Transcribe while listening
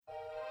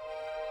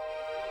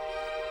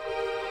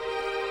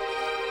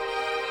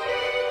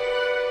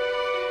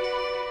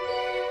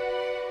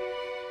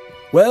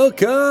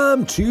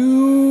Welcome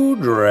to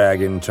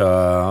Dragon Talk.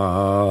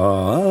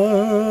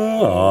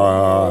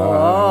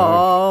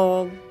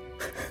 Oh.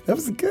 That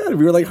was good.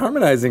 We were like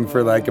harmonizing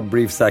for like a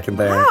brief second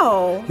there.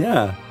 Wow.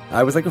 Yeah.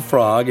 I was like a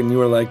frog and you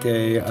were like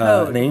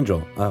an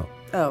angel. Oh.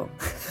 Oh.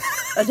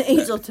 An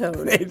angel toad.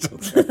 An angel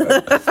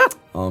toad.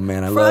 Oh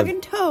man, I love Frog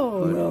and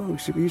toad. No,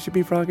 you should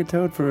be Frog and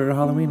Toad for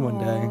Halloween one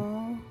day.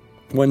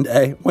 One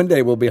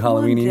day we'll be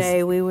Halloweenies. One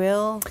day we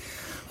will.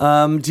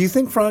 Do you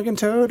think Frog and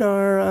Toad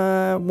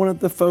are one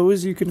of the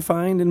foes you can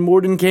find in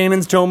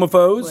Mordenkainen's Tome of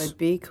Foes? Would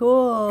be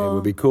cool. It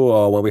would be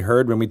cool. Well, we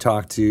heard when we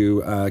talked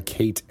to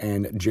Kate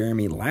and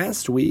Jeremy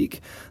last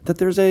week that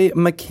there's a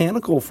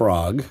mechanical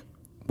frog,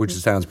 which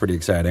sounds pretty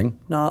exciting.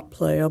 Not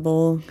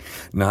playable.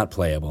 Not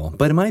playable,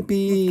 but it might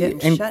be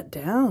Getting shut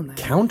down.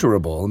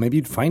 counterable. Maybe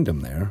you'd find them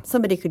there.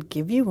 Somebody could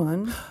give you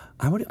one.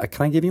 Can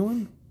I give you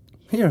one?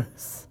 Here.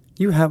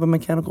 You have a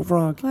mechanical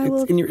frog.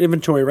 It's in your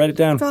inventory. Write it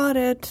down. Got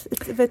it.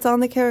 If it's on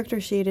the character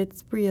sheet,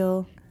 it's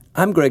real.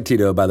 I'm Greg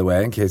Tito, by the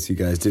way, in case you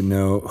guys didn't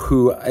know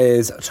who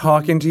is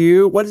talking to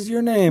you. What is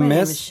your name, My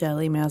miss? name is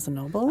Shelley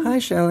Mazanoble. Hi,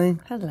 Shelley.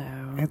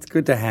 Hello. It's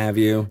good to have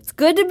you. It's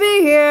good to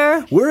be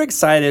here. We're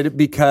excited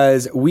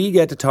because we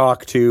get to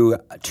talk to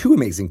two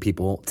amazing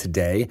people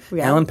today.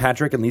 Yeah. Alan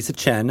Patrick and Lisa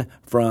Chen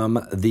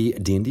from the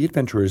D&D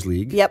Adventurers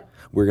League. Yep.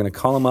 We're going to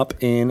call them up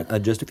in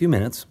just a few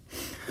minutes.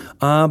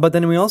 But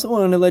then we also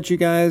wanted to let you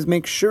guys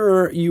make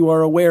sure you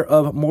are aware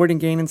of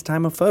Mordenkainen's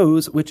Time of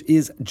Foes, which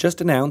is just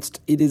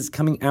announced. It is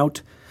coming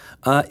out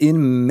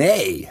in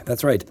May.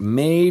 That's right.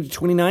 May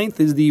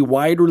 29th is the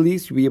wide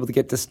release. You'll be able to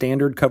get the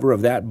standard cover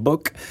of that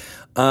book.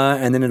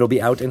 And then it'll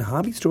be out in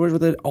hobby stores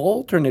with an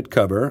alternate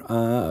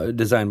cover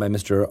designed by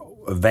Mr.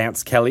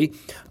 Vance Kelly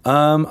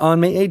on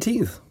May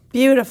 18th.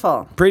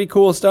 Beautiful. Pretty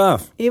cool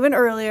stuff. Even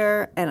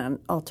earlier and an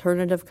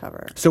alternative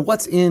cover. So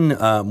what's in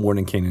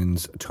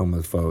Mordenkainen's Tome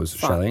of Foes,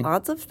 Shelley?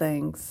 Lots of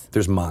things.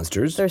 There's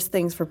monsters. There's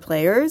things for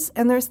players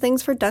and there's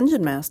things for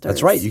dungeon masters.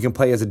 That's right. You can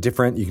play as there's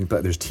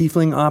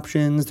tiefling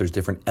options. There's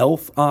different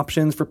elf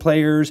options for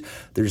players.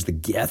 There's the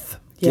Gith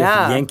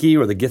Yankee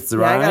or the Gith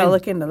Zerai. Yeah, I gotta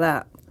look into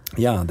that.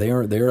 Yeah,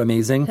 they're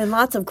amazing. And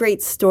lots of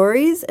great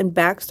stories and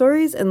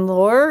backstories and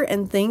lore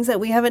and things that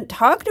we haven't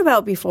talked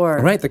about before.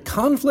 Right, the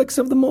conflicts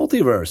of the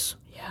multiverse.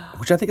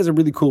 Which I think is a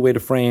really cool way to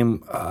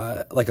frame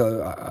like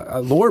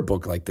a lore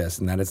book like this,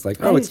 and that it's like,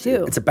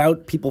 it's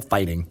about people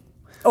fighting.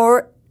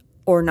 Or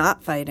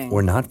not fighting.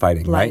 Or not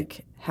fighting, right?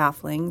 Like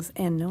halflings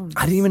and gnomes.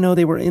 I didn't even know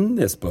they were in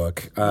this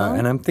book.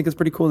 And I think it's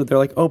pretty cool that they're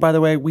like, oh, by the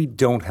way, we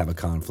don't have a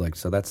conflict.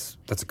 So that's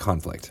a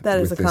conflict.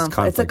 That is a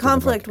conflict. It's a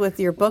conflict with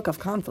your book of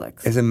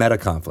conflicts. It's a meta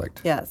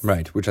conflict. Yes.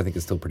 Right, which I think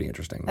is still pretty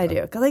interesting. I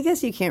do. Because I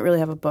guess you can't really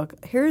have a book.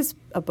 Here's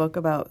a book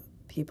about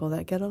people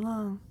that get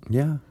along.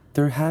 Yeah.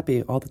 They're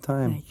happy all the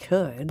time. I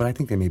could. But I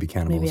think they may be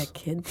cannibals. Maybe a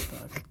kid's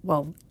book.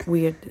 Well,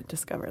 we had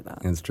discovered that.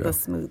 That's true. The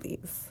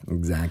smoothies.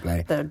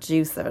 Exactly. The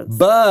juicers.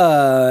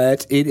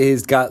 But it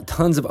has got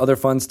tons of other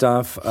fun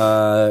stuff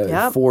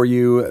for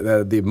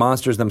you. The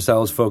monsters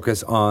themselves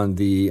focus on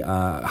the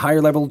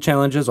higher level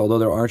challenges, although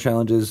there are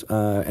challenges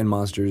and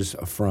monsters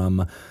for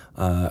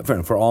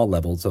all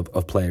levels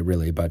of play,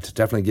 really. But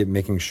definitely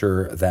making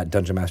sure that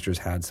Dungeon Masters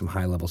had some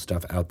high level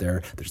stuff out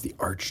there. There's the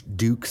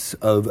Archdukes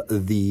of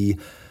the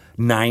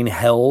Nine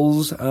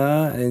Hells,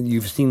 and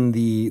you've seen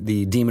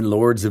the Demon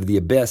Lords of the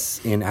Abyss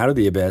in Out of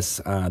the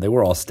Abyss. They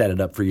were all statted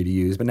up for you to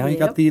use, but now you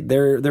got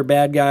their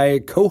bad guy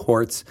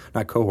cohorts,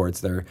 not cohorts.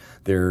 They're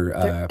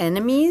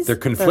enemies. They're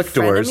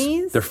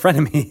conflictors. They're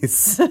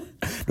frenemies.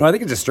 No, I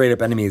think it's just straight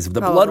up enemies of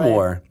the Blood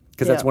War,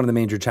 because that's one of the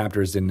major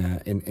chapters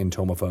in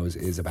Tome of Foes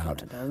is about.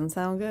 That doesn't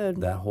sound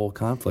good. That whole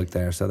conflict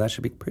there, so that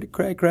should be pretty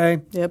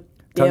cray. Yep.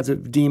 Tons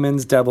of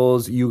demons,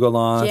 devils,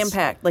 Yugoloths.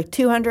 Jam-packed, like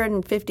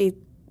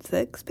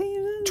 256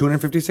 pages?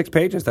 256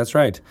 pages, that's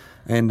right.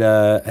 And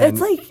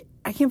it's like,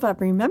 I can't stop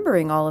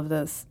remembering all of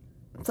this.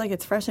 It's like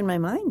it's fresh in my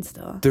mind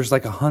still. There's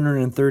like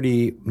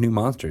 130 new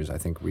monsters, I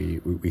think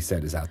we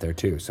said is out there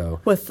too. So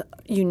with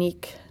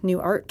unique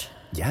new art.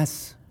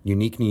 Yes,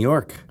 unique New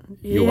York.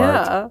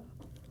 Art.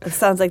 It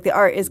sounds like the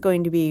art is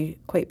going to be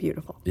quite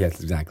beautiful.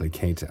 Yes, exactly.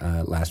 Kate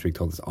last week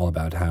told us all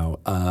about how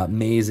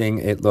amazing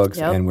it looks,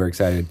 and we're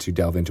excited to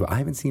delve into it. I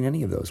haven't seen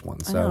any of those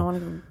ones.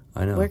 So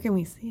I know. Where can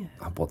we see it?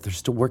 Well, they're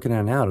still working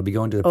on it now. It'll be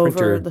going to the over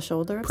printer the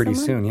shoulder pretty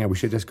somewhere? soon. Yeah, we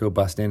should just go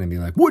bust in and be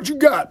like, "What you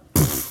got?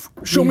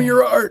 Show me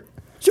your art.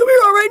 Show me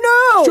your art right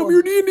now. Show me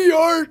your D&D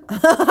art."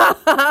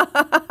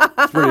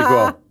 It's pretty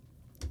cool.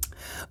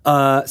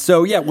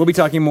 So we'll be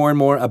talking more and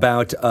more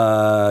about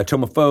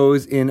Tome of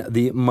Foes in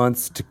the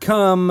months to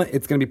come.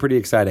 It's going to be pretty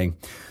exciting.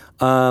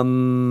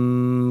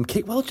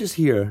 Kate Welch is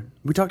here.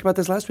 We talked about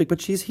this last week, but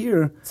she's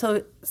here.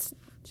 So,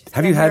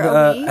 have you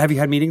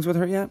had meetings with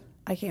her yet?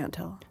 I can't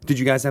tell. Did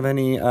you guys have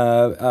any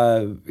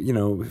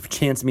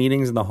chance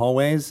meetings in the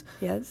hallways?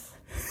 Yes.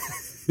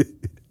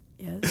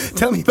 Yes.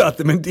 Tell me about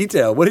them in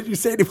detail. What did you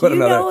say to one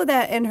another? You know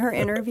that in her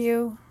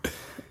interview,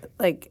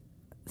 like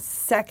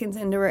seconds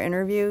into her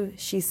interview,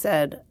 she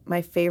said,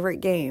 "My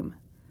favorite game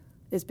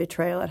is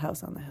Betrayal at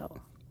House on the Hill."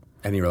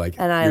 And you were like,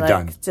 and I "You're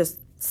done." Just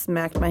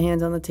smacked my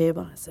hands on the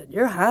table. And I said,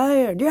 "You're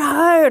hired. You're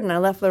hired." And I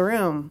left the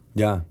room.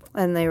 Yeah.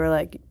 And they were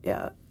like,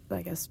 "Yeah,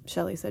 I guess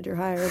Shelley said you're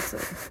hired." So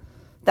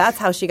that's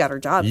how she got her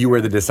job. You were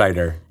the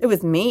decider. It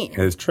was me. It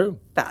is true.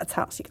 That's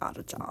how she got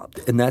a job.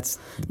 And that's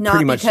not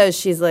pretty much because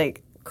she's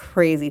like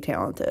crazy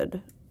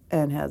talented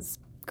and has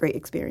great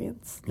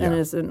experience and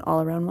is an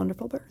all-around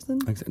wonderful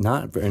person.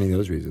 Not for any of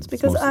those reasons.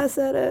 Because I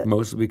said it.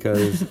 Mostly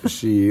because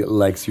she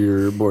likes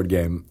your board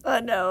game.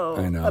 I know.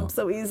 I'm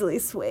so easily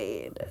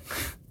swayed.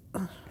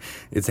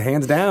 It's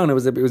hands down. It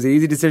was an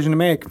easy decision to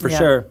make for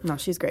sure. No,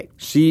 she's great.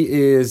 She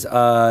is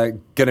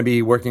going to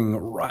be working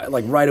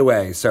right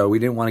away. So we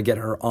didn't want to get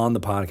her on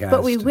the podcast.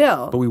 But we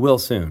will. But we will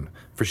soon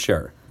for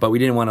sure. But we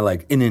didn't want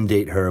to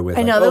inundate her with.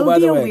 I know that would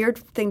be a weird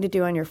thing to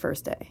do on your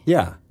first day.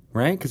 Yeah.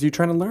 Right, because you're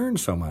trying to learn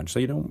so much, so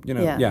you don't,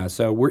 yeah.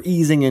 So we're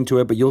easing into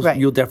it, but you'll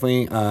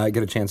definitely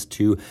get a chance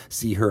to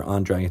see her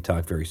on Dragon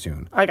Talk very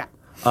soon. Okay.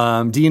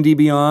 D&D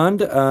Beyond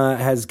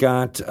has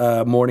got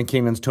Morning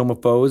Kingdom's Tome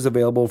of Foes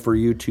available for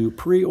you to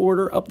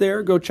pre-order up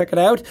there. Go check it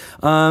out.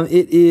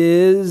 It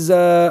is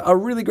a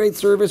really great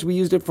service. We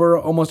used it for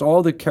almost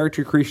all the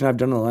character creation I've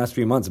done in the last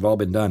few months have all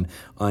been done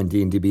on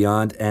D&D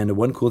Beyond. And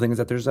one cool thing is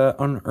that there's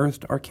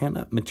Unearthed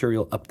Arcana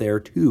material up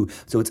there too.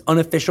 So it's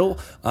unofficial,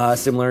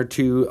 similar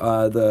to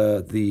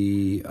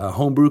the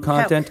homebrew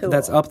content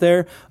that's up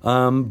there.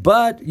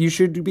 But you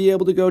should be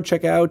able to go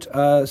check out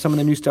some of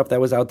the new stuff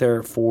that was out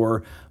there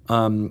for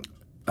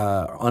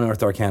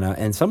Unearthed Arcana,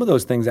 and some of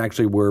those things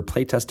actually were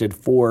play tested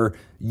for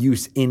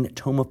use in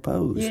Tome of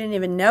Foes. You didn't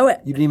even know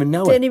it. You didn't even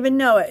know Didn't even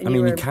know it. I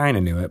mean, you kind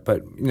of knew it,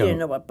 but you didn't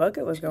know what book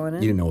it was going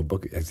in. You didn't know what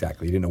book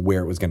exactly. You didn't know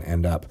where it was going to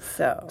end up.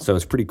 So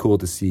it's pretty cool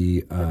to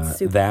see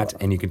that, cool.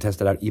 and you can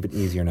test it out even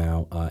easier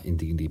now in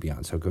D&D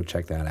Beyond. So go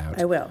check that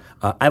out. I will.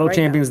 Idle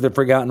Champions of the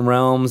Forgotten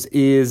Realms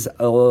is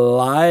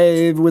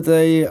live with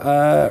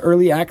a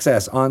early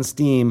access on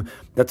Steam.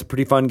 That's a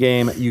pretty fun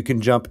game. You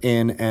can jump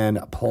in and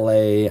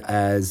play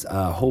as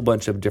a whole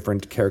bunch of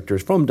different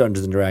characters from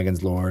Dungeons &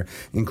 Dragons lore,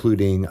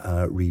 including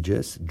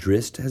Regis.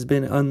 Drist has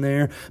been on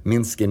there.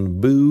 Minsk and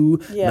Boo.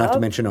 Yep. Not to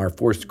mention our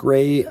Forced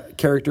Grey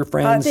character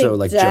friends. So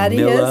like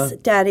Jamila.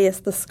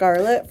 Dadius the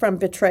Scarlet from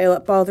Betrayal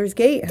at Baldur's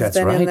Gate has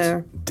been in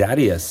there.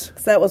 Dadius.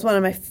 So that was one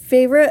of my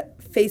favorite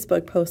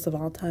Facebook posts of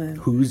all time.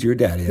 Who's your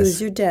Dadius?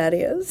 Who's your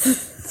Dadius?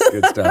 It's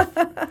good stuff.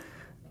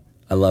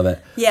 I love it.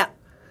 Yeah.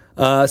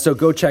 So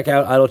go check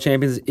out Idle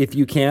Champions if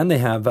you can. They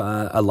have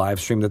a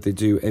live stream that they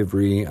do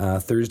every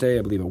Thursday,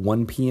 I believe at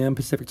 1 p.m.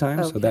 Pacific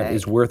time. Okay. So that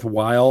is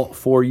worthwhile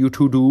for you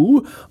to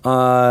do.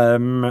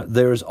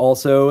 There's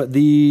also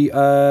the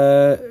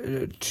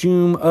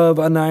Tomb of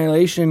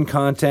Annihilation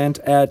content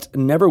at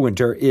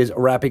Neverwinter is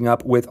wrapping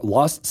up with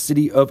Lost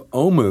City of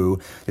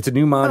Omu. It's a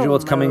new module.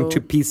 It's coming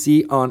to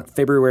PC on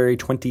February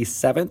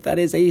 27th. That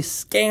is a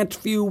scant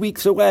few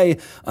weeks away.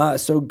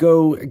 So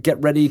go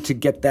get ready to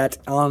get that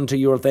onto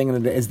your thing.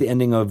 And it is the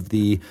ending of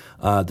the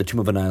Tomb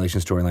of Annihilation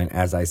storyline.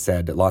 As I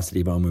said, Lost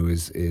City of Omu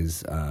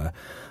is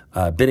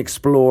been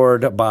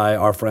explored by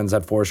our friends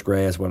at Force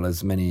Grey, as well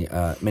as many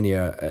an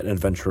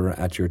adventurer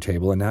at your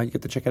table, and now you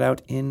get to check it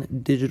out in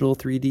digital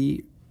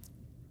 3D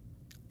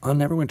on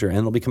Neverwinter, and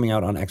it'll be coming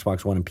out on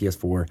Xbox One and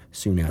PS4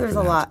 soon after. There's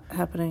a lot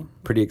happening.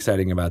 Pretty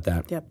exciting about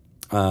that. Yep.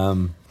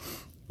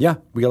 Yeah,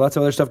 we got lots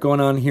of other stuff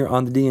going on here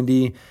on the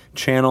D&D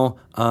channel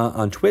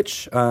on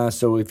Twitch.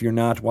 So if you're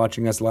not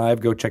watching us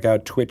live, go check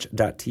out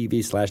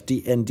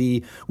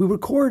twitch.tv/DND. We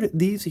record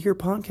these here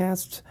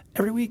podcasts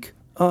every week,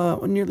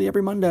 nearly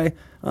every Monday,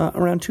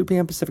 around 2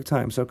 p.m. Pacific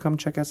time. So come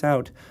check us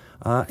out.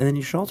 And then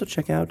you should also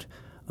check out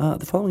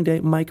the following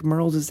day, Mike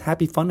Merles'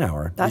 Happy Fun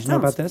Hour. That Did you know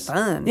about this?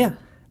 Fun. Yeah,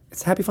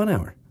 it's Happy Fun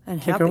Hour. And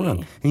Can't happy. go wrong.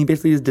 And he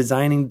basically is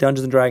designing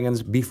Dungeons &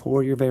 Dragons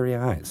before your very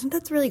eyes.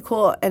 That's really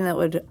cool, and that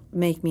would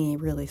make me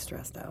really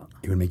stressed out.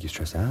 It would make you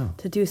stressed out.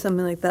 To do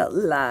something like that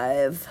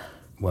live.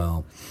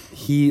 Well,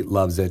 he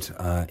loves it.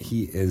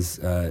 He is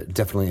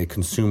definitely a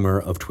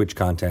consumer of Twitch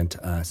content,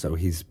 so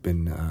he's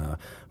been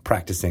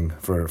practicing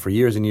for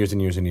years and years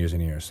and years and years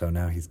and years. So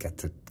now he's got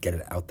to get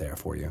it out there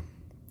for you.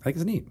 I think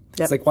it's neat. Yep.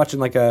 It's like watching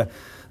like a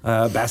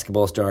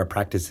basketball star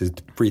practice his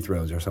free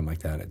throws or something like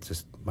that. It's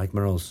just Mike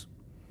Merles.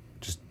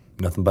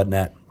 Nothing but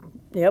net.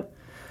 Yep.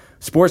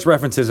 Sports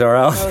references are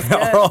out.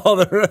 Are all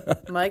the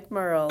Mike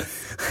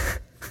Merles.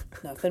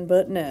 Nothing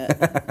but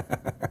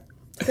net.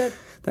 It's good.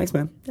 Thanks,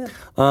 man. Yeah.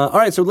 All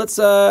right, so let's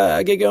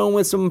get going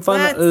with some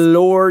fun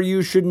lore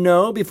you should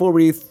know before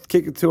we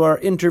kick it to our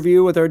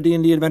interview with our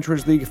D&D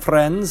Adventurers League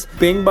friends.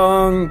 Bing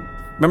Bong.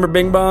 Remember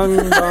Bing Bong?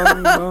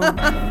 Bong, bong.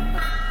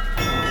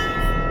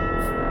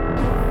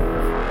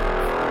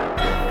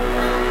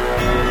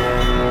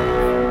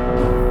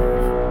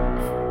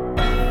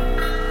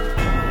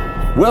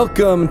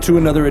 Welcome to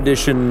another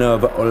edition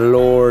of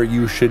Lore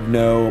You Should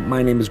Know.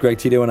 My name is Greg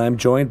Tito, and I'm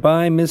joined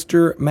by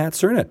Mr. Matt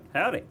Cernett.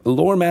 Howdy.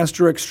 Lore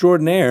Master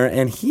Extraordinaire,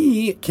 and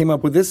he came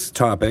up with this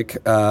topic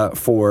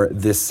for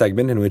this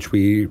segment in which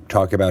we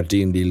talk about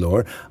D&D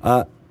lore.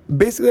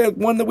 Basically,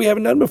 one that we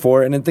haven't done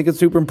before, and I think it's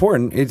super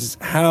important. It's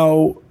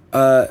how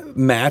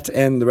Matt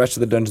and the rest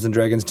of the Dungeons &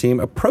 Dragons team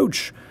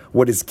approach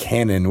what is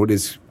canon, what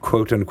is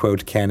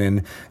quote-unquote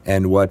canon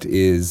and what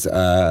is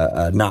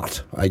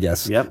not, I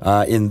guess,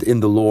 in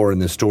the lore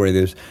and the story.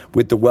 There's,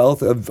 with the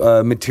wealth of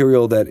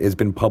material that has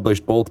been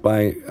published both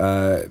by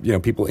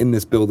people in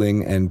this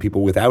building and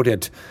people without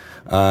it,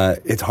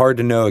 it's hard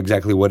to know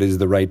exactly what is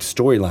the right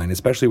storyline,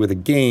 especially with a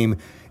game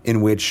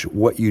in which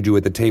what you do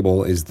at the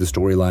table is the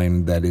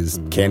storyline that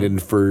is canon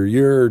for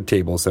your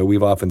table. So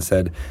we've often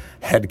said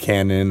head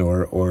canon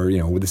or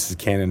this is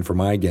canon for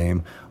my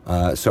game.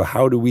 So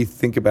how do we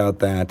think about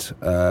that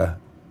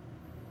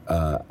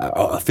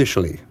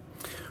officially?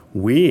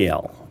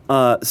 Well,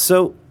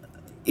 so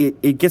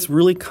it gets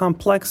really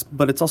complex,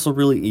 but it's also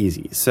really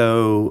easy.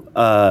 So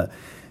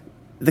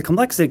the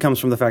complexity comes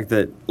from the fact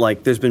that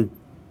there's been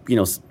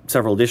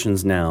several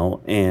editions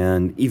now,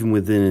 and even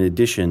within an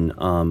edition,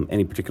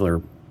 any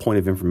particular point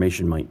of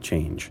information might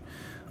change.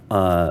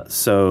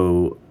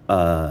 So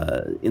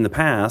in the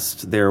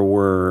past, there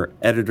were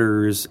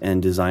editors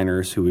and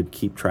designers who would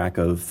keep track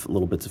of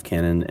little bits of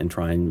canon and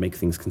try and make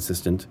things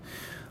consistent.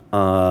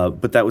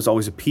 But that was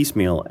always a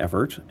piecemeal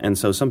effort, and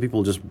so some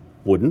people just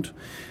wouldn't.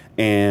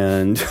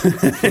 And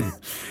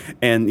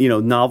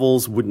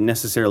novels wouldn't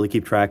necessarily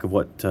keep track of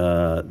what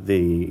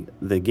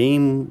the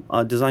game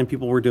design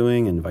people were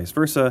doing, and vice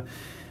versa.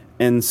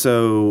 And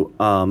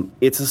so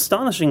it's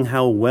astonishing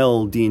how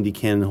well D&D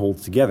canon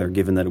holds together,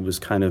 given that it was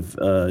kind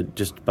of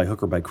just by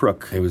hook or by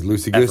crook. It was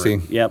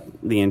loosey-goosey. Yep,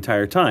 the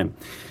entire time.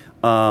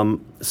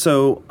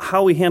 So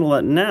how we handle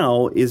that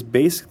now is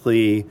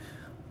basically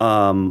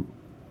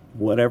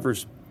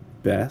whatever's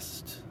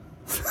best.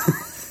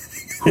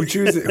 Who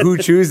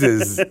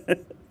chooses?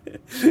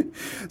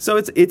 So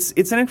it's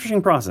an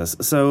interesting process.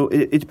 So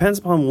it depends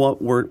upon what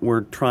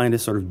we're trying to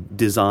sort of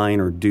design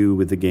or do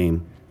with the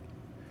game.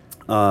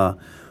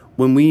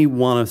 When we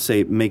want to,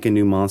 say, make a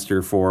new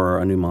monster for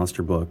a new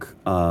monster book,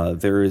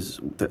 there is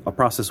a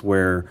process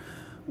where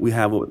we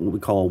have what we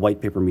call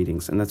white paper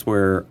meetings, and that's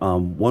where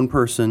one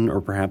person or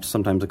perhaps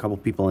sometimes a couple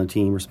people on a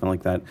team or something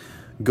like that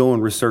go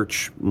and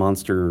research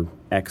Monster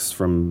X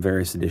from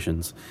various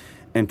editions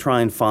and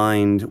try and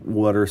find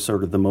what are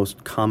sort of the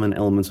most common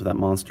elements of that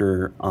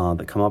monster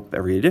that come up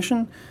every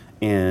edition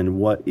and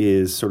what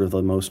is sort of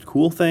the most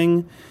cool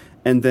thing,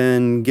 and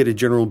then get a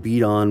general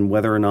beat on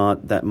whether or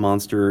not that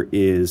monster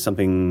is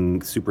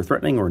something super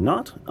threatening or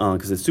not,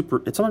 because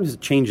sometimes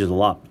it changes a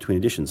lot between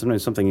editions.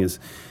 Sometimes something is,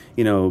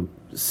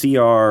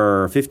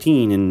 CR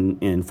 15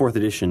 in 4th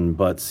edition,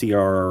 but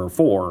CR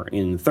 4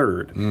 in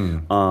 3rd.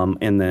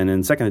 And then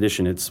in 2nd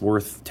edition, it's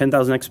worth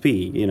 10,000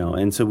 XP,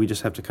 and so we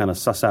just have to kind of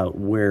suss out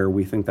where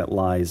we think that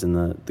lies in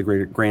the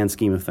greater grand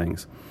scheme of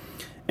things.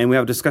 And we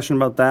have a discussion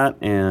about that,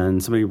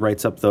 and somebody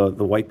writes up the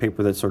white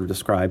paper that sort of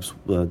describes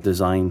the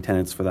design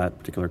tenets for that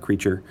particular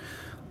creature,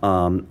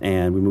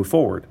 and we move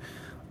forward.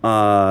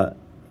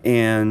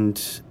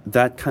 And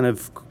that kind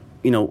of,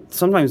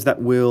 sometimes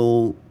that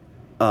will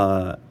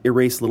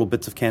erase little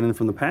bits of canon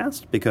from the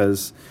past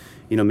because,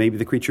 maybe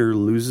the creature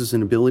loses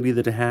an ability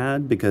that it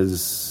had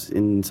because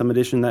in some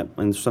edition,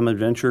 in some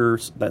adventure,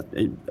 that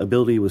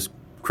ability was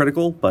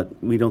critical, but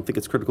we don't think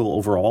it's critical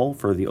overall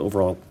for the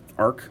overall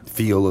arc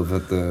feel of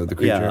the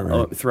creature,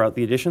 right? Throughout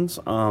the editions,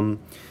 and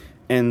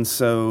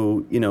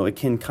so it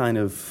can kind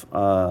of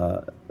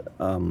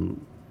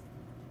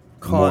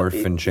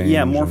morph and change.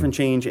 Yeah, morph and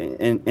change,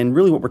 and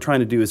really what we're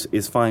trying to do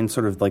is find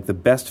sort of like the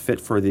best fit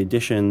for the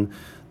edition,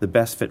 the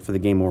best fit for the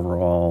game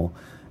overall,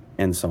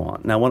 and so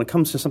on. Now, when it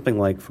comes to something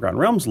like Forgotten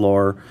Realms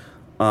lore,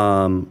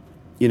 hardly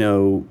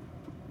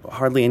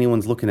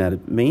anyone's looking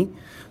at me.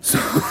 So,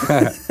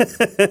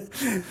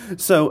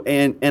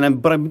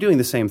 but I'm doing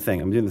the same thing.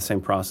 I'm doing the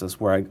same process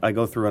where I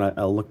go through and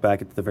I'll look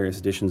back at the various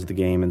editions of the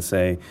game and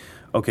say,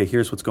 okay,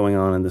 here's what's going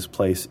on in this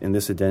place, in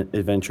this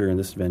adventure, in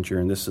this adventure,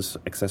 and this is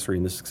accessory,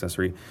 and this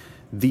accessory.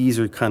 These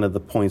are kind of the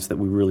points that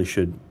we really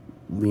should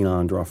lean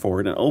on, draw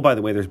forward. And oh, by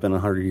the way, there's been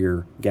a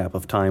 100-year gap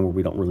of time where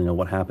we don't really know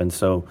what happened.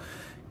 So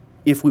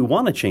if we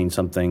want to change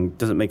something,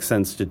 does it make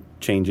sense to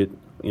change it,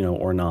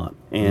 or not?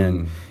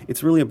 And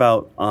it's really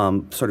about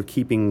sort of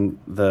keeping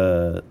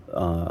the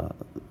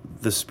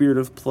spirit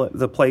of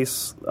the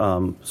place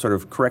sort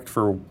of correct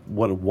for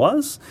what it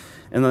was,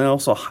 and then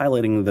also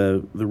highlighting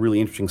the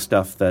really interesting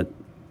stuff that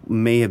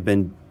may have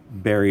been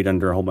buried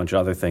under a whole bunch of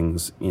other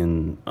things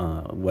in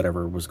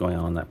whatever was going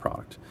on in that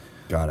product.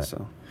 Got it.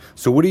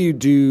 So what do you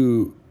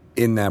do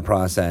in that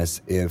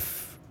process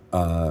if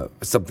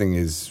something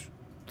is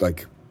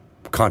like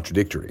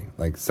contradictory,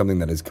 like something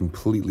that is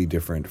completely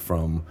different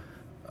from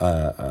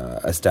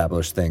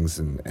established things,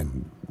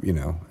 and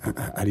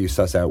how do you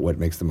suss out what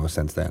makes the most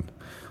sense then?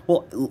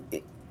 Well,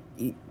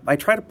 I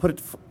try to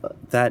put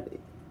that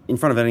in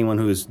front of anyone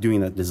who is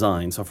doing that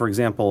design. So, for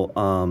example,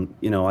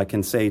 I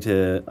can say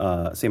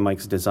to say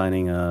Mike's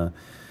designing a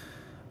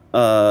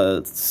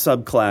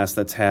subclass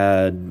that's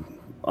had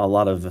a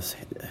lot of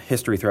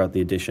history throughout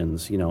the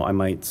editions. I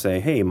might say,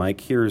 hey,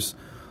 Mike, here's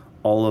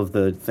all of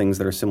the things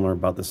that are similar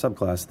about the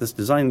subclass. This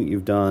design that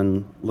you've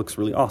done looks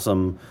really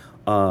awesome.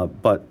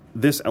 But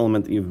this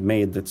element that you've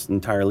made that's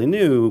entirely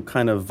new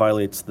kind of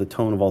violates the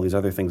tone of all these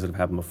other things that have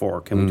happened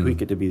before. Can we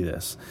tweak it to be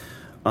this?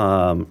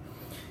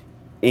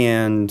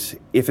 And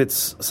if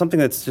it's something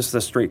that's just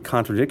a straight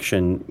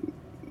contradiction,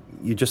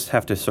 you just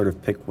have to sort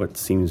of pick what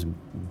seems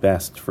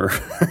best for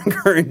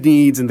current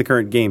needs in the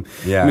current game.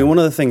 Yeah. I mean, one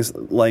of the things,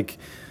 like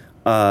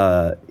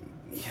the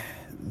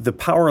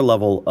power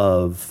level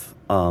of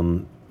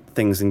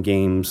things in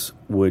games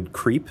would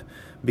creep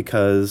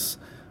because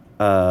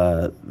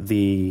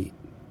the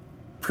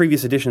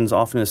previous editions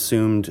often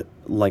assumed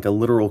like a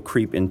literal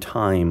creep in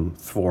time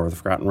for the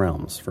Forgotten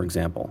Realms, for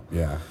example.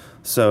 Yeah.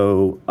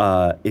 So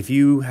if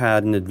you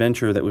had an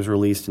adventure that was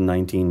released in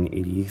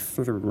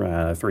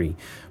 1983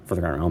 for the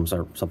Forgotten Realms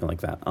or something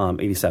like that,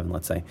 87,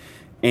 let's say,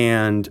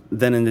 and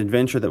then an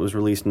adventure that was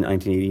released in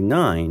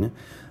 1989,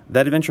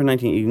 that adventure in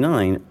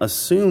 1989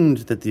 assumed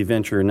that the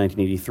adventure in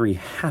 1983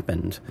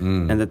 happened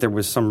and that there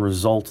was some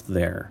result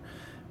there.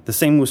 The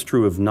same was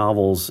true of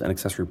novels and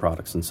accessory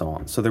products and so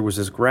on. So there was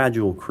this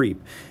gradual creep.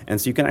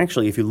 And so you can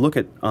actually, if you look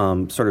at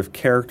sort of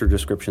character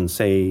descriptions,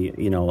 say,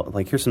 you know,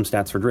 like here's some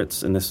stats for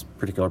Dritz in this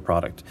particular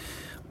product.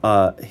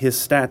 His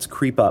stats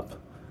creep up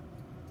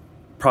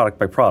product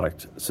by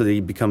product so that he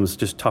becomes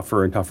just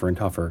tougher and tougher and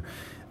tougher.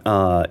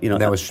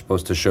 That was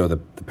supposed to show the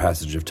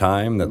passage of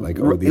time, that like,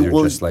 oh, these are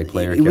just like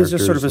player characters. It was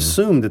just sort of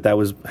assumed that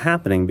was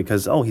happening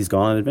because, oh, he's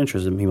gone on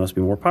adventures and he must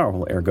be more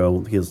powerful,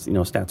 ergo his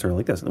stats are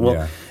like this.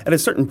 Well, at a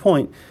certain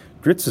point,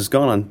 Dritz has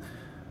gone on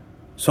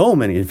so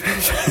many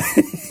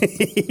adventures.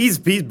 he's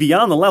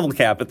beyond the level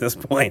cap at this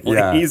point.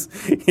 Like,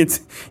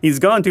 he's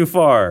gone too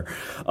far.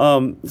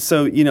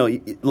 So,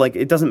 like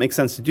it doesn't make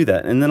sense to do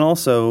that. And then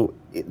also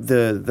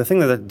the thing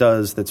that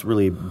does that's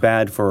really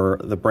bad for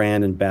the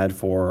brand and bad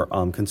for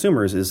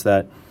consumers is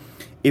that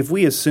if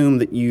we assume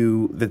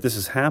that this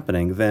is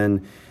happening,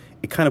 then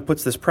it kind of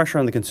puts this pressure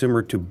on the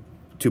consumer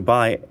to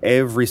buy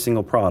every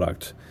single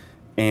product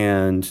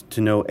and to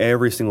know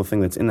every single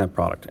thing that's in that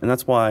product. And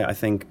that's why I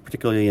think,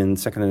 particularly in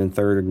second and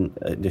third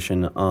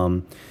edition,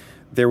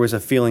 there was a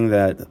feeling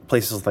that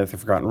places like the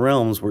Forgotten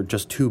Realms were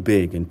just too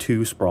big and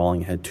too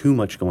sprawling, had too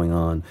much going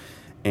on,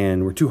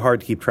 and were too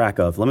hard to keep track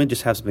of. Let me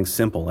just have something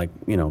simple like,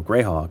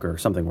 Greyhawk or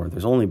something where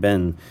there's only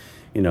been,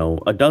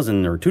 a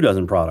dozen or 2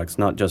 dozen products,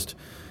 not just,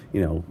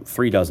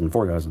 3 dozen,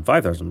 4 dozen,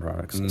 5 dozen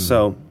products. Mm.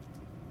 So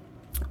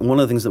one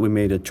of the things that we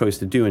made a choice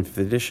to do in 5th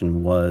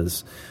edition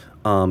was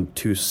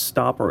to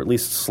stop or at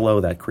least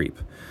slow that creep.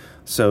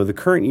 So the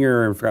current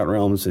year in Forgotten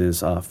Realms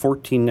is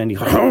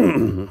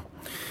 $14.95.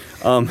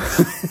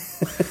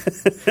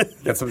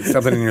 Got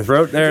something in your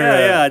throat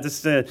there? Yeah,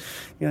 just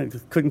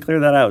couldn't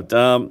clear that out.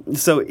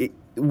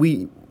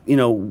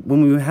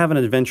 When we have an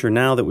adventure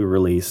now that we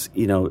release,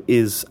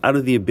 is Out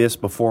of the Abyss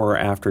before or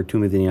after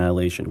Tomb of the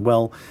Annihilation?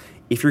 Well,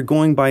 if you're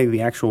going by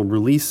the actual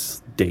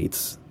release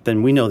dates,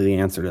 then we know the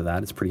answer to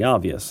that. It's pretty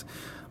obvious.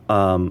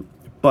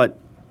 But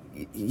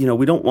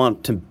we don't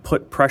want to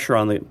put pressure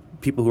on the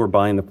people who are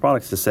buying the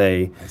products to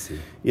say, I see.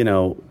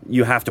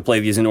 You have to play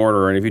these in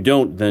order, and if you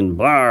don't, then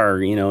blah.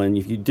 And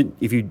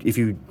if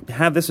you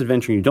have this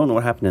adventure and you don't know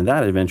what happened in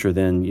that adventure,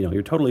 then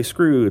you're totally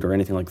screwed or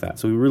anything like that.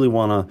 So we really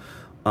want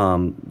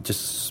to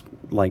just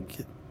like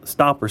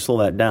stop or slow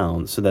that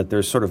down so that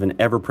there's sort of an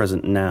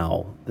ever-present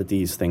now that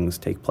these things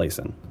take place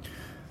in.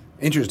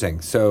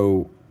 Interesting.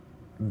 So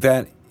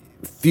that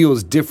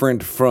feels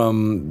different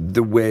from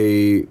the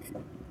way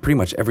pretty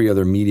much every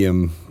other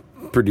medium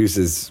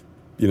produces,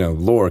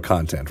 lore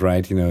content,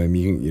 right?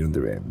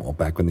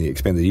 Back when the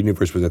expanded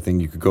universe was a thing,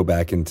 you could go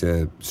back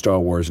into Star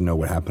Wars and know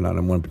what happened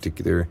on one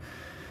particular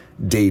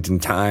date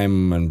and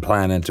time and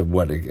planet of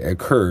what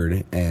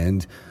occurred.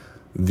 And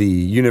the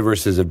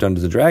universes of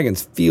Dungeons and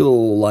Dragons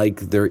feel like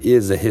there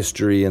is a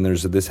history and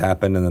there's this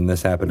happened and then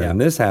this happened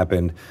and this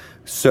happened.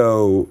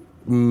 So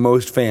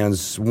most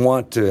fans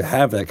want to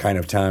have that kind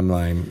of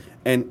timeline.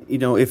 And,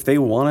 if they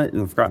want it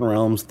in the Forgotten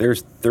Realms,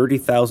 there's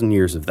 30,000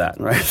 years of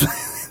that, right?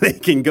 They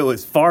can go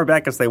as far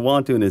back as they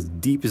want to and as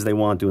deep as they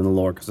want to in the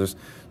lore because there's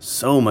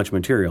so much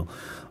material.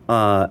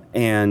 But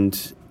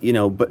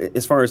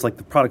as far as like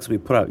the products we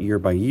put out year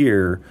by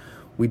year,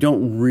 we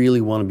don't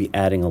really want to be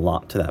adding a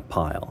lot to that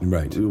pile.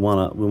 Right. We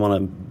want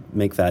to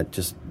make that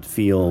just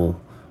feel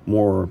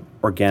more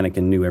organic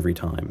and new every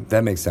time.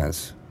 That makes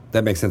sense.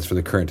 That makes sense for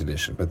the current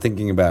edition. But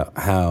thinking about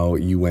how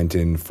you went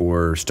in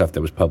for stuff that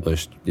was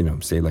published,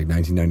 say like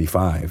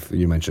 1995,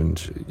 you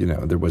mentioned,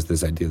 there was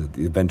this idea that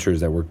the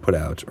adventures that were put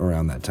out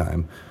around that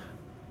time,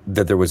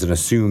 that there was an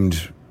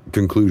assumed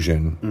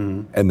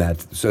conclusion, and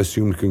that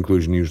assumed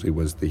conclusion usually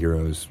was the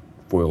heroes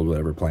foiled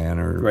whatever plan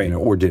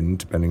or didn't,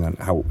 depending on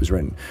how it was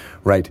written,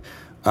 right?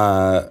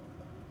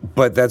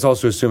 But that's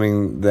also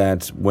assuming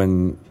that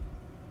when,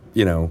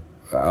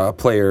 a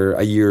player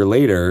a year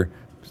later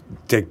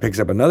picks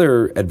up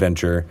another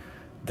adventure,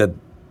 that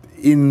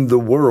in the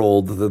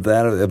world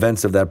that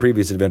events of that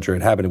previous adventure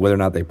had happened, whether or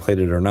not they played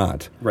it or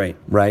not.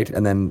 Right.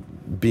 And then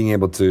being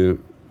able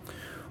to...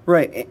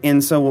 Right.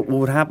 And so what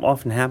would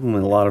often happen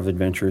with a lot of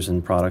adventures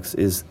and products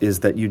is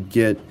that you'd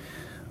get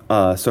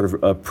sort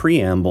of a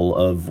preamble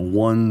of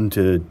 1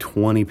 to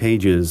 20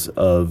 pages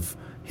of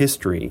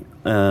history.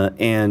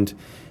 And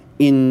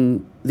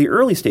in the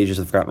early stages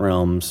of Forgotten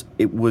Realms,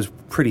 it was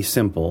pretty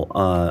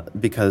simple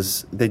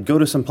because they'd go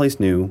to someplace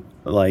new,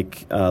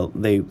 like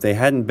they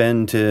hadn't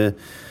been to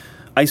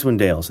Icewind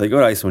Dale, so they go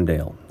to Icewind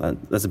Dale.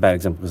 That's a bad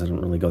example because I didn't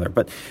really go there,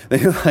 but they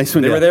go to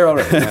Icewind Dale. They were there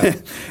already. Yeah.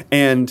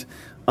 And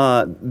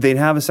they'd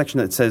have a section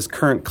that says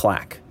current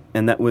clack,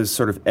 and that was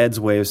sort of Ed's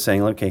way of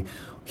saying, okay,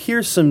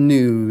 here's some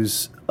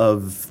news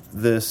of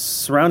the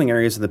surrounding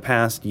areas of the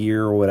past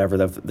year or whatever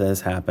that has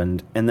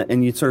happened,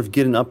 and you'd sort of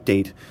get an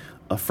update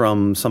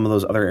from some of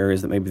those other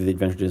areas that maybe the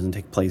adventure doesn't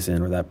take place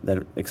in, or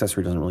that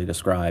accessory doesn't really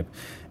describe,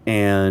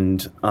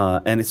 and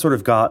it sort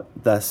of got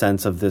that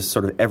sense of this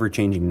sort of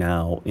ever-changing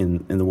now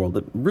in the world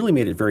that really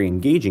made it very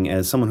engaging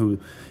as someone who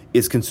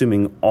is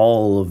consuming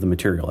all of the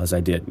material, as I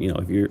did. You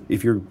know,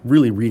 if you're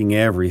really reading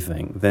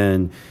everything,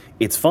 then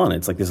it's fun.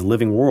 It's like this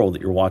living world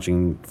that you're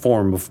watching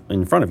form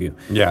in front of you.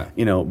 Yeah.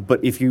 You know,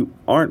 but if you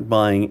aren't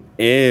buying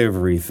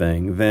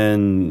everything,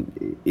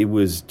 then it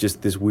was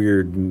just this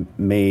weird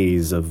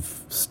maze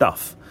of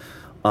stuff.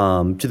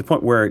 To the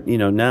point where, you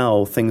know,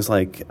 now things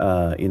like,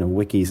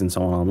 wikis and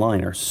so on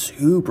online are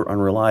super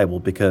unreliable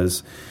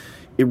because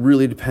it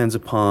really depends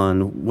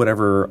upon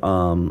whatever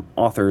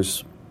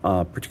author's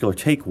particular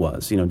take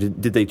was. You know,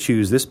 did they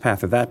choose this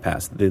path or that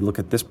path? Did they look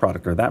at this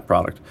product or that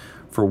product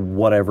for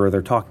whatever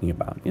they're talking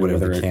about? You know,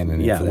 whatever the canon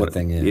for that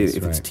thing is.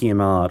 If it's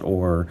Tiamat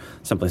or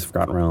Someplace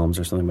Forgotten Realms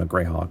or something about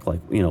Greyhawk, like,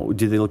 you know,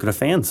 did they look at a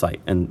fan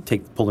site and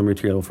pull the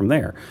material from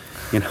there?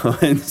 You know,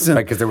 and so,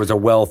 right, because there was a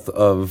wealth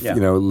of you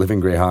know,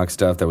 Living Greyhawk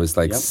stuff that was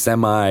like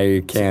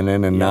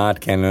semi-canon and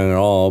not canon at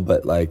all,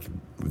 but like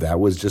that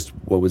was just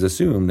what was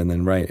assumed, and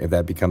then if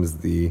that becomes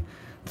the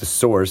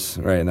source,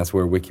 right, and that's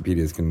where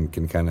Wikipedias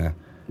can kind of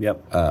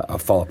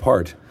fall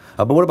apart.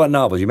 But what about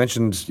novels? You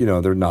mentioned, you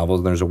know, there are novels,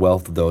 and there's a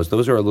wealth of those.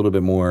 Those are a little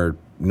bit more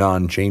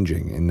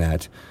non-changing in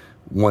that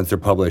once they're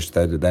published,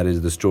 that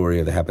is the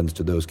story that happens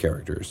to those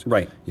characters.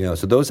 Right. You know,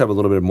 so those have a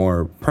little bit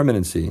more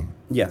permanency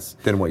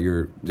than what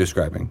you're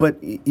describing.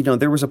 But, you know,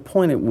 there was a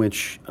point at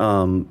which,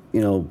 TSR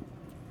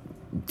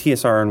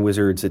and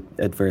Wizards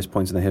at various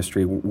points in the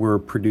history were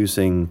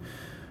producing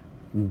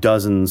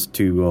dozens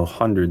to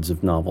hundreds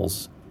of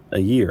novels a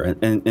year.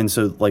 And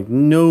so, like,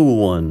 no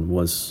one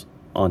was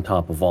on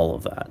top of all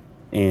of that.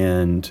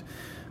 And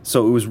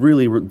so it was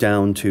really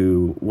down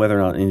to whether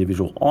or not an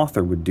individual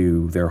author would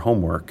do their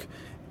homework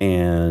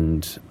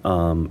and,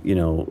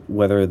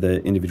 whether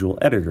the individual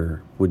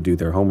editor would do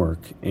their homework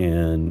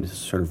and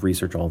sort of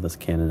research all this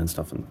canon and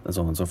stuff and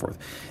so on and so forth.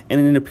 And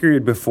in a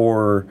period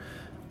before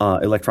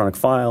electronic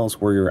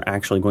files where you're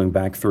actually going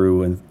back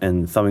through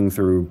and thumbing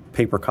through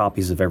paper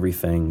copies of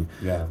everything,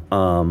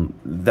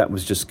 that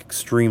was just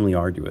extremely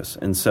arduous.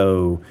 And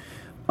so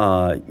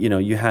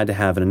you had to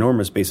have an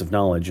enormous base of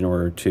knowledge in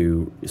order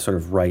to sort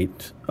of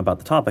write about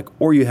the topic,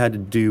 or you had to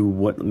do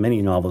what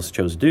many novelists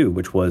chose to do,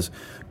 which was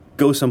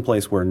go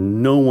someplace where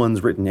no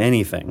one's written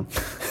anything.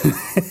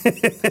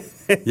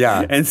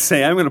 And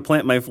say, I'm going to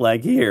plant my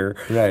flag here.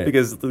 Right.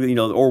 Because,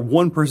 or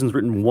one person's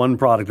written one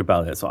product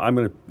about it. So I'm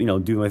going to,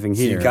 do my thing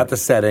here. So you've got the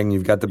setting,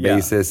 you've got the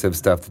basis of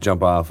stuff to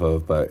jump off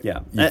of, but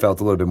you felt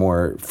a little bit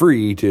more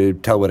free to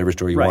tell whatever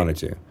story you wanted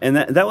to. And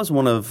that was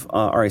one of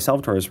R.A.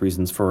 Salvatore's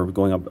reasons for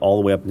going up all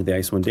the way up into the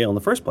Icewind Dale in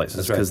the first place.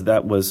 Because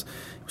that was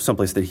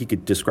someplace that he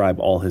could describe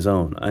all his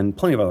own. And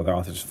plenty of other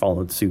authors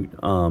followed suit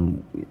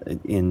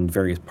in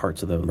various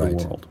parts of the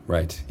world.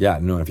 Right. Yeah.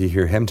 No, if you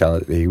hear him tell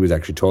it, he was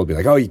actually told to be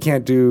like, oh, you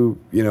can't do,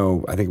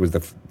 I think it was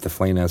the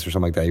Flame Nest or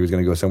something like that. He was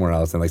going to go somewhere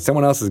else. And like,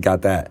 someone else has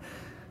got that.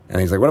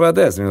 And he's like, what about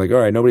this? And you're like,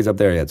 all right, nobody's up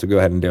there yet, so go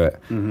ahead and do it.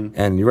 Mm-hmm.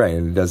 And you're right.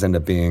 And it does end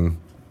up being,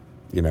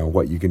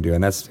 what you can do.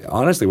 And that's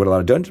honestly what a lot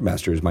of dungeon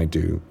masters might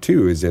do,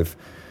 too, is if,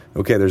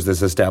 okay, there's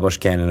this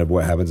established canon of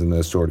what happens in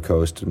the Sword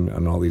Coast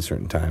and all these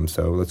certain times.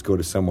 So let's go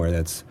to somewhere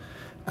that's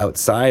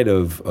outside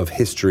of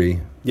history,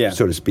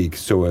 so to speak,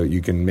 so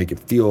you can make it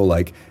feel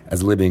like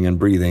as living and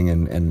breathing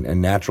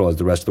and natural as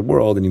the rest of the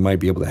world, and you might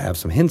be able to have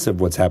some hints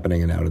of what's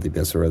happening in Out of the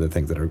Abyss or other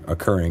things that are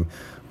occurring.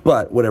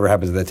 But whatever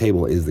happens at that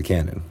table is the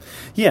canon.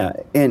 Yeah,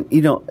 and,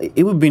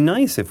 it would be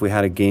nice if we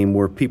had a game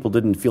where people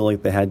didn't feel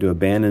like they had to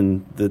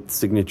abandon the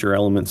signature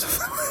elements of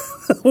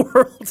the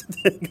world.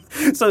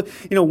 So,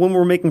 when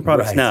we're making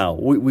products now,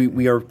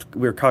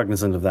 we're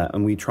cognizant of that,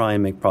 and we try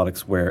and make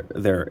products where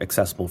they're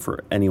accessible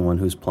for anyone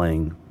who's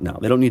playing now.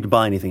 They don't need to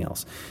buy anything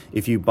else.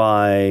 If you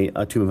buy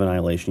a Tomb of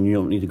Annihilation, you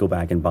don't need to go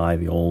back and buy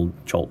the old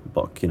Chult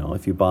book.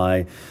 If you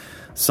buy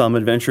some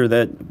adventure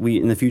that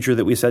in the future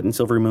that we set in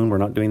Silvery Moon, we're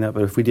not doing that,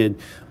 but if we did,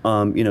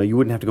 you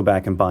wouldn't have to go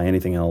back and buy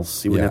anything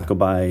else. You wouldn't have to go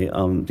buy,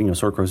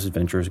 Sword Coast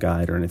Adventurer's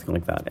Guide or anything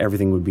like that.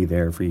 Everything would be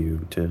there for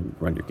you to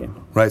run your game.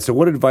 Right. So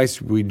what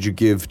advice would you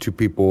give to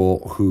people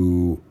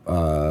who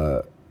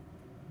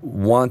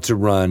want to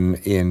run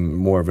in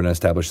more of an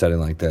established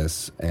setting like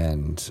this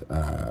and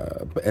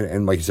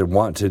like you said,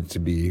 want to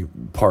be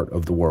part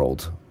of the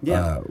world?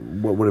 Yeah.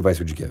 What advice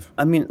would you give?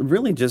 I mean,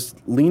 really just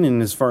lean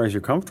in as far as you're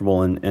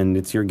comfortable, and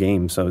it's your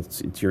game, so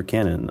it's your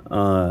canon.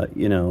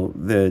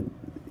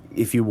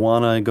 if you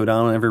want to go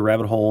down every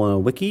rabbit hole in a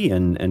wiki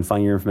and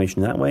find your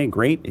information that way,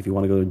 great. If you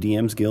want to go to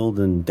DM's Guild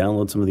and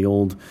download some of the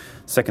old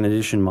second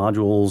edition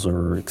modules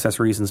or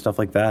accessories and stuff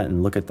like that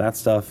and look at that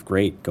stuff,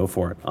 great, go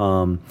for it.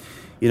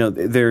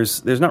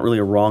 There's not really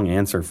a wrong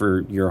answer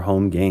for your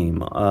home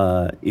game.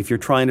 If you're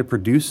trying to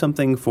produce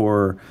something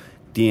for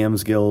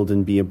DM's Guild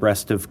and be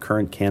abreast of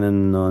current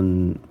canon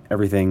on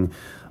everything,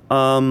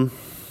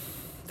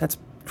 that's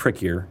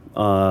trickier.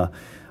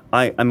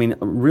 I mean,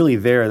 really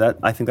there,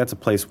 I think that's a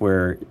place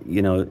where,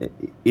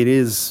 it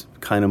is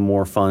kind of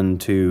more fun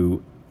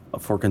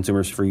for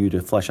consumers, for you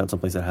to flesh out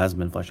someplace that hasn't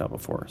been fleshed out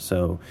before.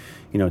 So,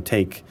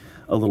 take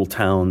a little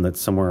town that's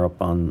somewhere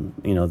up on,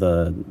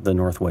 the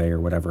Northway or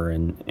whatever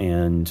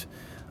and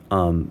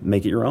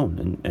make it your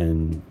own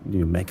and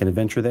make an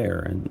adventure there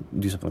and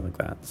do something like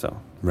that. So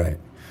right.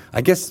 I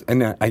guess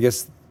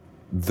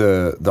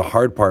the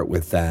hard part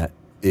with that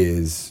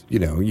is, you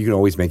can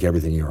always make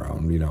everything your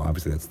own.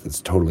 Obviously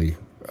that's totally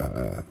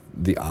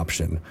the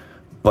option.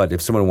 But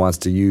if someone wants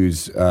to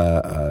use,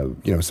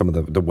 some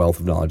of the wealth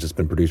of knowledge that's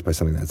been produced by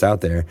something that's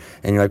out there,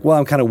 and you're like, well,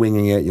 I'm kind of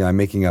winging it, I'm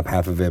making up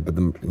half of it, but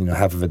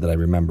half of it that I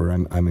remember,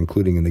 I'm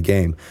including in the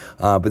game.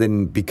 But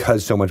then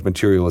because so much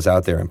material is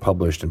out there and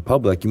published in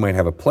public, you might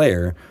have a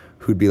player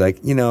who'd be like,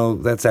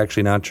 that's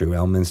actually not true.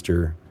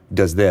 Elminster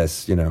does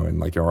this,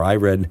 or I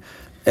read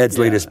Ed's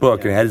latest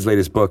book, and Ed's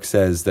latest book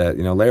says that,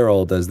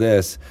 Laeral does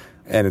this.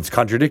 And it's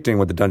contradicting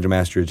what the Dungeon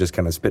Master is just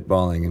kind of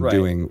spitballing and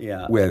doing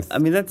with. I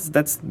mean,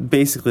 that's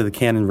basically the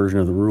canon version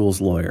of the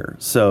rules lawyer.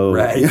 So,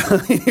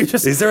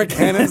 is there a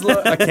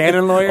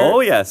canon lawyer? Oh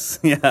yes,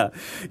 yeah.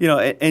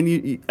 And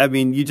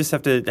you just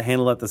have to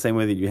handle that the same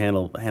way that you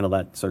handle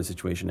that sort of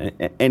situation.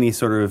 Any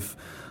sort of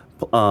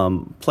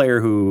player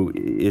who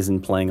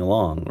isn't playing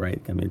along,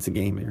 right? I mean, it's a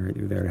game.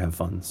 You're there to have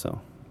fun. So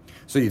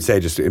you'd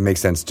say just it makes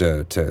sense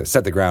to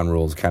set the ground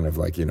rules, kind of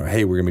like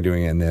hey, we're going to be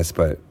doing it in this,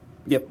 but.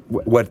 Yep.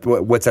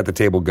 What's at the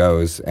table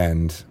goes,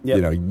 and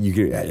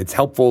it's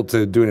helpful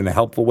to do it in a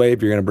helpful way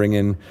if you're going to bring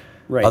in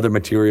other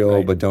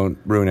material, but don't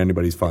ruin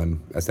anybody's fun.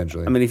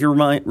 Essentially, I mean, if you're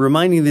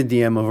reminding the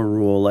DM of a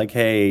rule, like,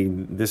 hey,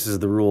 this is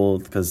the rule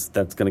because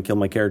that's going to kill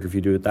my character if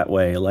you do it that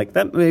way, like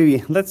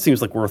that seems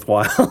like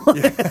worthwhile.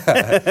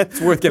 It's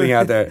worth getting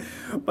out there.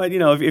 But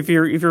if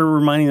you're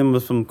reminding them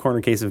of some corner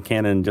case of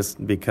canon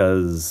just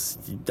because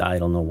I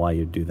don't know why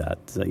you'd do that,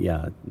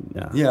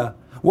 yeah.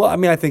 Well, I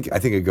mean, I think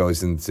it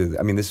goes into.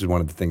 I mean, this is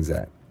one of the things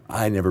that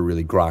I never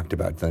really grokked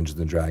about Dungeons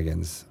and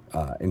Dragons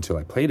until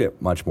I played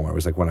it much more. It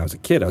was like when I was a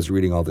kid, I was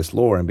reading all this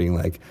lore and being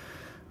like,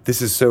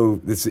 "This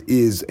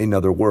is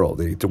another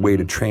world. It's a way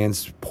to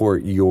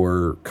transport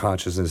your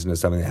consciousness into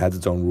something that has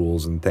its own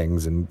rules and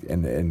things, and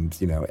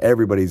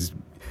everybody's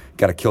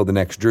got to kill the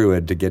next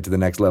druid to get to the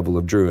next level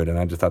of druid." And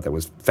I just thought that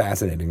was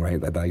fascinating,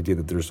 right? Like the idea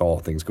that there's all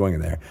things going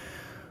in there.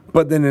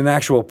 But then in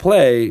actual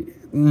play,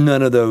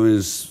 not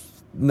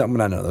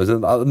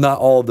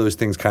all of those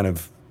things kind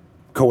of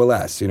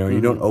coalesce.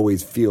 You don't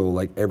always feel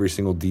like every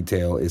single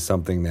detail is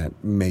something that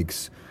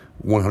makes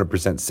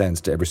 100% sense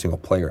to every single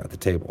player at the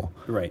table.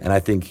 Right. And I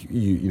think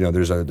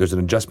there's an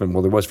adjustment.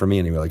 Well, there was for me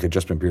anyway, like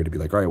adjustment period to be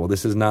like, all right, well,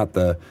 this is not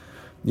the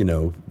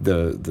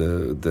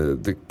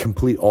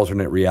complete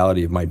alternate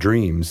reality of my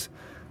dreams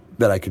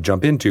that I could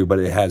jump into, but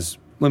it has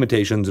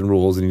limitations and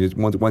rules, and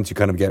once you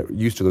kind of get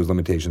used to those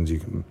limitations, you're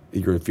going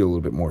to feel a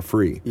little bit more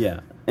free. Yeah,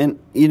 and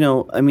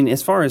I mean,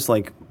 as far as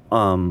like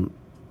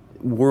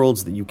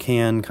worlds that you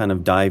can kind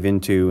of dive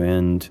into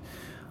and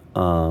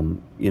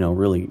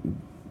really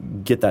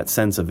get that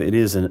sense of it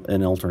is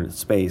an alternate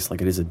space,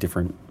 like it is a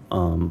different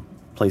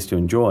place to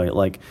enjoy.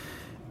 Like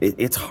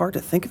it's hard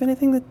to think of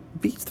anything that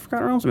beats the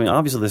Forgotten Realms. I mean,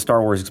 obviously the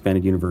Star Wars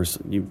expanded universe,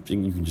 you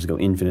can just go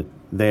infinite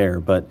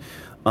there, but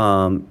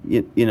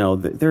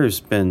there's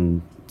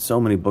been so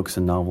many books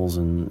and novels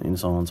and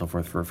so on and so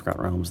forth for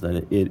Forgotten Realms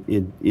that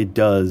it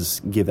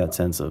does give that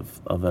sense of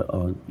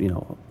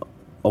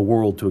a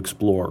world to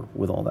explore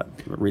with all that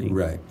reading.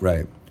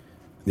 Right.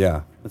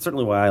 Yeah. That's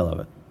certainly why I love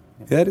it.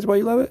 Yeah, that is why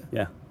you love it?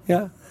 Yeah.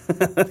 Yeah.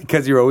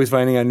 Because you're always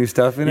finding out new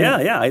stuff in it?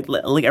 Yeah.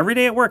 Like every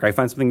day at work, I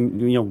find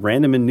something,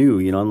 random and new,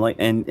 I'm like,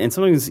 and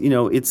sometimes,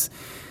 it's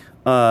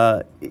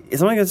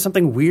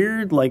something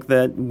weird, like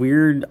that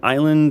weird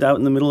island out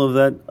in the middle of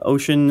that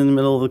ocean in the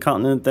middle of the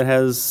continent that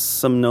has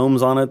some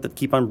gnomes on it that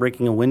keep on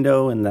breaking a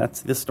window, and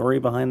that's the story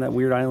behind that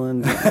weird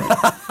island.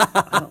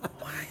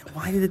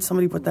 Why did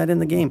somebody put that in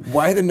the game?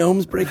 Why are the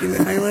gnomes breaking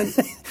the island?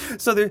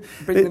 So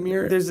breaking the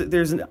mirror?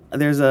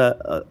 There's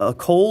a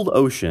cold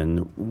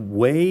ocean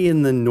way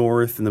in the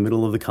north in the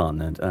middle of the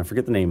continent, and I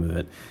forget the name of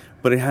it,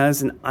 but it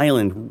has an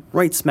island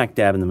right smack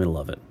dab in the middle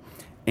of it.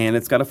 And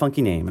it's got a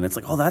funky name, and it's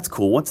like, oh, that's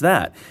cool. What's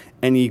that?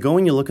 And you go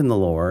and you look in the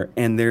lore,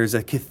 and there's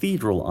a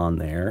cathedral on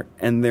there,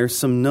 and there's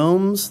some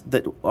gnomes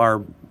that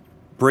are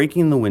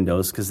breaking the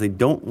windows because they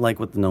don't like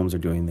what the gnomes are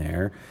doing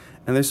there.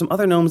 And there's some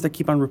other gnomes that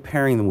keep on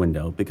repairing the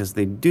window because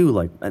they do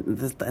like, and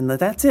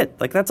that's it.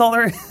 Like, that's all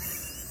there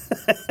is.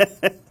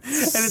 And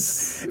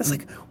it's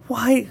like,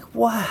 why?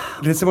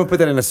 Did someone put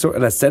that in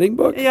a setting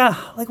book? Yeah.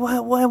 Like,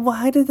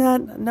 why did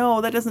that?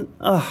 No, that doesn't.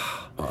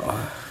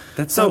 That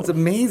That sounds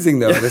amazing,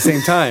 though, at the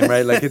same time,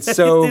 right? Like, it's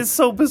so... It is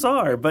so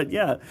bizarre, but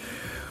yeah.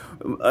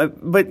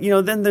 But,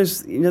 then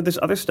there's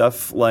other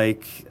stuff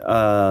like,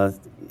 I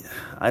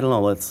don't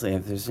know, let's say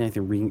if there's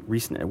anything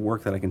recent at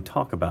work that I can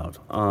talk about.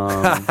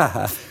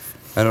 I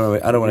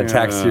don't want to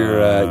tax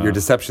your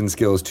deception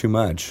skills too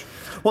much.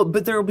 Well,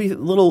 but there will be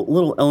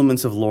little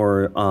elements of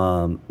lore,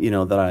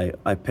 that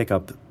I pick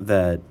up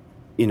that,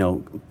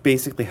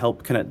 basically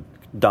help connect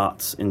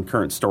dots in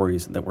current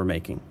stories that we're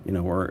making,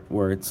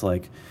 where it's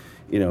like,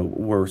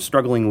 we're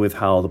struggling with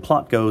how the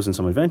plot goes in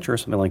some adventure or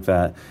something like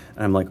that.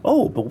 And I'm like,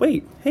 oh, but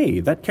wait,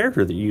 hey, that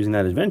character that you're using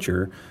that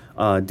adventure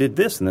did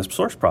this in this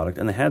source product,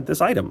 and they had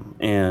this item.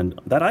 And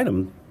that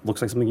item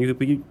looks like something you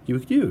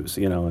could use,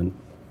 and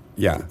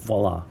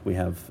voila, we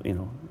have,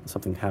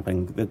 something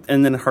happening.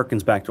 And then it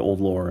harkens back to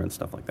old lore and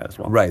stuff like that as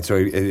well. Right, so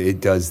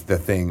it does the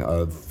thing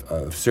of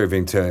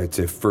serving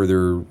to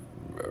further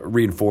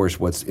reinforce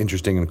what's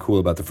interesting and cool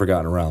about the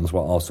Forgotten Realms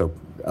while also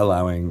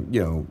allowing,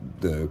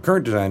 the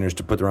current designers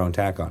to put their own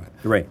tack on it.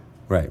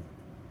 Right.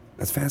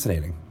 That's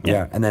fascinating.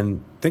 Yeah. And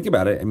then think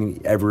about it. I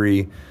mean,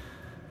 every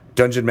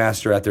dungeon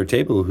master at their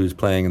table who's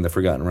playing in the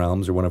Forgotten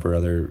Realms or one of our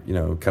other,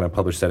 kind of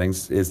published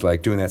settings is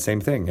like doing that same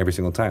thing every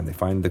single time. They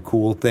find the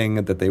cool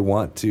thing that they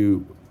want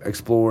to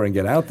explore and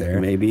get out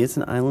there. Maybe it's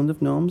an island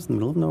of gnomes in the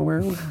middle of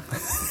nowhere.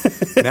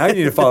 Now you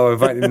need to follow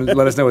and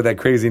let us know what that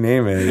crazy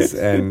name is,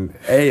 and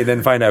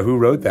then find out who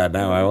wrote that.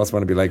 Now I also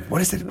want to be like,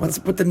 what is it? What's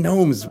with the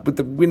gnomes with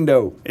the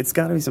window? It's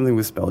got to be something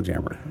with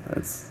Spelljammer.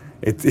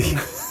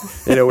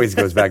 It always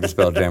goes back to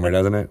Spelljammer,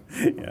 doesn't it?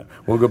 Yeah.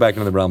 We'll go back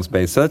into the realm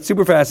space. So that's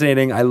super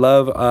fascinating. I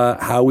love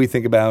how we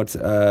think about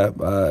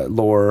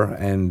lore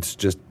and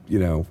just,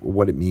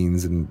 what it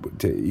means and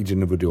to each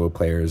individual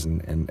players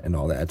and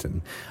all that.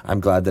 And I'm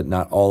glad that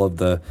not all of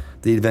the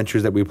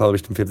adventures that we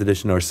published in 5th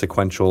edition are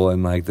sequential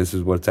and like, this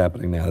is what's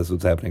happening now, this is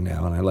what's happening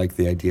now. And I like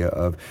the idea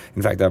of,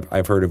 in fact,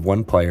 I've heard of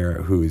one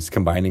player who's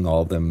combining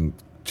all of them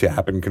to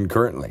happen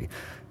concurrently.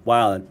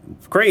 Wow,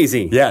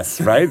 crazy. Yes,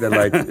 right? They're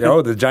like,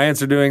 the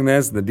giants are doing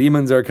this, the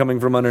demons are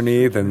coming from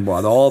underneath, and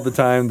all the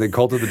time the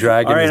Cult of the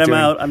Dragon all right, is doing...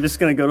 I'm out. I'm just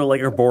going to go to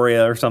like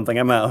Arborea or something.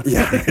 I'm out.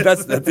 Yeah,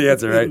 that's the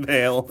answer, right?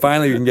 Nail.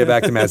 Finally, you can get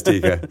back to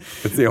Mastika.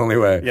 It's the only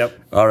way. Yep.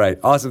 All right,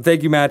 awesome.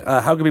 Thank you, Matt.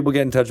 How can people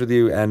get in touch with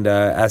you and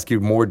ask you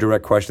more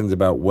direct questions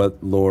about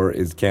what lore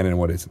is canon and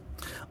what isn't?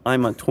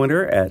 I'm on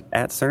Twitter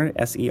at Sernett,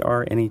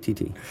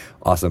 Sernett.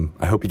 Awesome.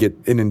 I hope you get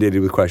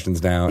inundated with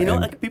questions now.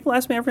 People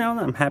ask me every now and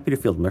then. I'm happy to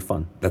field them. They're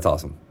fun. That's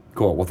awesome.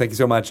 Cool. Well, thank you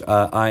so much.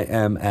 I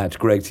am at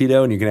Greg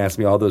Tito, and you can ask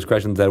me all those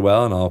questions as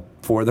well, and I'll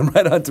forward them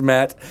right on to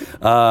Matt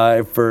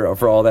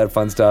for all that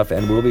fun stuff.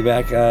 And we'll be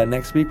back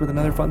next week with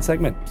another fun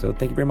segment. So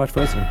thank you very much for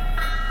listening.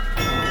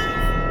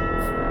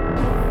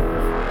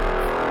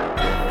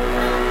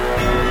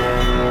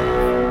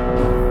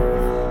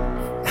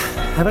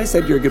 Have I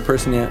said you're a good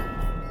person yet?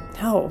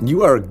 No.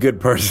 You are a good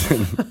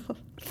person.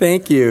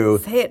 Thank you.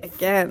 Say it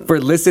again.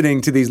 For listening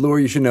to these Lore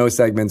You Should Know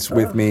segments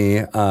with me.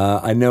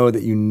 I know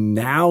that you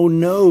now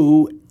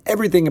know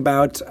everything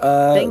about...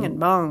 Bing and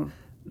Bong.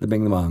 The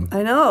Bing and Bong.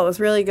 I know. It was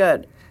really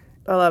good.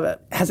 I love it.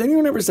 Has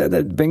anyone ever said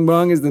that Bing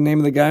Bong is the name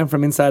of the guy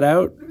from Inside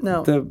Out?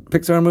 No. The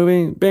Pixar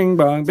movie? Bing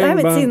Bong, Bing Bong.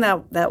 I haven't seen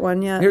that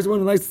one yet. Here's one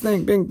who likes to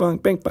think. Bing Bong,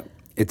 Bing Bong.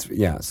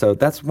 So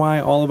that's why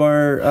all of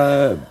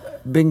our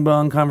Bing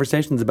Bong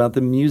conversations about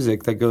the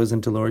music that goes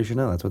into Lore You Should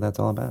Know. That's what that's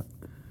all about.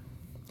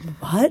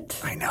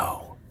 What? I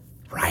know.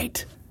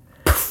 Right.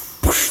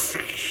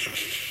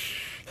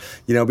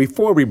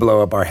 Before we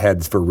blow up our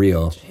heads for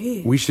real,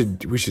 we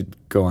should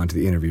go on to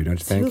the interview, don't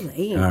you think? Too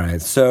late. All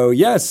right. So,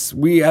 yes,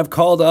 we have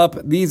called up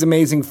these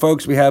amazing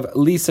folks. We have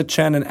Lisa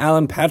Chen and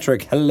Alan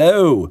Patrick.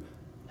 Hello.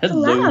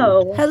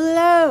 Hello.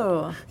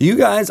 Hello. You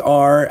guys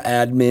are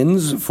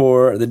admins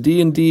for the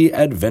D&D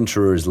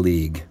Adventurers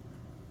League.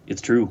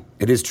 It's true.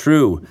 It is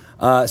true.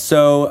 I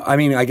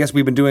guess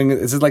we've been doing,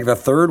 this is like the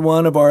third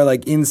one of our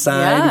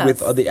inside with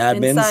the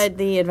admins. Inside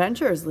the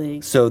Adventurers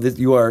League. So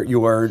you are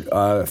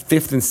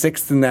 5th and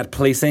 6th in that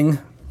placing.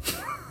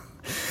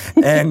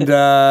 And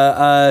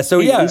At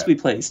least we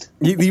placed.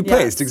 You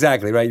placed,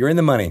 exactly, right? You're in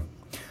the money.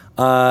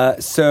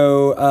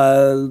 Lisa,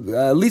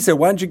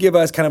 why don't you give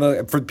us kind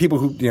of for people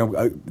who,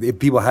 if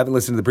people haven't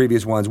listened to the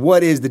previous ones,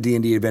 what is the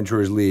D&D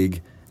Adventurers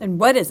League? And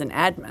what is an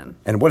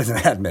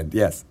admin?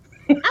 Yes.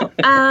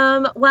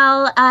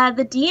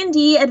 The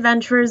D&D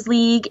Adventurers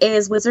League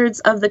is Wizards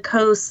of the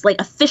Coast's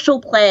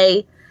official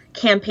play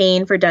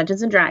campaign for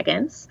Dungeons and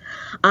Dragons.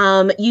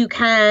 You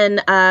can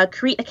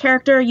create a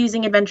character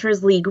using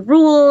Adventurers League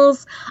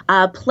rules,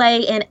 play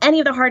in any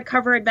of the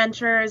hardcover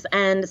adventures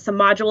and some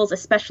modules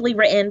especially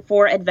written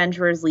for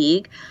Adventurers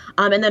League,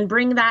 and then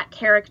bring that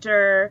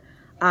character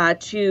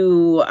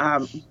to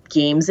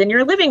games in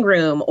your living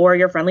room or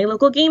your friendly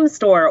local game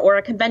store or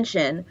a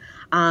convention.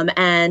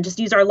 And just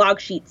use our log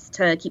sheets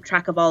to keep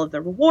track of all of the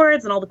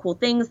rewards and all the cool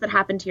things that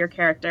happen to your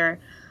character.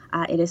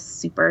 It is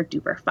super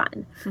duper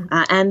fun.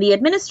 And the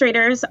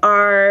administrators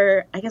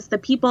are, I guess, the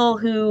people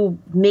who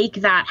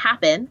make that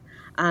happen.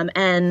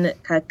 And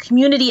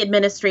community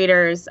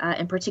administrators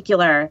in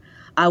particular,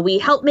 we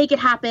help make it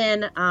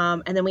happen.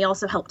 And then we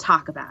also help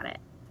talk about it.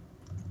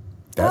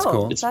 That's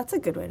cool. That's a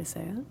good way to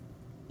say it.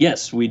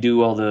 Yes, we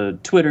do all the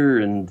Twitter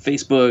and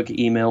Facebook,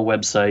 email,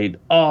 website,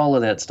 all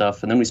of that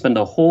stuff. And then we spend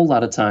a whole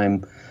lot of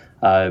time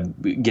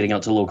getting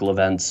out to local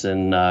events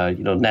and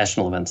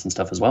national events and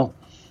stuff as well.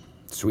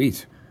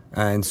 Sweet.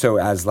 And so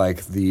as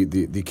like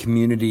the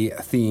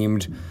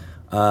community-themed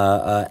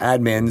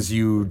admins,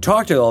 you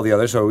talk to all the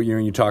others. So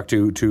you talk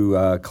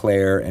to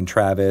Claire and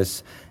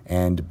Travis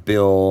and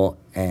Bill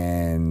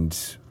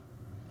and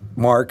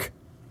Mark.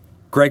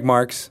 Greg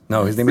Marks.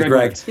 No, his name is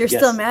Greg. You're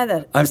still mad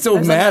that I'm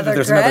still mad that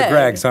there's another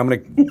Greg, so I'm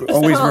going to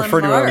always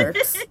refer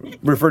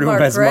to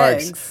him as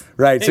Marks.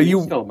 Right. So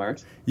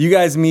you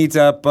guys meet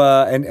up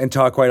and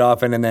talk quite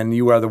often, and then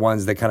you are the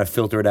ones that kind of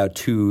filter it out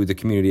to the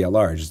community at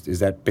large. Is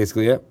that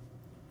basically it?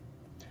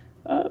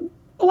 A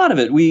lot of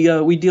it.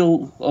 We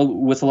deal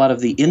with a lot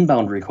of the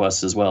inbound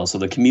requests as well. So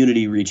the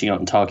community reaching out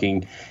and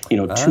talking,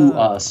 to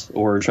us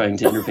or trying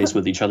to interface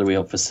with each other. We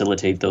help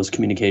facilitate those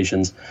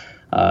communications.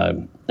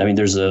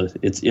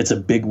 It's a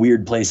big,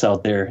 weird place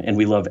out there, and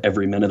we love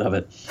every minute of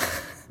it.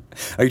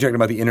 Are you talking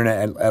about the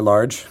internet at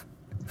large?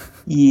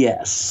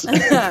 Yes.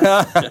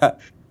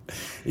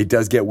 It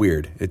does get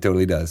weird. It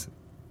totally does.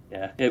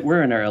 Yeah,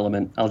 we're in our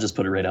element. I'll just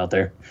put it right out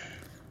there.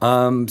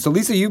 So,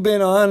 Lisa, you've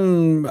been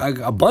on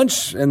a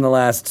bunch in the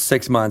last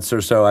 6 months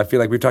or so. I feel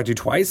like we've talked to you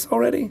twice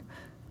already.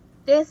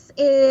 This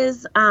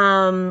is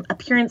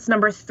appearance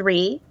number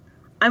 3.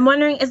 I'm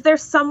wondering, is there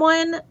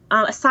someone,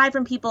 aside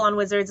from people on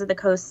Wizards of the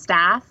Coast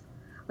staff,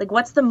 like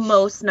what's the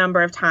most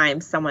number of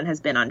times someone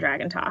has been on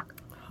Dragon Talk?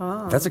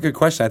 Huh. That's a good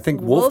question. I think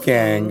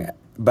Wolfgang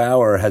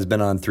Bauer has been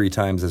on 3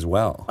 times as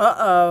well.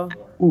 Uh-oh.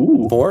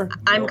 Ooh. 4?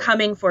 I'm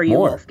coming for you,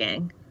 More.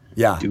 Wolfgang.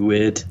 Yeah. Do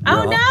it.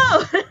 Oh,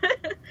 no!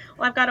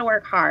 Well, I've got to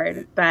work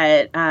hard,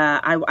 but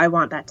I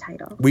want that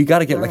title. We got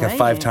to get like All a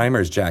right.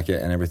 5-timers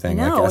jacket and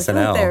everything, I know. like I feel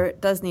SNL. like there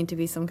does need to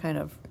be some kind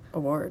of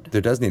award.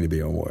 There does need to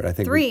be an award. I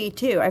think 3,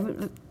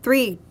 too.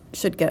 3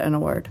 should get an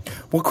award.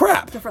 Well,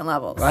 crap. Different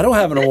levels. I don't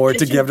have an award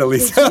to give to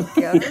Lisa.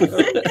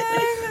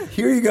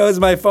 Here you go is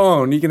my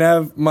phone. You can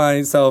have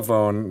my cell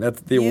phone.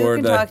 That's the award.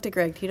 You can talk to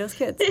Greg Tito's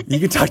kids.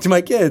 You can talk to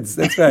my kids.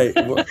 That's right.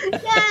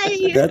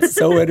 Yay! That's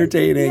so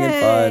entertaining and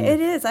fun. It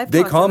is.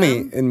 They call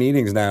me in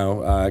meetings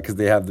now because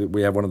we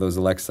have one of those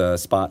Alexa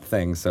spot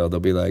things. So they'll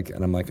be like,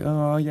 and I'm like,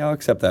 oh yeah, I'll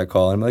accept that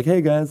call. And I'm like,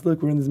 hey guys,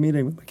 look, we're in this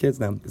meeting with my kids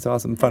now. It's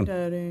awesome, fun.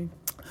 Daddy.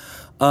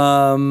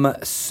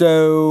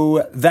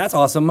 So that's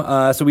awesome.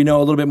 So we know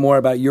a little bit more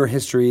about your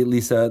history,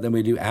 Lisa, than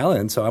we do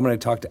Alan. So I'm going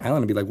to talk to Alan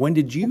and be like, when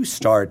did you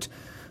start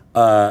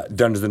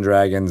Dungeons and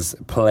Dragons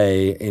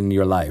play in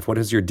your life? What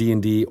is your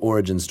D&D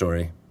origin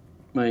story?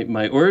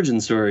 My origin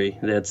story.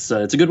 That's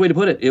it's a good way to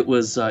put it. It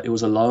was a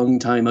long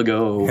time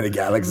ago in a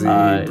galaxy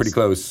pretty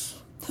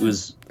close. It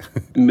was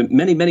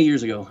many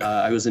years ago.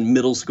 I was in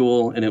middle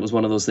school, and it was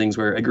one of those things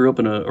where I grew up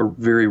in a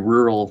very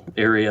rural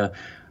area.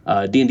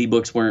 D&D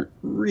books weren't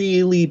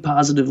really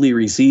positively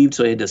received,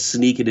 so I had to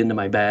sneak it into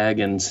my bag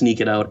and sneak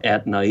it out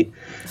at night.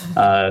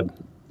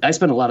 I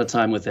spent a lot of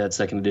time with that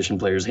 2nd edition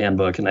Player's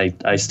Handbook, and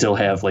I still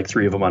have like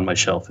 3 of them on my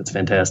shelf. It's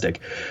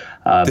fantastic.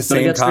 The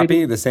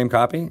same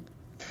copy?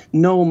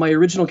 No, my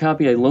original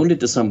copy, I loaned it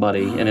to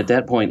somebody, and at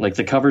that point, like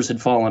the covers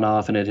had fallen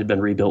off, and it had been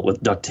rebuilt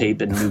with duct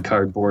tape and new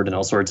cardboard and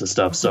all sorts of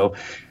stuff. So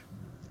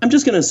I'm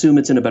just going to assume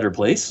it's in a better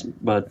place,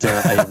 but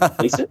I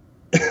replaced it.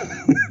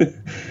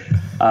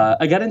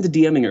 I got into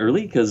DMing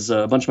early because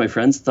a bunch of my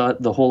friends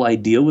thought the whole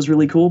idea was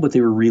really cool, but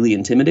they were really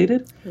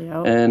intimidated,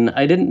 and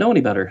I didn't know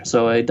any better,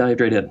 so I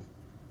dived right in.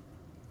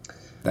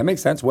 That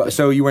makes sense.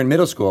 So you were in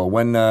middle school.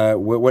 When?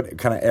 What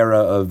kind of era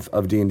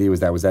of D&D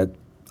was that? Was that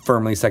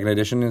firmly 2nd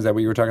edition? Is that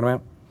what you were talking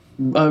about?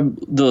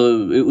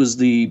 It was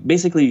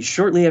basically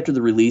shortly after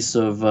the release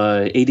of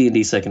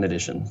AD&D 2nd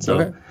edition.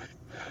 So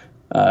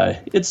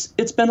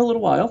it's been a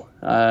little while.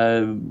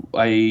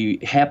 I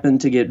happened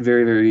to get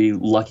very, very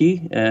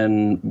lucky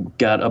and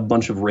got a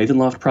bunch of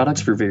Ravenloft products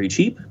for very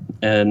cheap,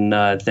 and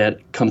that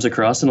comes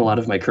across in a lot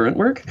of my current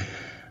work.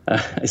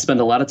 I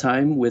spend a lot of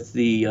time with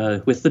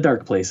the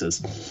dark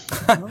places.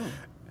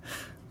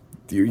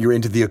 You're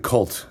into the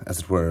occult,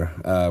 as it were,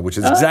 which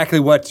is exactly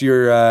what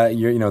your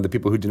the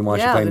people who didn't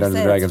want you playing Dungeons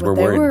and Dragons were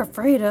worried. They were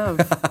afraid of.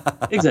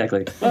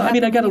 Exactly. Well,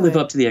 I got to live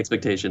up to the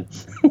expectation.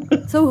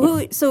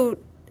 So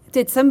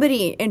did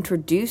somebody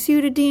introduce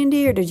you to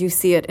D&D, or did you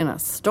see it in a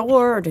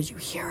store, or did you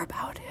hear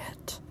about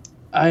it?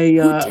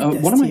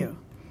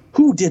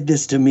 Who did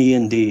this to me,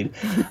 indeed?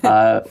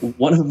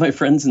 One of my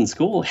friends in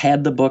school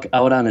had the book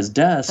out on his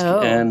desk,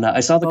 and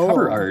I saw the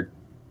cover art.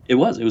 It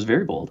was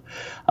very bold.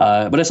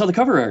 But I saw the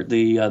cover art,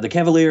 the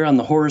cavalier on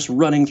the horse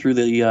running through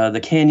the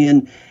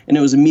canyon, and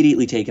it was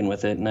immediately taken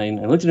with it. And I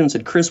looked at him and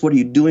said, Chris, what are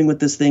you doing with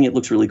this thing? It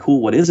looks really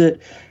cool. What is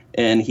it?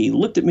 And he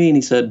looked at me and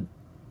he said,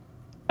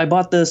 I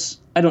bought this.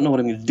 I don't know what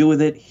I'm going to do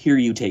with it. Here,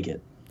 you take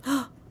it.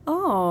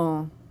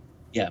 Oh.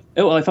 Yeah.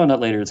 Well, I found out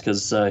later it's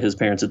because his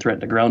parents had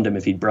threatened to ground him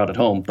if he'd brought it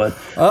home. But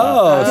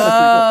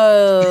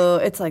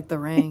it's like The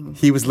Ring.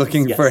 He was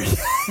looking for Get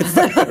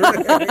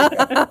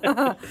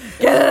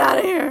it out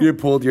of here. You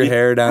pulled your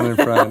hair down in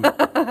front.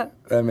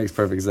 That makes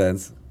perfect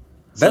sense.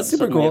 That's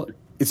super cool.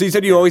 So you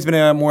said you've always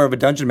been more of a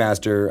dungeon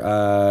master.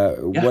 Yeah.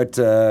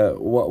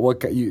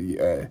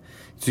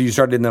 So you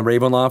started in the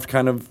Ravenloft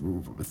kind of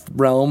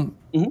realm?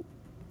 Mm-hmm.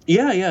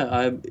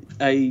 Yeah.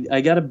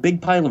 I got a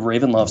big pile of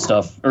Ravenloft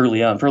stuff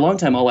early on. For a long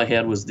time, all I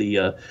had was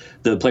the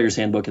Player's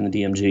Handbook and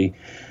the DMG,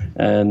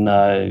 and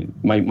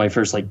my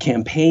first like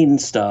campaign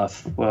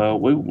stuff.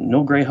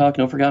 No Greyhawk,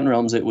 no Forgotten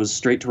Realms. It was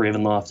straight to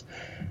Ravenloft,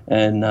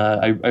 and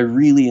I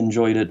really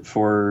enjoyed it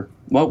for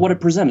what it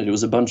presented. It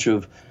was a bunch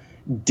of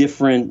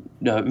different,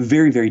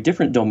 very, very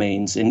different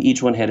domains, and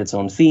each one had its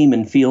own theme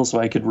and feel, so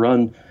I could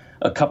run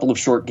a couple of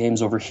short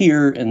games over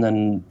here, and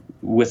then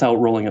without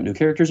rolling up new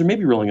characters, or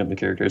maybe rolling up new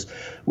characters,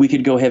 we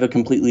could go have a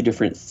completely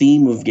different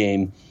theme of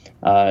game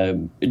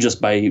just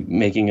by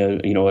making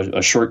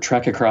a short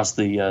trek across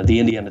the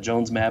Indiana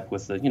Jones map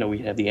with we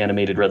have the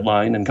animated red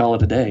line and call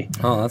it a day.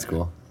 Oh, that's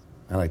cool.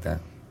 I like that.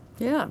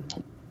 Yeah.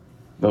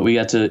 But we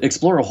got to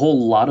explore a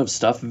whole lot of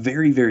stuff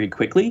very, very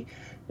quickly.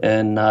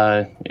 And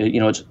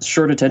it's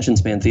short attention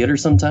span theater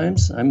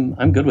sometimes.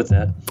 I'm good with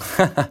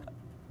that.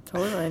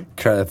 Totally.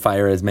 Try to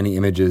fire as many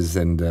images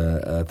and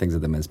things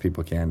of them as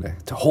people can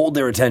to hold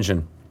their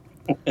attention.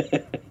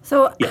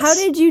 So Yes. how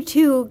did you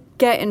two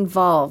get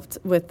involved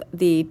with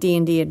the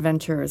D&D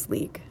Adventurers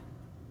League?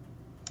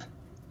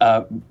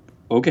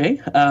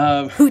 Okay.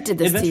 Who did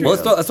this to you?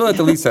 Well, let's throw that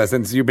to Lisa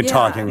since you've been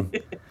talking.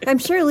 I'm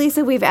sure,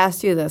 Lisa, we've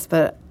asked you this,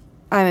 but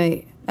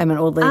I'm an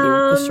old lady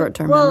with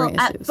short-term memory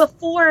issues.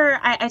 Before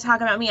I talk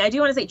about me, I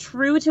do want to say,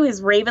 true to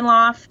his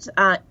Ravenloft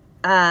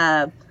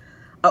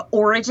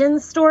origin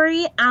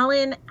story,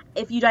 Alan,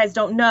 if you guys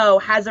don't know,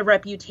 has a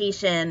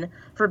reputation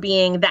for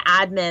being the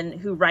admin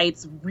who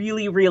writes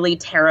really, really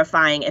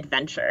terrifying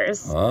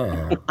adventures. Oh.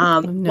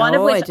 One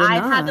of which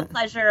I've had the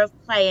pleasure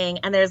of playing,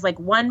 and there's like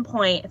one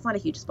point, it's not a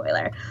huge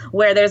spoiler,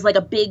 where there's like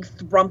a big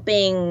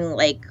thrumping,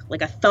 like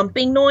a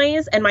thumping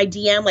noise, and my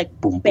DM like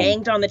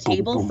banged on the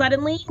table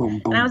suddenly,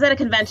 and I was at a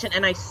convention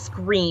and I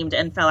screamed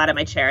and fell out of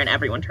my chair, and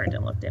everyone turned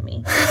and looked at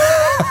me.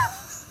 I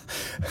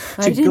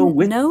didn't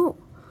know.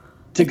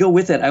 To go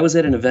with that, I was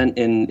at an event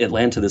in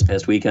Atlanta this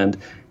past weekend,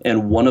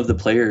 and one of the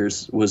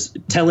players was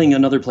telling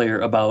another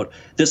player about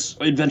this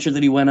adventure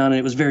that he went on, and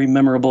it was very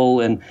memorable,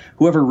 and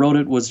whoever wrote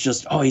it was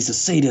just, he's a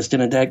sadist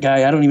and that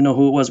guy, I don't even know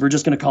who it was, we're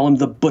just going to call him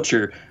the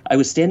Butcher. I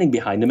was standing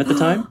behind him at the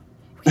time.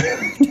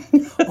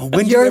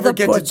 When do you ever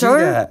get to do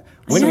that?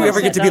 When do you ever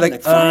get to be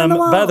like,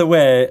 by the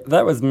way,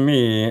 that was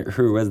me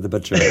who was the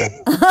butcher?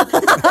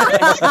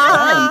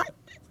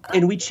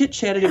 And we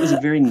chit-chatted. It was a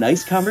very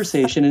nice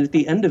conversation, and at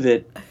the end of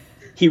it,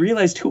 he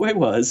realized who I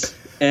was,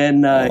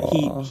 and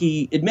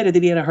he admitted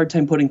that he had a hard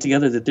time putting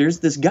together that there's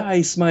this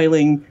guy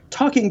smiling,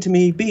 talking to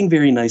me, being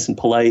very nice and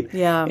polite.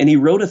 Yeah. And he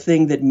wrote a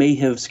thing that may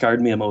have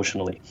scarred me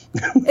emotionally.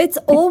 It's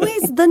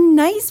always the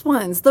nice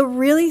ones, the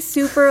really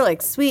super,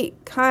 like, sweet,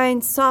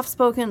 kind,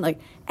 soft-spoken, like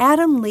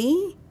Adam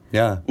Lee.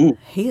 Yeah.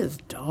 He is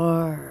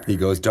dark. He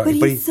goes dark. But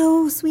he's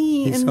so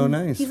sweet. He's and so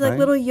nice, He's like right?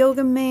 little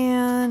yoga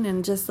man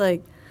and just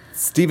like...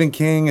 Stephen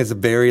King is a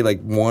very like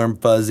warm,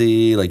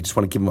 fuzzy, like just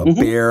want to give him a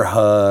bear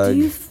hug.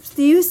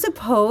 Do you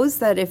suppose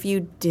that if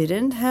you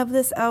didn't have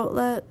this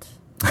outlet,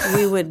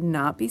 we would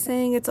not be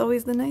saying it's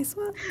always the nice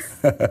ones?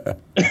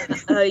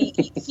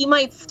 He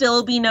might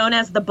still be known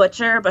as the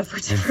Butcher, but for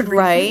different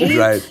reasons.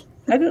 Right.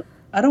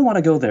 I don't want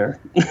to go there.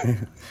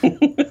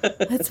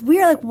 That's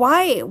weird. Like,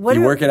 why?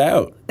 Work it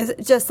out. Is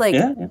it just like,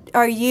 Yeah.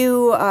 Are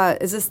you,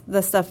 is this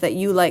the stuff that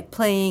you like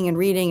playing and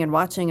reading and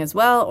watching as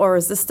well? Or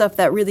is this stuff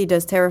that really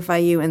does terrify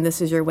you and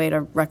this is your way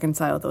to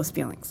reconcile those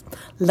feelings?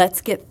 Let's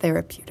get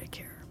therapeutic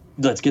here.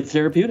 Let's get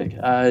therapeutic.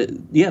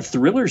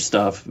 Thriller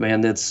stuff,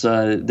 man. That's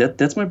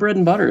my bread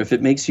and butter. If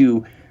it makes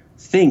you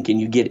think and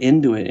you get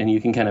into it and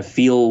you can kind of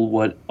feel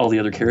what all the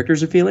other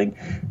characters are feeling,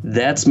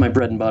 that's my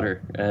bread and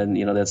butter. And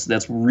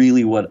that's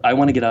really what I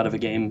want to get out of a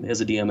game as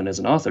a DM and as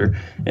an author,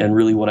 and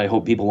really what I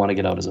hope people want to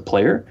get out as a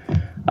player,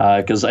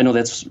 because I know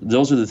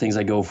those are the things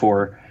I go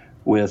for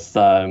with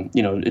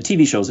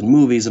TV shows and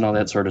movies and all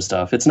that sort of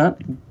stuff. It's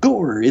not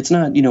gore, it's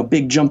not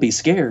big jumpy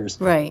scares,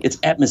 right? It's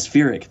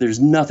atmospheric. There's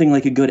nothing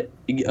like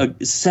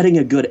setting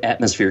a good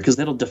atmosphere, because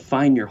that'll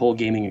define your whole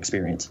gaming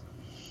experience.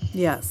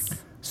 Yes.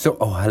 So,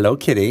 hello,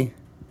 kitty.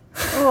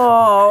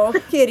 Oh,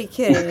 kitty.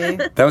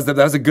 That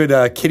was a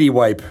good kitty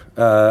wipe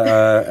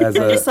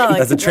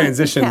as a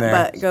transition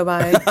there. Butt go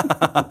by.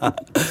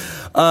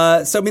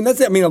 So I mean that's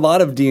it. I mean a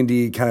lot of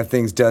D&D kind of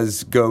things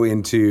does go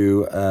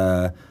into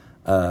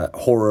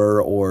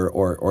horror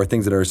or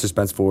things that are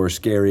suspenseful or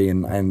scary,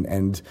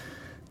 and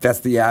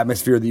that's the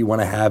atmosphere that you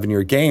want to have in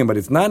your game, but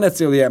it's not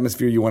necessarily the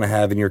atmosphere you want to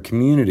have in your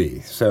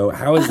community. So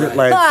how is it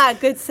like?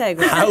 Good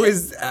segue.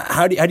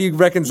 How do you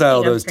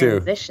reconcile those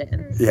two?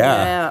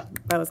 Yeah,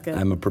 that was good.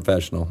 I'm a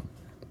professional.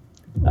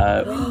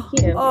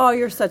 Thank you. Oh,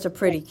 you're such a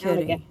pretty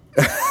kitty.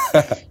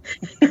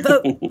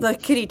 The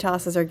kitty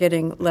tosses are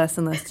getting less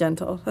and less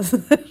gentle.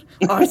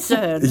 I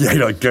said. Yeah,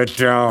 you're like, get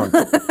down.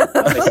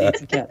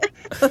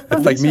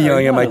 It's like me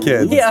yelling at my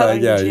kids.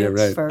 Yeah,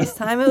 right. First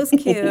time it was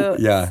cute.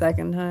 Yeah.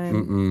 Second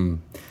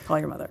time, call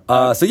your mother.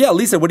 So yeah,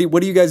 Lisa, what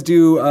do you guys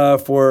do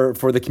for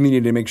the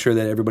community to make sure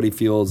that everybody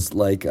feels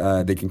like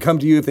they can come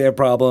to you if they have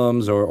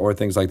problems or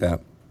things like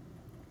that?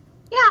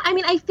 Yeah, I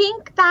mean, I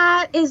think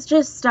that is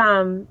just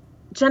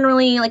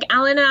generally, like,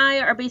 Alan and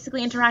I are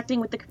basically interacting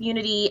with the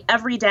community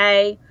every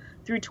day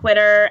through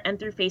Twitter and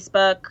through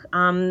Facebook,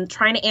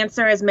 trying to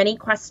answer as many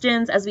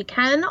questions as we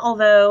can,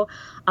 although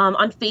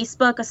on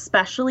Facebook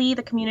especially,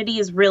 the community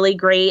is really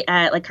great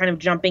at, like, kind of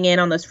jumping in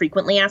on those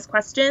frequently asked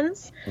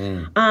questions.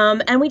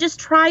 And we just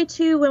try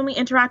to, when we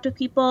interact with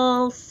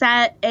people,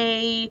 set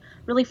a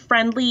really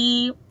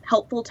friendly,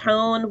 helpful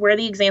tone. We're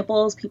the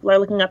examples people are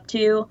looking up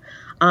to.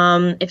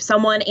 If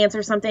someone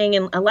answers something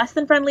in a less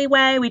than friendly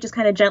way, we just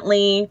kind of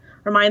gently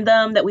remind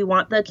them that we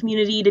want the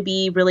community to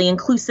be really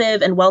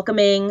inclusive and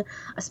welcoming,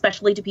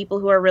 especially to people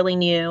who are really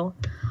new.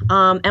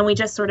 And we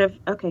just sort of,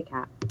 okay,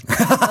 cat.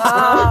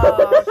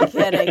 Oh,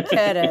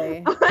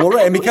 kitty. Well,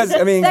 right, and because,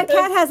 I mean... That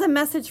cat has a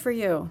message for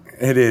you.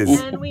 It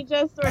is. And we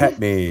just sort Pet of...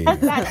 me.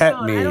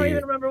 Pet me. I don't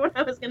even remember what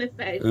I was going to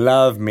say.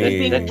 Love me.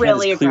 Being That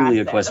really cat is clearly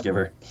a aggressive. quest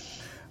giver.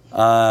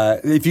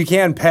 If you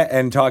can pet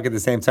and talk at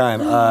the same time.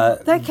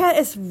 That cat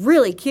is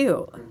really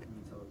cute.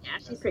 Yeah,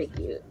 she's pretty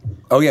cute.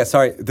 Oh, yeah,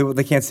 sorry.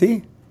 They can't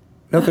see?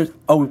 No,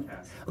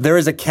 there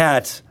is a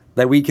cat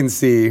that we can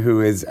see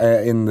who is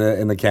in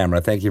the camera.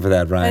 Thank you for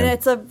that, Ryan. And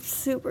it's a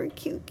super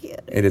cute kitty.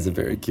 It is a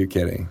very cute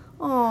kitty.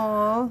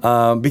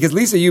 Aww. Because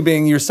Lisa, you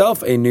being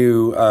yourself a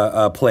new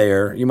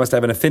player, you must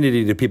have an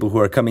affinity to people who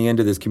are coming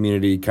into this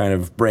community kind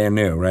of brand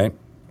new, right?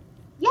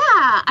 Yeah,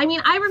 I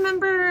mean, I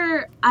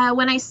remember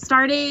when I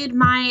started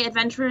my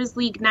Adventurers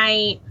League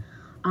night,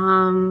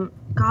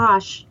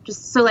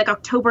 just so like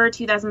October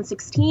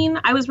 2016,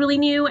 I was really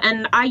new,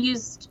 and I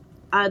used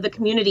the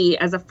community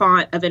as a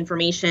font of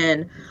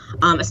information,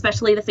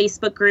 especially the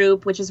Facebook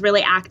group, which is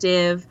really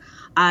active,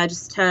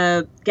 just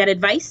to get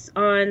advice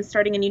on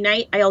starting a new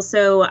night. I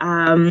also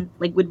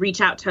would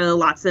reach out to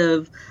lots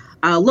of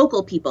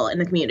local people in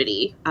the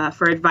community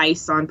for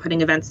advice on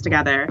putting events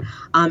together.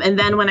 And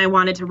then when I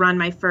wanted to run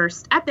my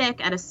first Epic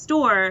at a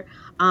store,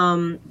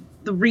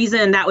 the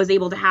reason that was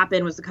able to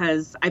happen was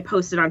because I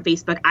posted on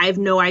Facebook, I have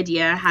no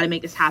idea how to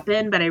make this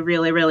happen, but I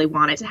really, really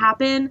want it to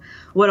happen.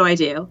 What do I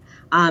do?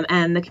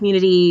 And the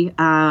community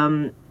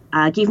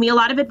gave me a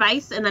lot of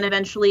advice, and then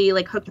eventually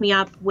hooked me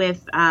up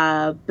with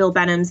Bill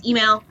Benham's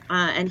email,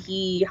 and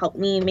he helped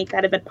me make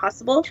that event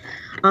possible.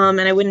 And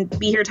I wouldn't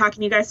be here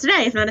talking to you guys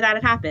today if none of that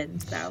had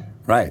happened. So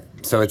right.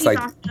 So it's like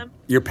awesome.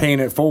 You're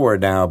paying it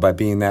forward now by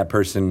being that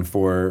person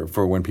for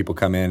when people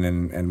come in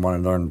and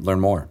want to learn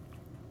more.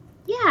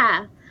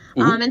 Yeah.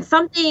 And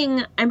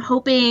something I'm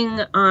hoping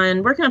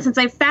on working on, since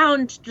I've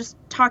found just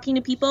talking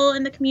to people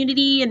in the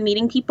community and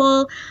meeting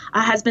people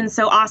has been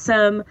so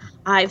awesome.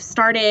 I've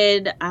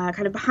started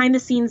kind of behind the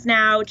scenes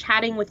now,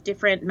 chatting with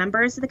different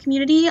members of the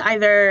community,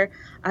 either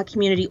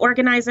community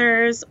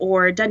organizers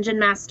or dungeon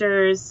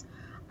masters,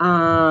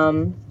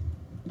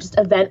 just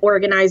event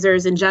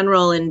organizers in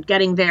general, and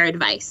getting their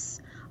advice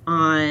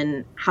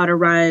on how to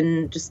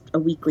run just a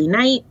weekly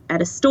night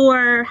at a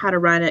store, how to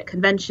run at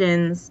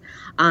conventions,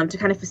 to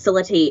kind of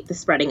facilitate the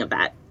spreading of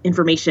that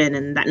information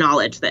and that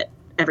knowledge that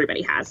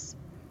everybody has.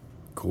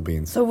 Cool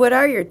beans. So what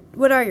are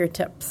your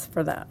tips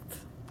for that,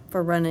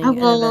 for running an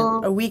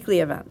event, a weekly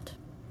event?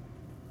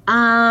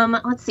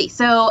 Let's see.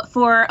 So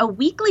for a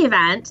weekly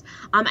event,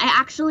 I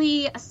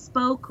actually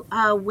spoke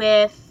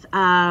with,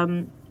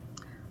 oh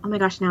my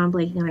gosh, now I'm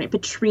blanking on it,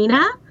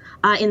 Petrina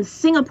in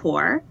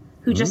Singapore,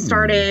 who just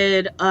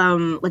started a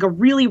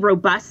really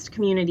robust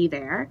community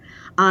there.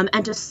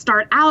 And to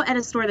start out at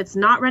a store that's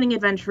not running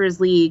Adventurers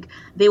League,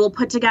 they will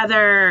put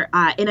together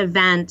an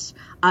event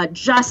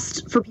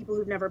just for people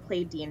who've never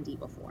played D&D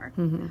before.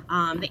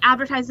 Mm-hmm. They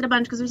advertise it a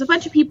bunch because there's a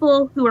bunch of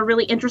people who are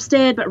really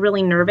interested but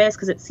really nervous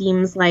because it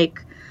seems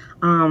like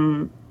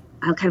kind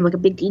of like a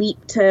big leap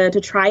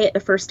to try it the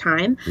first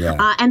time.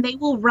 Yeah. And they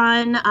will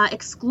run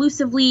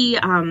exclusively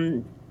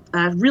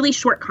really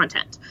short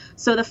content.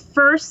 So the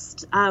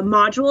first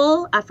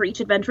module for each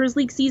Adventurers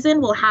League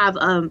season will have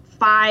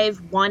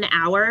 5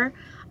 1-hour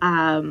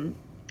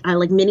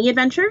mini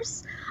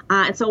adventures.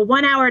 And so a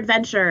 1-hour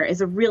adventure is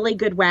a really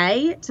good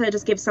way to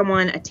just give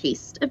someone a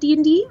taste of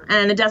D&D.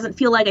 And it doesn't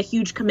feel like a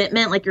huge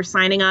commitment, like you're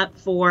signing up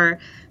for,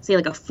 say,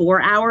 like a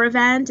 4-hour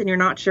event and you're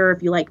not sure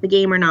if you like the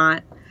game or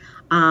not.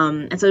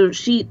 And so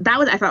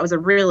I thought was a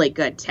really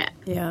good tip.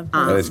 Yeah.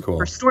 That is cool.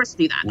 For stores to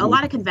do that. A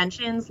lot of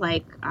conventions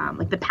like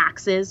the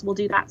PAXs will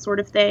do that sort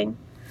of thing.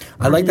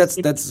 I like that's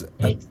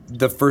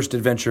the first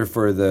adventure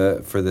for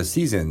the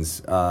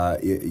seasons.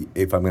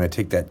 If I'm going to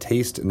take that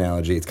taste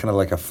analogy, it's kind of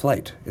like a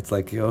flight. It's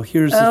like,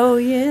 here's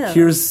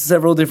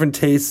several different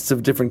tastes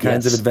of different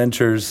kinds of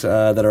adventures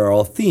that are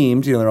all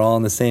themed. They're all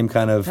in the same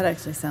kind of. That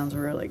actually sounds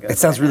really good. It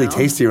sounds really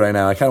tasty right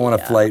now. I kind of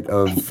want a flight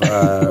of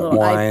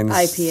wines.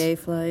 IPA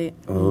flight.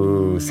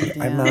 Oh,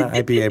 I'm not an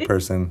IPA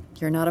person.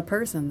 You're not a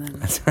person then.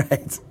 That's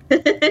right.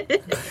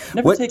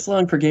 Never takes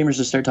long for gamers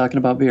to start talking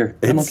about beer.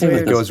 I'm okay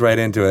with it. Goes right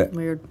into it.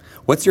 Weird.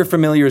 What's your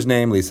familiar's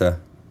name, Lisa?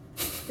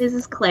 This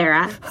is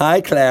Clara. Hi,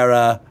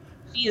 Clara.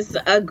 She's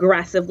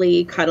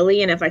aggressively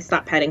cuddly, and if I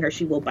stop petting her,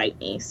 she will bite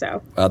me.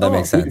 So. Oh, that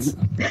makes sense.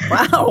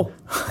 Wow.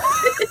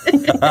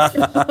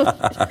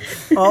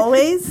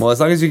 Always? Well, as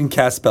long as you can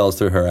cast spells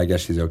through her, I guess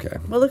she's okay.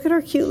 Well, look at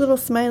her cute little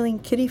smiling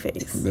kitty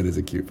face. That is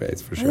a cute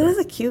face, for sure. That is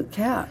a cute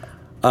cat.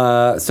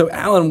 So,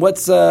 Alan,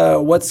 what's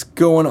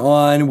going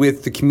on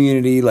with the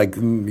community, like,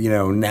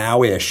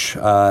 now-ish,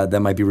 that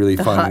might be really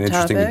fun and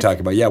interesting to talk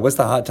about? Yeah, what's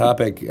the hot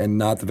topic and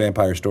not the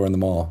vampire store in the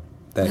mall?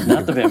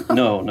 Not the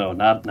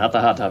not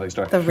the Hot Topic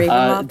store. The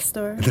Ravenloft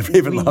store? The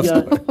Ravenloft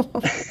store.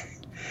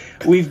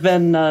 We've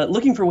been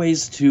looking for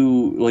ways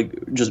to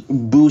just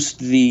boost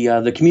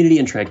the community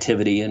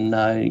interactivity, and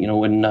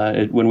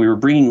when we were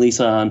bringing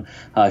Lisa on,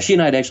 she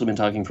and I had actually been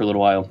talking for a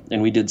little while,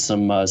 and we did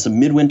some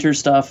midwinter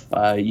stuff.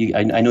 I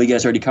know you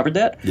guys already covered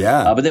that,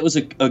 yeah. But that was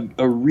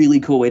a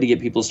really cool way to get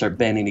people to start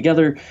banding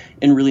together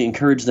and really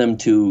encourage them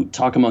to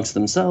talk amongst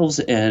themselves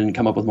and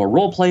come up with more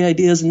role play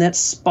ideas, and that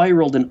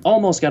spiraled and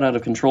almost got out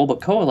of control,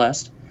 but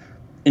coalesced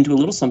into a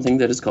little something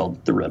that is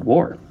called the Red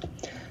War.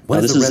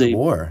 What is the Red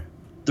War?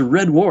 The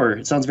Red War,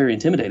 it sounds very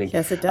intimidating.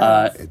 Yes, it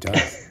does. It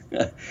does.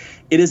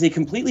 It is a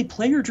completely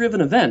player-driven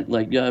event,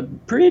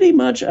 pretty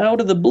much out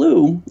of the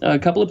blue. A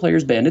couple of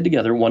players banded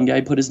together. One guy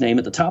put his name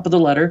at the top of the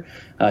letter,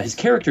 his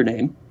character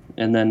name,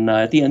 and then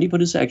at the end he put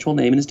his actual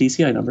name and his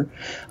DCI number.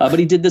 But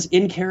he did this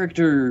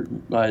in-character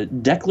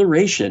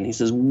declaration. He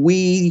says,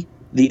 "We,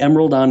 the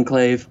Emerald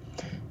Enclave,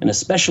 and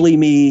especially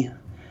me,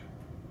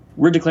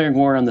 we're declaring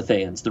war on the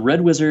Thaans. The Red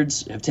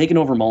Wizards have taken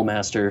over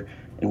Mulmaster,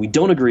 and we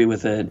don't agree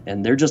with it,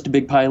 and they're just a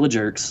big pile of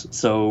jerks,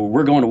 so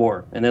we're going to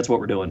war, and that's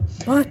what we're doing."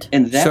 What?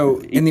 And that,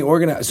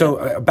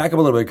 back up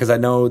a little bit, because I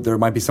know there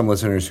might be some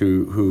listeners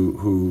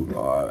who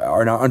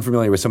are not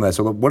unfamiliar with some of that.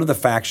 So what are the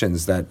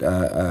factions that,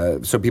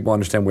 so people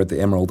understand what the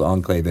Emerald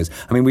Enclave is?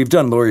 I mean, we've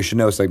done Laurie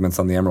Chanel segments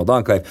on the Emerald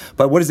Enclave,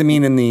 but what does it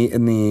mean in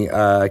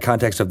the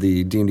context of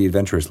the D&D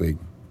Adventurers League?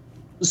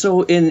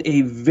 So in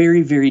a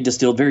very, very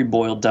distilled, very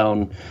boiled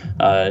down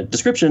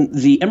description,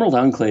 the Emerald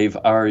Enclave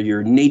are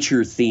your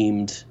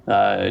nature-themed,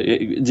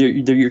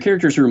 they're your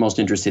characters who are most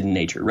interested in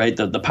nature, right?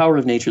 The power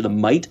of nature, the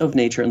might of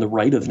nature, and the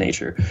right of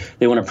nature.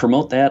 They want to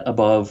promote that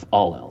above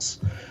all else.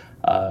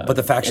 But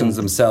the factions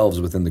themselves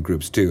within the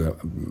groups, too.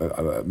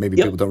 Maybe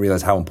people don't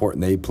realize how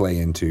important they play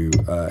into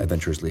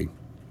Adventurers League.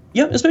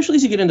 Yep, especially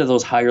as you get into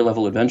those higher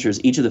level adventures,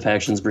 each of the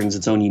factions brings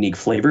its own unique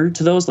flavor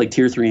to those. Like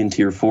Tier 3 and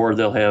Tier 4,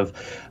 they'll have,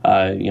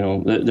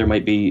 there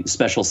might be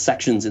special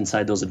sections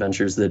inside those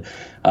adventures that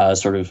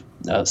sort of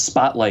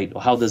spotlight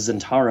how the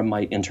Zentarum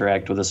might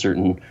interact with a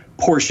certain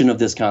portion of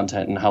this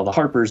content, and how the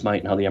Harpers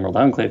might, and how the Emerald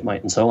Enclave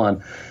might, and so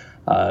on.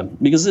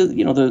 Because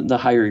the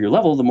higher your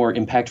level, the more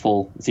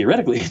impactful,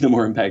 theoretically, the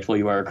more impactful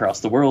you are across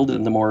the world,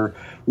 and the more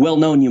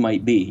well-known you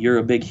might be. You're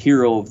a big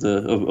hero of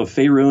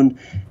Faerun,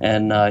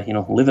 and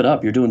live it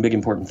up. You're doing big,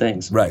 important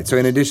things. Right. So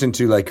in addition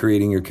to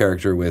creating your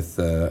character with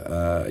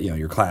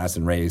your class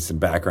and race and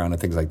background and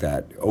things like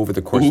that, over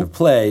the course of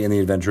play in the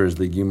Adventurers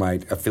League, you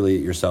might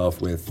affiliate yourself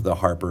with the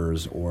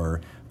Harpers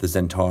or the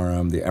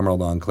Zentarum, the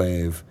Emerald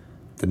Enclave,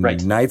 the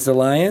Knights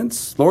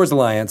Alliance, Lord's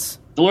Alliance.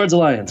 The Lord's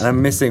Alliance. And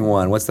I'm missing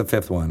one. What's the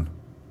fifth one?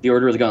 The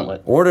Order of the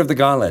Gauntlet. Order of the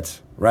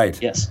Gauntlet.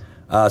 Right. Yes.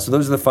 So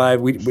those are the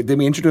five. We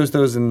introduced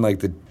those in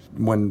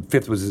when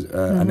fifth was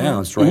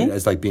announced, right?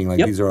 As being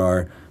these are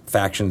our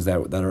factions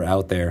that are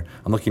out there.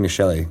 I'm looking to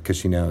Shelley because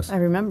she knows. I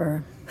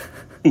remember.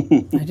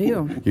 I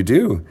do. You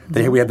do.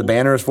 We had the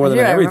banners for them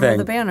and everything. I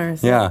remember the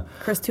banners. Yeah.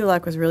 Chris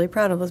Tulak was really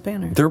proud of those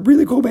banners. They're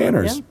really cool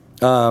banners. Yeah.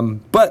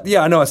 But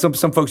yeah, I know some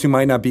folks who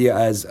might not be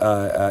as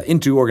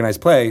into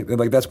organized play,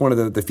 that's one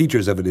of the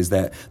features of it, is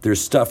that there's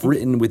stuff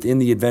written within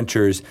the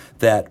adventures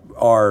that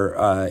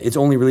are it's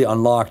only really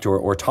unlocked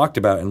or talked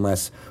about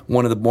unless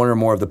one or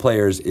more of the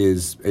players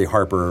is a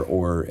Harper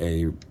or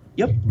a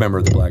member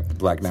of the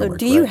Black Network. So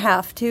do you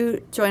have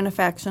to join a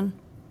faction?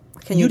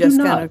 Can you just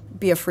kind of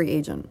be a free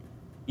agent?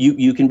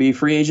 You can be a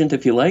free agent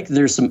if you like.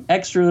 There's some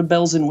extra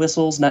bells and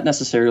whistles, not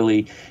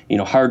necessarily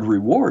hard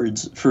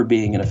rewards for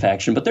being in a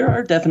faction, but there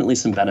are definitely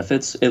some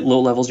benefits. At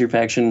low levels, your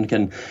faction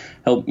can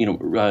help.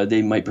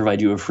 They might provide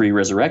you a free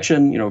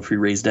resurrection, free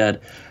raise dead,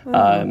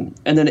 and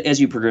then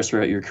as you progress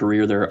throughout your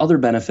career, there are other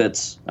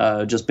benefits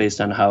just based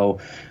on how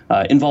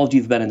involved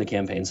you've been in the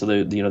campaign. So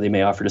they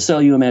may offer to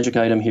sell you a magic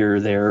item here or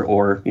there,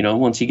 or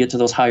once you get to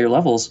those higher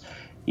levels,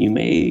 you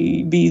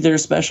may be their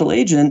special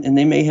agent, and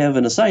they may have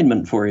an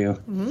assignment for you.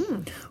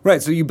 Mm.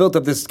 Right, so you built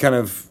up this kind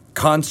of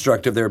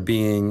construct of there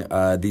being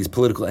these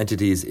political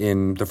entities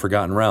in the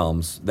Forgotten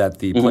Realms that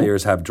the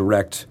players have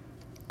direct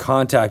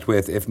contact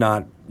with, if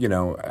not,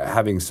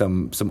 having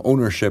some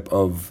ownership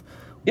of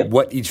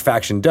what each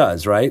faction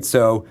does, right?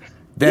 So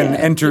then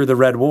enter the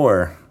Red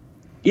War.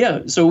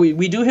 Yeah, so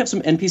we do have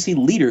some NPC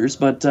leaders,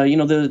 but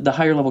the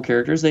higher level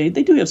characters, they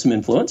do have some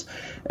influence.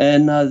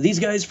 And these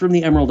guys from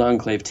the Emerald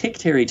Enclave, Tick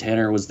Terry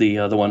Tanner was the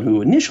one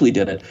who initially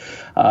did it.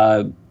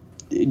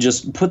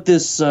 just put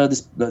this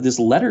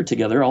letter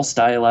together, all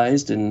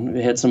stylized, and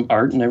it had some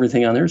art and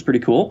everything on there. It was pretty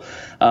cool,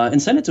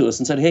 and sent it to us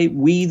and said, "Hey,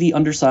 we the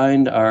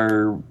undersigned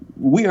are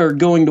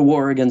going to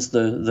war against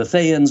the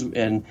Thayans,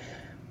 and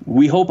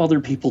we hope other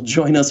people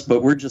join us,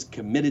 but we're just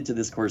committed to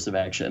this course of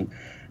action."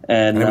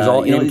 And it was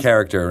all in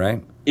character,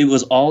 right? It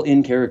was all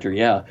in character,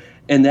 yeah.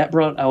 And that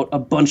brought out a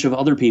bunch of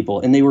other people,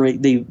 and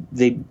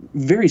they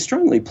very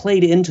strongly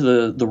played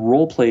into the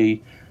role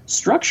play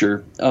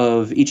structure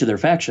of each of their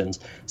factions.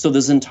 So the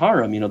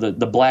Zentarum,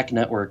 the black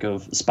network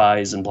of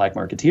spies and black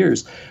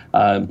marketeers,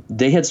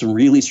 they had some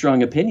really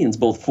strong opinions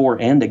both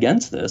for and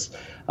against this.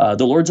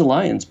 The Lord's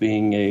Alliance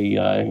being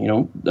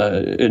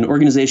an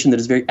organization that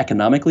is very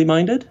economically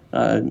minded,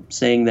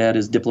 saying that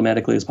as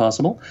diplomatically as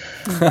possible.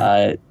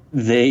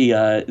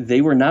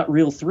 They were not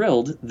real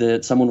thrilled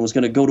that someone was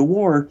going to go to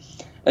war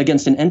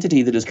against an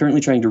entity that is currently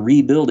trying to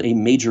rebuild a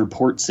major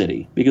port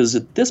city. Because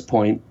at this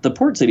point, the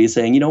port city is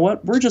saying, you know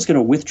what, we're just going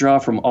to withdraw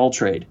from all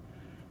trade.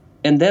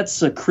 And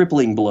that's a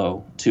crippling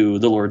blow to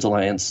the Lord's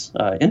Alliance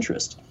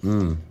interest.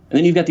 And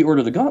then you've got the Order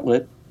of the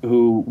Gauntlet,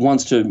 who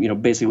wants to,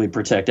 basically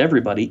protect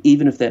everybody,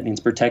 even if that means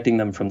protecting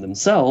them from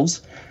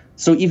themselves.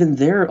 So even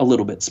they're a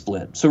little bit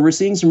split. So we're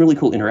seeing some really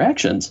cool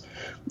interactions,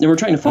 and we're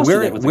trying to foster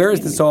that with where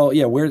is this all?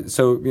 Yeah,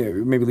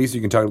 maybe Lisa,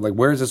 you can talk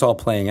where is this all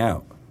playing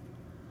out?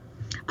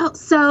 Oh,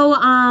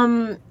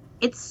 so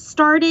it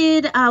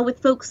started with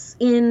folks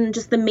in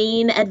just the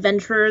main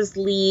Adventurers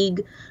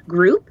League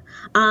group,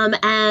 and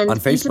on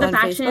Facebook? Each of the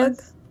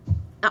factions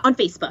on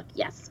Facebook,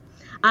 yes.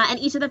 And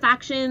each of the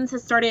factions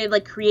has started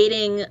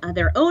creating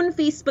their own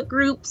Facebook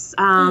groups.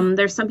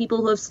 There's some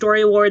people who have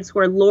story awards who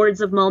are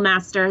Lords of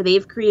Mulmaster.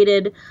 They've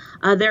created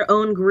their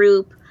own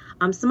group.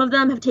 Some of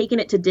them have taken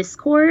it to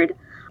Discord.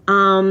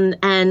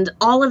 And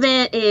all of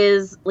it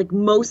is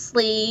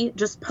mostly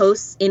just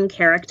posts in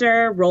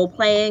character, role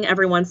playing.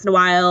 Every once in a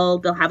while,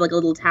 they'll have a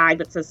little tag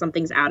that says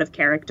something's out of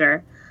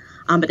character.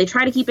 But they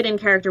try to keep it in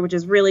character, which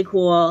is really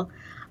cool.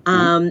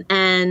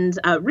 And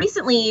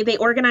recently they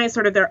organized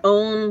sort of their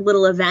own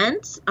little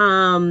event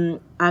called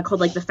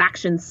the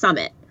Faction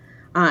Summit.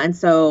 And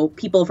so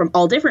people from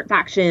all different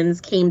factions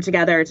came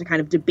together to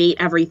kind of debate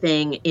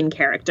everything in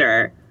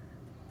character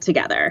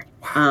together.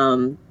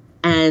 Wow.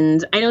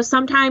 And I know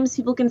sometimes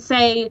people can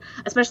say,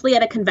 especially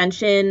at a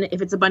convention,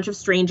 if it's a bunch of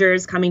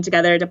strangers coming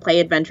together to play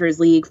Adventurers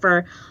League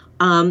for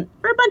a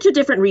bunch of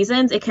different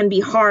reasons, it can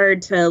be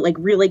hard to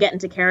really get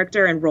into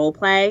character and role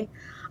play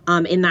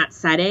in that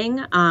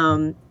setting.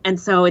 And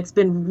so it's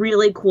been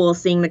really cool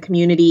seeing the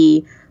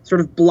community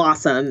sort of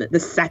blossom the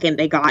second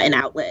they got an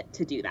outlet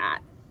to do that.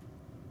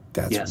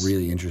 That's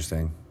really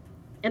interesting.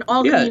 And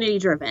all community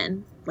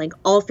driven,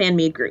 all fan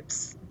made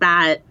groups.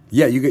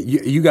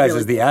 You guys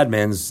as the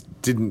admins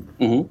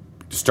didn't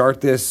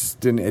start this,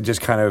 it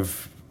just kind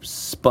of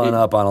spun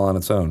up on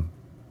its own.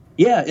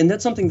 Yeah, and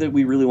that's something that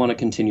we really want to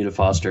continue to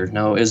foster.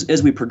 Now,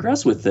 as we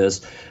progress with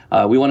this,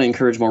 we want to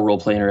encourage more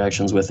role-play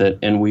interactions with it,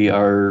 and we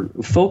are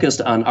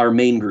focused on our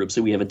main group.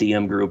 So we have a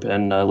DM group,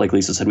 and like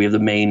Lisa said, we have the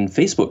main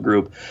Facebook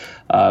group.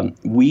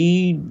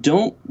 We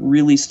don't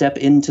really step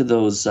into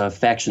those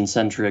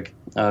faction-centric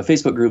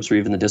Facebook groups or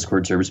even the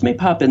Discord servers. May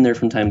pop in there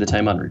from time to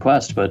time on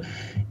request, but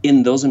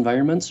in those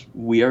environments,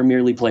 we are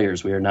merely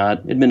players. We are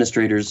not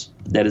administrators.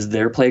 That is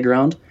their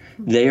playground.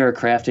 They are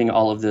crafting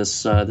all of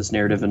this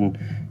narrative and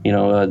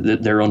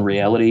their own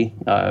reality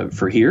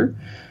for here,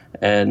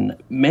 and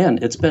man,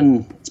 it's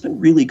been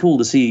really cool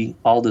to see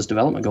all this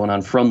development going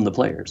on from the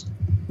players.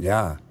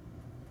 Yeah,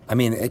 I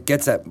mean, it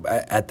gets at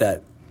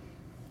that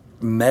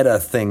meta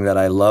thing that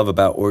I love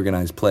about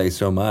organized play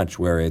so much.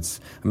 Where it's,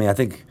 I mean, I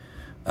think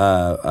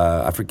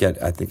I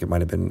forget. I think it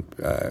might have been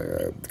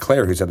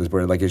Claire who said this.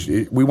 Where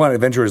we want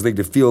Adventurers League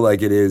to feel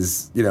like it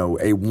is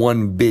a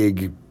one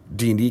big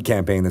D&D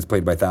campaign that's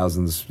played by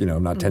thousands,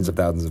 not tens of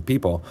thousands of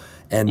people.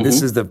 And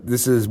this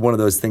is one of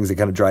those things that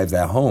kind of drives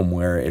that home,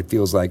 where it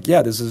feels like,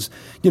 this is,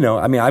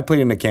 I mean, I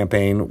played in a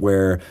campaign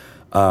where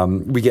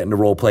we get into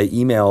role play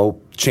email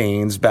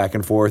chains back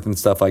and forth and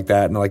stuff like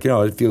that. And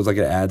it feels like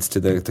it adds to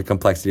the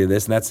complexity of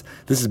this. And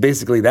this is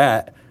basically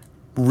that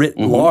writ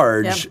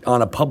large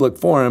on a public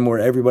forum where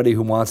everybody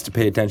who wants to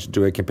pay attention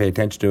to it can pay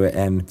attention to it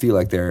and feel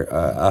like they're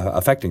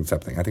affecting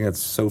something. I think that's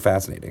so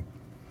fascinating.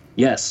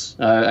 Yes,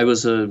 I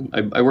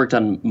worked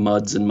on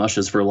MUDs and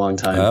mushes for a long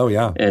time. Oh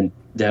yeah, and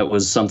that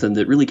was something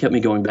that really kept me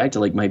going back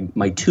to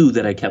my two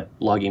that I kept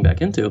logging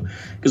back into,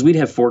 because we'd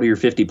have 40 or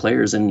 50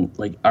 players, and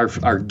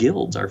our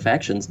guilds, our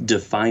factions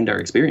defined our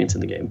experience in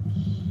the game.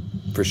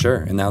 For sure,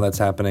 and now that's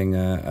happening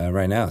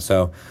right now.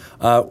 So,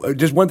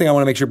 just one thing I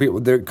want to make sure people,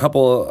 there are a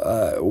couple.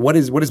 What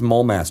is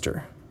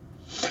Mulmaster?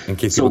 In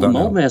case people don't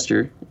know.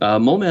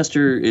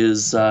 Mulmaster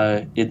is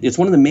it's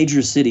one of the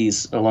major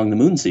cities along the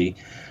Moonsea.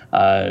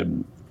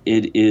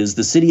 It is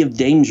the city of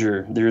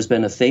danger. There's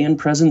been a Thayan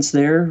presence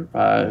there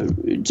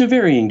to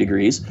varying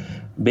degrees,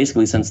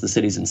 basically since the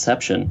city's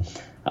inception.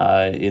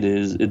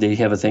 They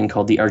have a thing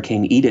called the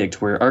Arcane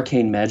Edict, where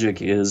arcane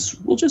magic is,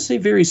 we'll just say,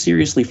 very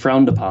seriously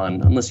frowned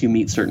upon unless you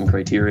meet certain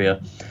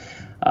criteria.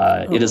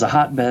 It is a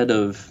hotbed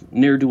of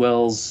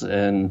ne'er-do-wells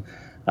and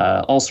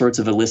all sorts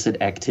of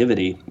illicit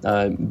activity.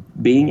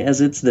 Being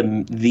as it's the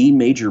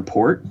major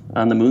port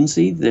on the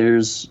Moonsea,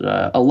 there's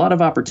a lot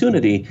of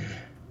opportunity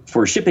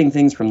for shipping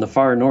things from the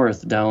far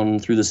north down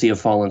through the Sea of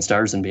Fallen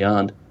Stars and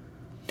beyond.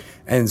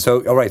 And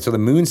so, all right, so the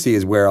Moonsea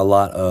is where a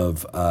lot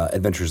of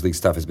Adventures League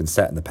stuff has been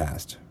set in the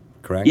past,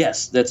 correct?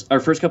 Yes, that's our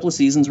first couple of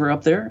seasons were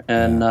up there,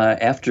 and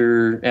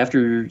after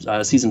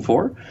season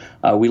 4,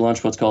 we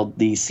launched what's called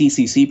the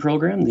CCC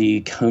program,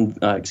 the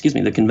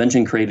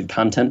Convention Created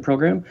Content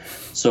Program.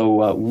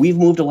 So we've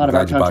moved a lot of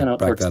our content out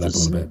towards that up a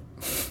little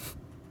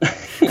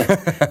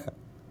bit.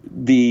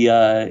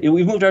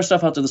 We've moved our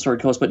stuff out to the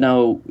Sword Coast, but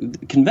now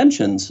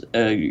conventions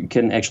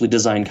can actually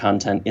design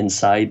content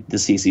inside the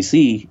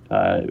CCC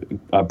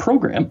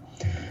program.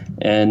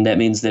 And that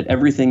means that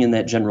everything in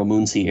that general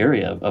Moonsea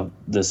area of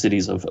the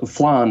cities of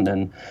Flan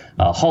and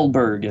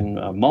Hallberg and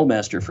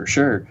Mulmaster for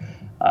sure,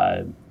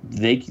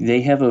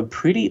 they have a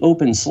pretty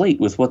open slate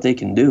with what they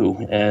can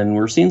do. And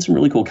we're seeing some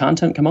really cool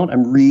content come out.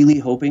 I'm really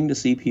hoping to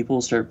see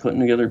people start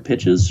putting together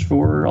pitches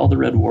for all the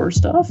Red War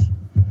stuff.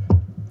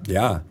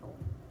 Yeah,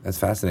 that's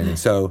fascinating.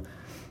 So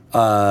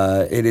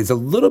it is a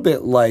little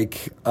bit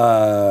like...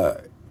 I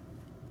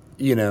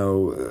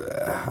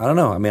don't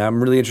know. I mean,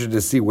 I'm really interested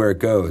to see where it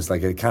goes.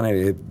 Like,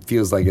 it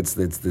feels like it's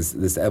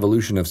this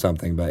evolution of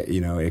something, but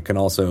it can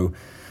also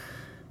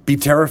be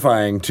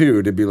terrifying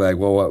too to be like,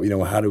 well,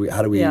 how do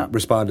we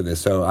respond to this?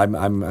 So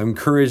I'm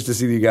encouraged to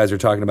see that you guys are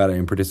talking about it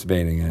and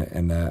participating,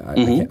 and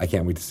I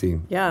can't wait to see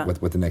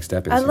what the next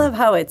step is. I love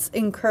how it's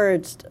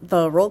encouraged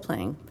the role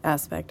playing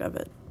aspect of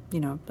it.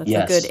 That's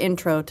a good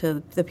intro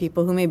to the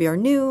people who maybe are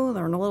new,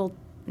 they're a little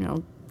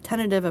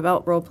tentative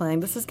about role playing.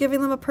 This is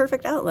giving them a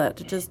perfect outlet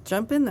to just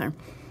jump in there.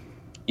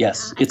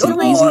 Yes, it's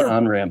an easy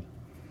on-ramp.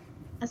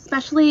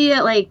 Especially,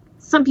 like,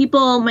 some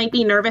people might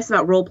be nervous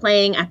about role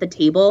playing at the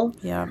table.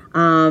 Yeah.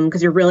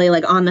 Because you're really,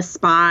 like, on the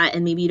spot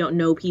and maybe you don't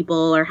know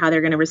people or how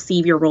they're going to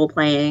receive your role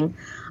playing.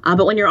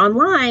 But when you're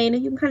online,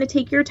 you can kind of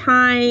take your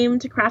time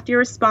to craft your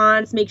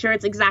response, make sure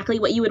it's exactly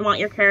what you would want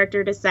your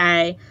character to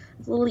say.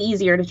 It's a little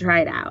easier to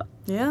try it out.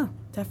 Yeah,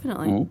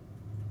 definitely. Mm-hmm.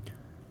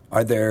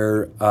 Are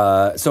there,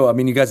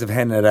 you guys have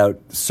handed out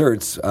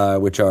certs,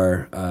 which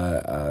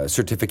are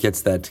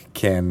certificates that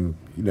can,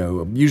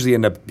 usually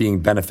end up being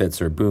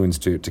benefits or boons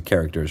to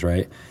characters,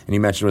 right? And you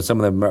mentioned what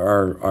some of them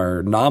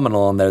are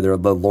nominal on there. They're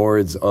the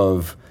Lords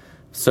of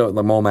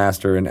the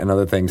Mulmaster and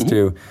other things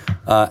too.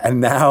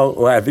 And now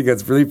what I think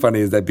that's really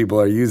funny is that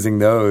people are using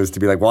those to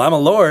be like, well, I'm a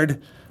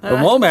Lord. A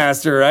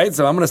Mulmaster, right?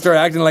 So I'm going to start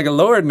acting like a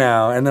lord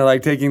now. And they're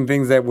like taking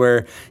things that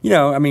were,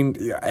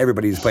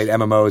 everybody's played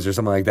MMOs or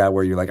something like that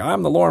where you're like,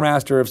 I'm the lore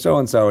master of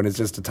so-and-so, and it's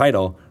just a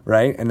title,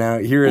 right? And now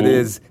here it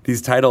is.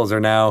 These titles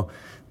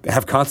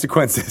have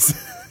consequences.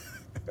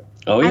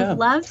 Oh, yeah. I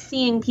love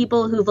seeing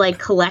people who've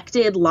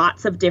collected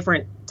lots of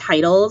different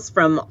titles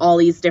from all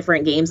these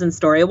different games and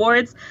story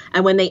awards.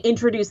 And when they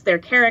introduce their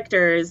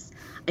characters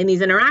in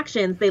these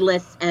interactions, they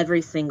list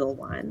every single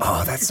one.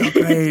 Oh, that's so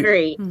great. It's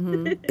great.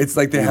 Mm-hmm. It's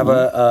like they have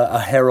a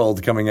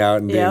herald coming out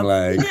and being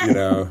like,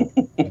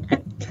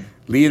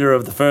 leader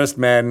of the first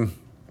men.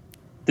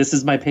 This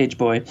is my page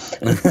boy.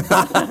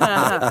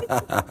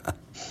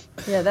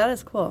 Yeah, that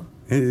is cool.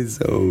 It is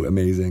so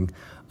amazing.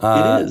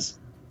 It is.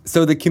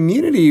 So the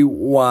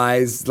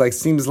community-wise,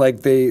 seems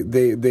like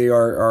they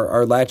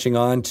are latching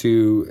on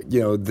to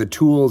the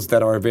tools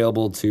that are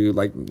available to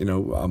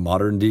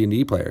modern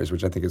D&D players,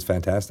 which I think is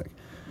fantastic.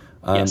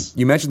 Yes.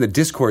 You mentioned the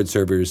Discord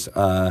servers.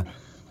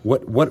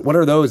 What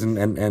are those?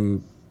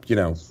 And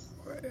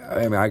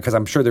because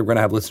I'm sure they're going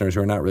to have listeners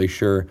who are not really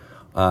sure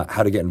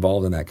how to get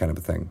involved in that kind of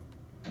a thing.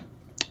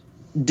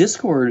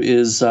 Discord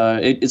is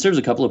it serves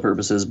a couple of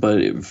purposes,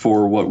 but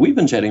for what we've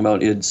been chatting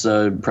about, it's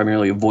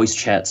primarily a voice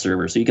chat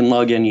server. So you can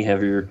log in, you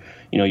have your,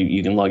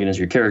 you can log in as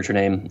your character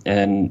name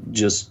and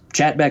just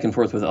chat back and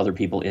forth with other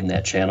people in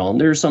that channel. And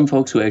there are some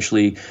folks who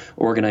actually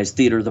organize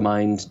Theater of the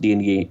Mind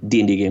D&D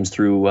games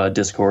through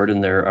Discord,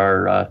 and there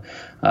are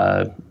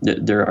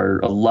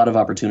a lot of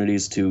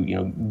opportunities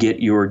to get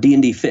your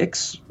D&D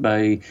fix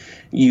by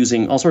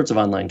using all sorts of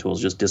online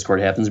tools. Just Discord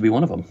happens to be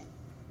one of them.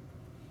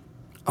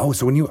 Oh,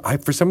 so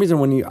for some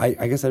reason,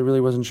 I guess I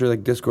really wasn't sure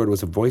Discord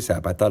was a voice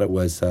app. I thought it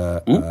was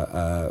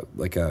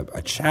like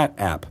a chat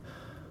app.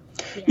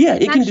 Yeah,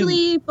 it can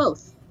actually do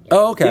both.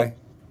 Oh, okay.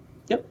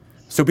 Yep.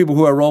 So people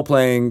who are role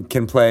playing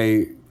can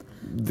play,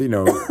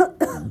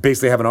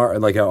 basically have a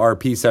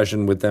RP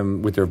session with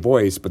them with their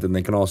voice, but then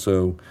they can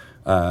also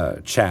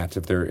chat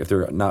if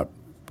they're not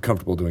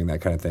comfortable doing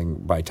that kind of thing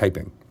by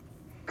typing.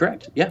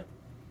 Correct. Yeah.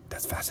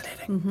 That's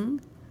fascinating. Mm-hmm.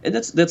 And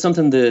that's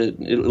something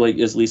that,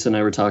 as Lisa and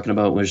I were talking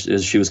about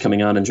as she was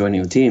coming on and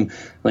joining the team,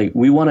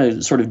 we want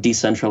to sort of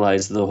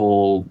decentralize the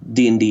whole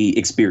D&D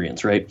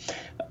experience, right?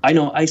 I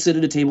know I sit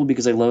at a table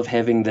because I love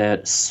having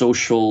that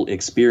social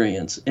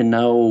experience, and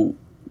now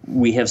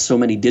we have so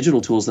many digital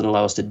tools that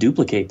allow us to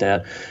duplicate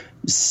that.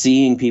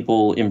 Seeing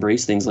people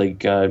embrace things like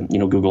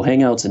Google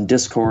Hangouts and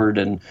Discord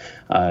and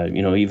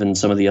even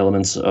some of the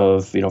elements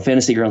of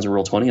Fantasy Grounds and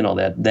Roll20 and all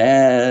that.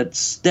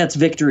 That's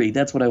victory.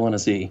 That's what I want to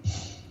see.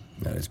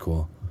 That is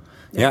cool.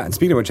 Yeah, and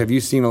speaking of which, have you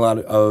seen a lot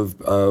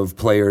of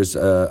players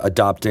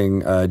adopting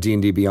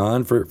D&D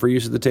Beyond for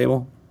use at the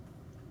table?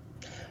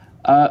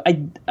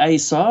 I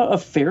saw a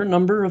fair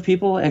number of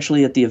people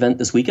actually at the event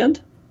this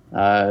weekend.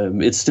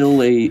 It's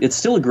still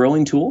a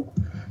growing tool,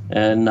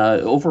 and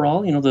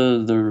overall,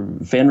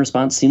 the fan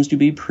response seems to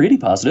be pretty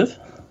positive.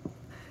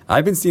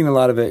 I've been seeing a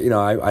lot of it.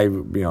 I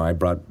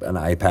brought an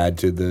iPad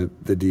to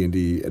the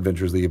D&D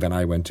Adventurers League event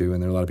I went to,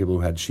 and there are a lot of people who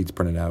had sheets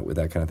printed out with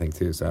that kind of thing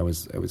too. So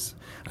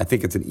I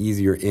think it's an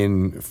easier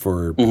in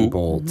for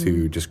people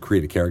to just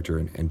create a character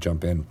and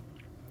jump in.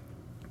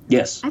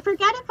 Yes. I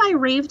forget if I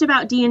raved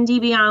about D&D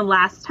Beyond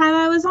last time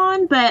I was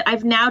on, but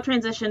I've now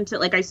transitioned to,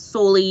 I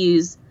solely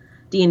use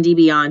D&D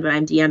Beyond when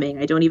I'm DMing.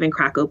 I don't even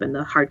crack open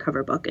the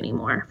hardcover book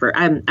anymore.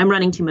 I'm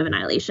running Tomb of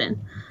Annihilation.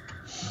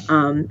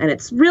 And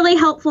it's really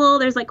helpful.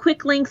 There's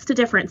quick links to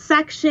different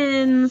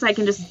sections. I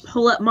can just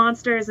pull up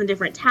monsters and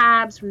different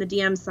tabs from the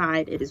DM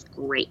side. It is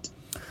great.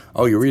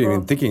 Oh, you're reading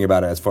and thinking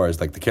about it as far as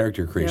the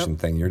character creation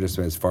thing. You're just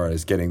as far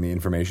as getting the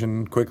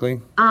information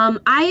quickly?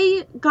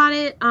 I got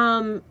it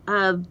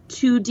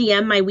to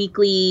DM my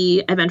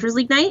weekly Adventurers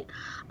League night.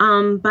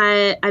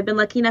 But I've been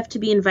lucky enough to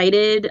be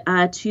invited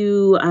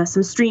to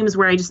some streams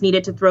where I just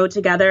needed to throw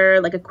together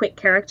a quick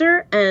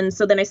character. And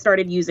so then I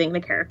started using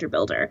the character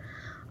builder.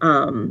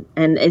 And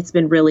it's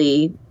been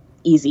really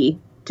easy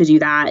to do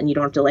that. And you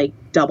don't have to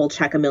double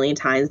check a million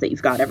times that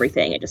you've got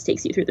everything. It just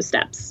takes you through the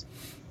steps.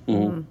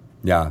 Mm-hmm.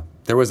 Yeah.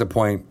 There was a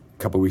point a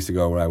couple of weeks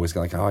ago where I was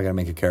I got to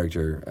make a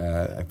character.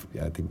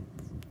 I think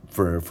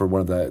for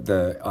one of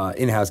the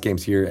in-house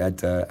games here at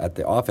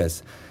the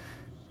office.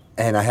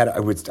 And I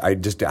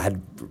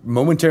had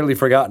momentarily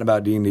forgotten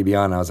about D&D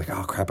Beyond. I was like,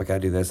 oh crap, I gotta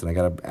do this, and I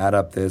gotta add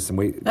up this, and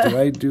wait, do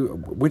I do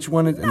which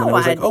one? And then I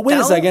was like, oh wait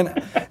a second,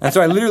 and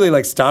so I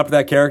literally stopped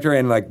that character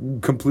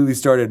and completely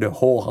started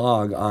whole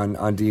hog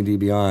on D&D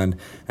Beyond,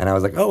 and I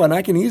was like, oh, and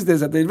I can use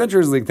this at the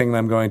Adventurers League thing that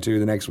I'm going to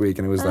the next week,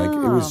 and it was it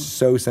was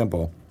so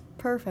simple.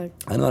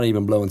 Perfect. I'm not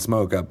even blowing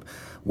smoke up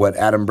what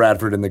Adam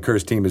Bradford and the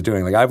Cursed team is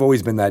doing. I've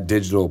always been that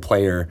digital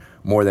player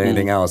more than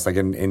anything else.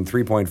 In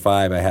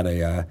 3.5, I had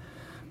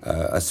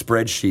a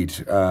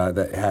spreadsheet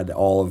that had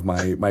all of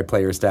my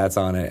player stats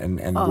on it and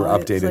were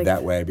updated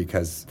that way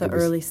because the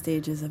early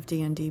stages of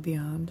D&D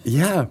Beyond.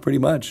 Yeah, pretty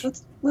much.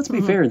 Let's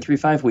be fair. In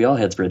 3.5, we all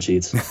had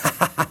spreadsheets.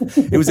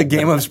 It was a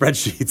game of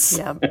spreadsheets.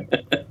 Yeah.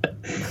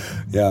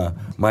 Yeah.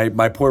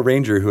 My poor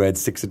ranger who had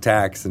 6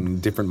 attacks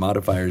and different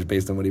modifiers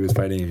based on what he was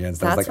fighting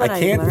against. I was I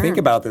can't think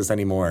about this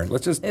anymore.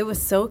 It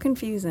was so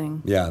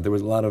confusing. Yeah, there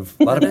was a lot of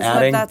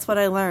adding. That's what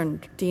I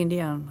learned. D&D.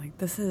 I'm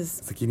this is.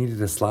 It's you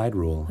needed a slide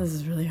rule. This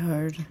is really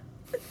hard.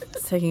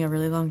 It's taking a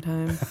really long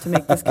time to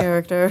make this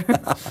character.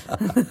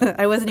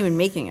 I wasn't even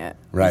making it.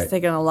 Right. It's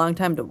taking a long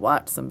time to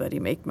watch somebody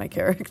make my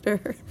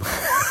character.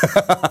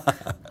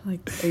 Are you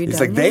He's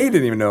done they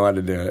didn't even know how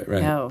to do it.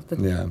 Right. No.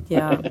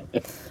 Yeah.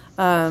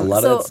 A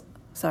lot of it's...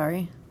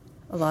 Sorry.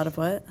 A lot of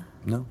what?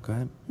 No, go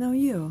ahead. No,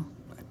 you.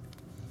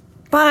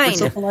 Fine. You're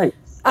so polite.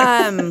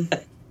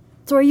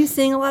 So are you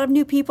seeing a lot of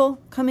new people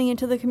coming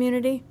into the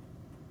community?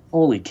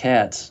 Holy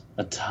cats.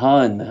 A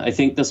ton. I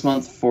think this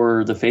month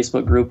for the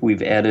Facebook group,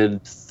 we've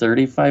added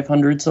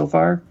 3,500 so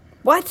far.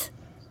 What?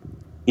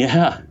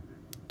 Yeah.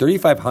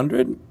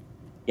 3,500?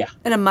 Yeah.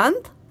 In a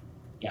month?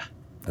 Yeah.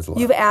 That's a lot.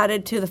 You've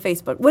added to the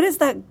Facebook. What is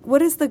that?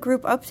 What is the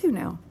group up to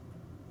now?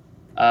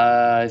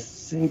 I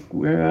think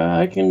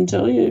I can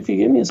tell you if you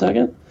give me a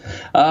second.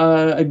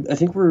 I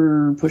think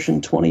we're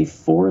pushing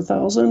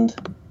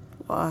 24,000.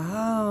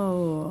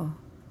 Wow.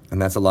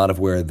 And that's a lot of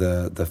where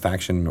the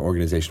faction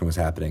organization was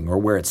happening, or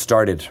where it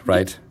started,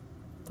 right?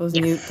 Those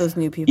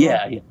new people.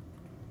 Yeah.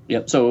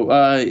 So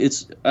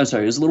it's a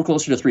little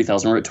closer to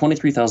 3,000. We're at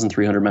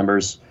 23,300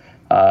 members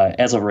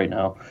as of right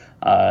now.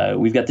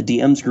 We've got the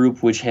DMs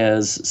group, which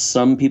has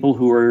some people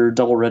who are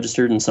double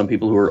registered and some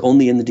people who are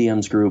only in the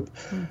DMs group,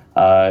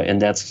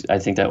 and I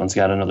think that one's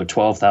got another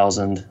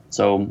 12,000.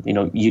 So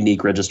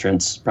unique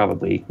registrants,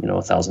 probably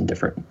 1,000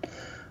 different,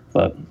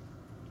 but.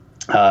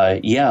 A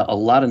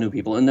lot of new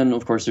people. And then,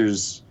 of course,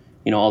 there's,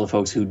 all the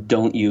folks who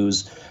don't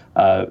use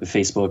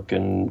Facebook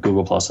and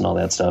Google Plus and all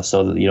that stuff.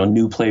 So,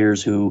 new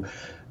players who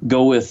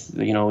go with,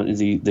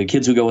 the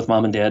kids who go with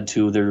mom and dad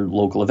to their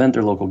local event,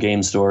 their local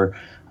game store,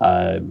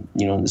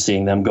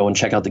 seeing them go and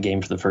check out the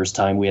game for the first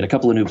time. We had a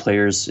couple of new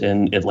players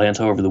in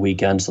Atlanta over the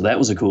weekend, so that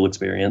was a cool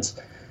experience.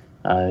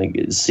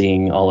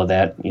 Seeing all of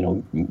that,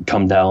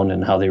 come down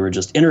and how they were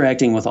just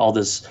interacting with all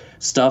this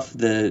stuff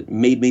that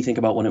made me think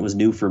about when it was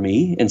new for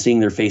me, and seeing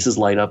their faces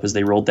light up as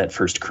they rolled that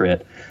first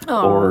crit.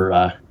 Aww. Or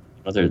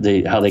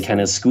how they kind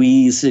of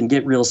squeeze and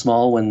get real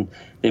small when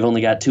they've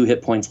only got 2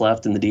 hit points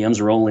left and the DM's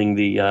rolling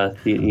the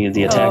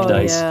attack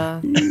dice.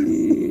 Yeah.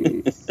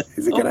 You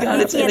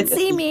can't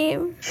see me.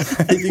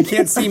 If you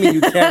can't see me,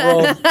 you can't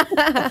roll.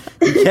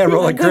 You can't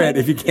roll a crit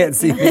if you can't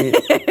see me.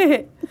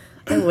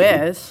 I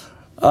wish.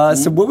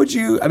 So what would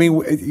you,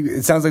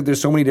 it sounds like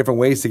there's so many different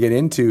ways to get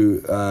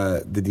into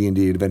the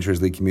D&D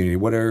Adventurers League community.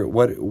 What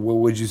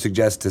would you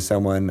suggest to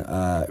someone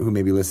who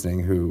may be listening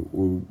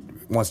who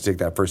wants to take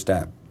that first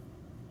step?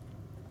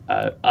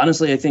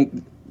 Honestly, I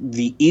think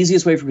the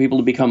easiest way for people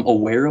to become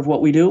aware of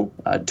what we do,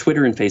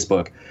 Twitter and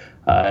Facebook.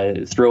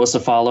 Throw us a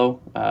follow.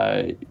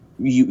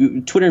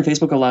 Twitter and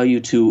Facebook allow you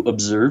to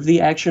observe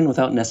the action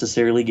without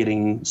necessarily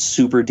getting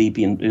super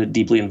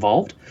deeply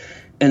involved.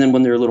 And then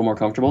when they're a little more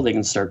comfortable, they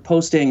can start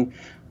posting.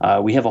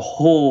 We have a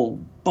whole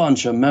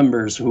bunch of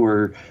members who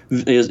are,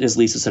 as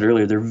Lisa said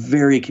earlier, they're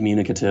very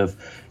communicative,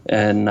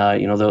 and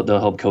they'll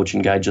help coach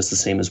and guide just the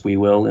same as we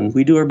will. And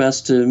we do our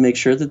best to make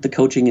sure that the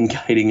coaching and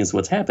guiding is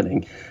what's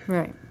happening.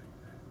 Right.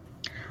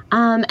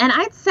 And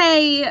I'd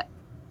say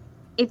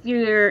if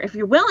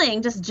you're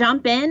willing, just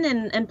jump in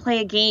and play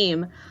a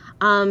game.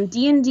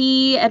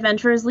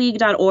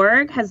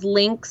 DNDadventurersleague.org has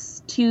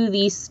links to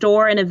the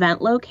store and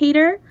event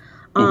locator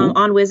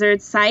on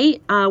Wizard's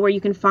site, where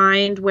you can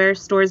find where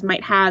stores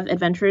might have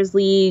Adventurers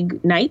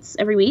League nights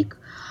every week.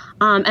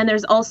 And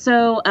there's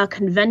also a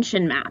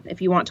convention map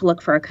if you want to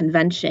look for a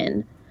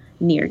convention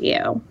near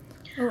you.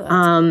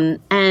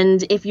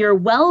 And if you're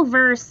well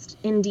versed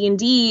in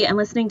D&D and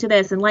listening to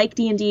this and like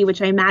D&D,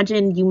 which I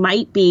imagine you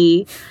might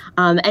be,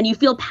 and you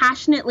feel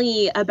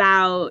passionately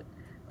about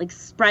like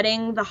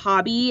spreading the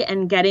hobby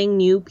and getting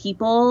new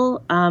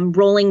people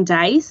rolling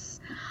dice,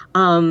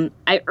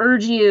 I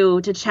urge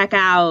you to check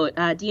out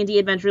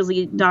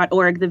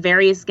dndadventurersleague.org, the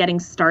various getting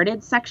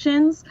started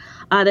sections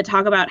that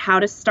talk about how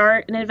to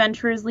start an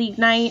Adventurers League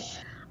night.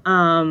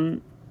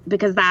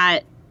 Because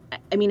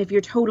if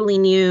you're totally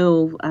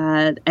new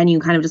and you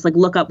kind of just like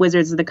look up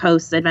Wizards of the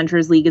Coast,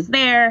 Adventurers League is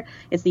there.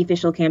 It's the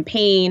official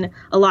campaign.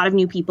 A lot of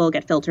new people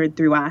get filtered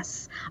through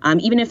us.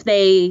 Even if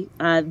they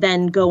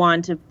then go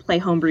on to play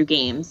homebrew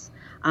games,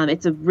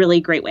 it's a really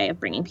great way of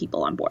bringing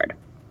people on board.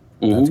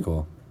 That's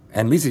cool.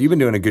 And Lisa, you've been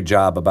doing a good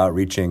job about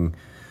reaching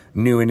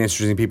new and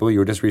interesting people. You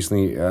were just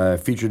recently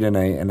featured in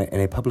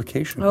a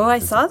publication. Oh, I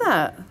saw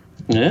that.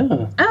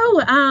 Yeah.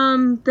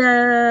 Oh,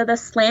 the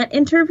slant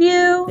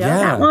interview.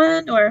 That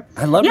one. Or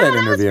I love that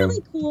interview. That was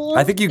really cool.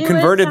 I think you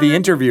converted the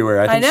interviewer.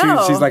 I think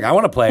she's like, I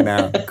want to play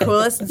now.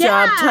 Coolest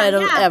job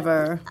title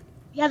ever.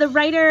 Yeah, the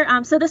writer.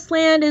 So the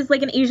Slant is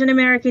like an Asian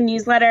American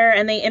newsletter,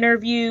 and they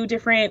interview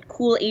different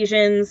cool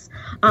Asians.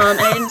 And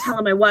I didn't tell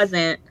them I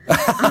wasn't.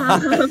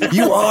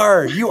 You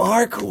are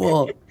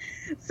cool.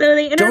 So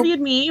they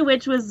interviewed me,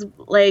 which was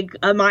like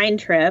a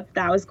mind trip.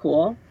 That was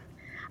cool.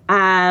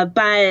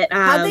 But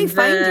how'd they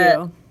find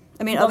you?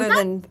 I mean, other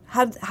than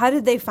how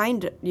did they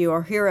find you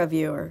or hear of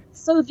you? Or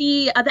so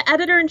the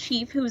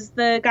editor-in-chief, who's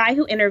the guy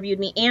who interviewed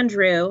me,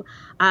 Andrew,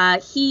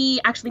 he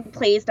actually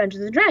plays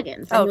Dungeons and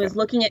Dragons, and he was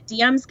looking at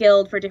DM's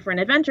Guild for different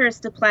adventures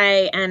to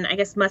play, and I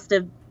guess must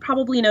have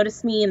probably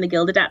noticed me in the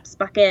Guild Adepts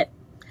bucket.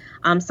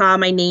 Saw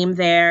my name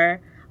there.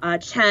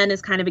 Chen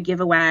is kind of a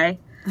giveaway.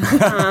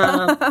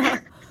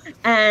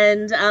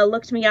 And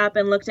looked me up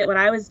and looked at what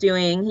I was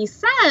doing. He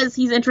says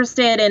he's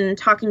interested in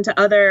talking to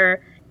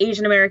other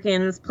Asian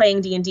Americans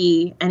playing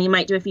D&D, and he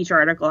might do a feature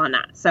article on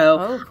that.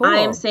 So cool. I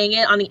am saying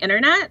it on the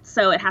internet,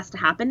 so it has to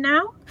happen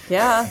now.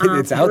 Yeah.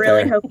 It's out there. I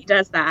really hope he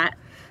does that.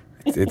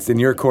 It's in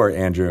your court,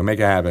 Andrew. Make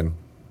it happen.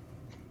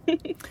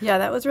 Yeah,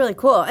 that was really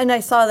cool. And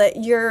I saw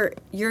that you're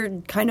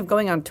kind of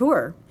going on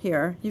tour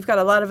here. You've got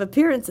a lot of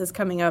appearances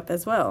coming up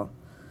as well.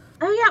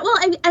 Oh, yeah. Well,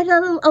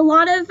 a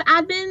lot of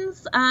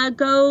admins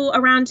go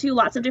around to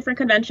lots of different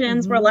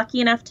conventions. We're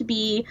lucky enough to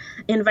be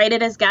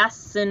invited as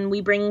guests, and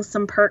we bring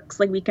some perks.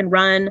 Like we can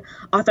run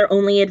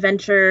author-only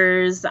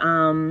adventures.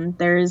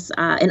 There's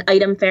an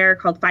item fair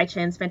called Phi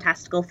Chen's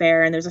Fantastical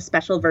Fair, and there's a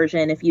special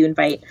version if you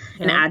invite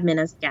an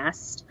admin as a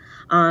guest.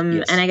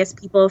 And I guess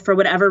people, for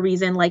whatever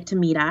reason, like to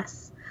meet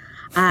us.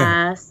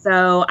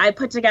 So I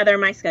put together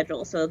my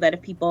schedule so that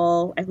if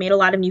people, I've made a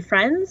lot of new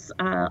friends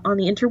on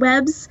the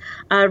interwebs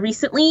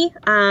recently,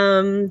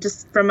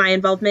 just from my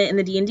involvement in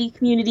the D&D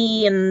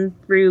community and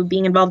through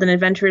being involved in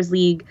Adventurers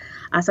League.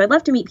 So I'd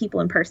love to meet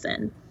people in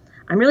person.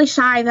 I'm really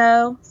shy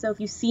though, so if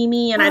you see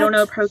me and I don't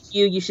approach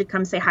you, you should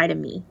come say hi to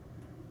me.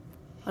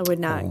 I would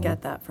not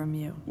get that from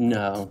you.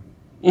 No.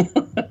 Are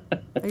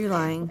you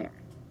lying?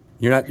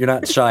 You're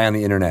not shy on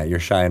the internet. You're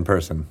shy in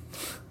person.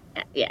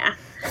 Yeah.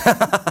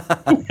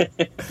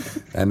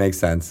 That makes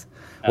sense.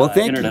 Well,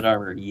 thank Internet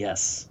Armor,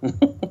 yes.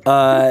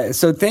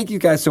 So thank you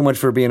guys so much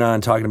for being on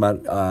and talking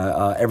about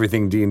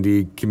everything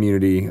D&D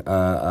community.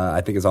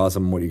 I think it's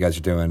awesome what you guys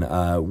are doing.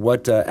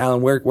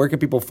 Alan, where can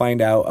people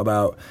find out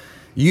about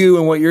you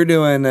and what you're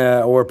doing,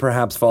 or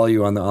perhaps follow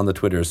you on the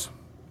Twitters?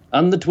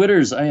 On the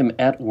Twitters, I am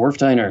at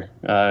Wharfdiner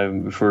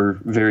for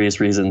various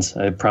reasons.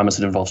 I promise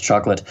it involves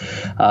chocolate.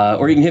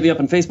 Or you can hit me up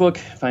on Facebook.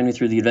 Find me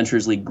through the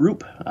Adventurers League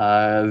group.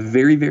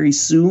 Very, very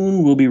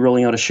soon, we'll be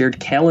rolling out a shared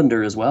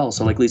calendar as well.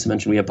 So like Lisa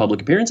mentioned, we have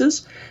public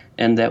appearances,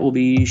 and that will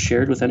be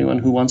shared with anyone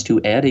who wants to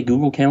add a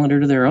Google Calendar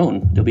to their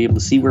own. They'll be able to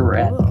see where we're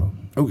at.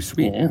 Oh,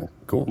 sweet. Yeah.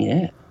 Cool.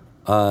 Yeah.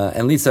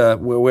 And Lisa,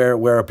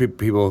 where are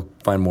people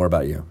find more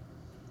about you?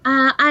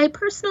 I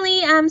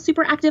personally am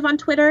super active on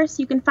Twitter,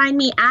 so you can find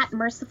me at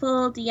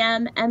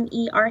MercifulDM,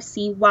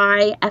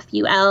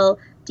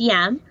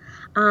 MERCYFULDM.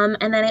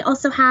 And then I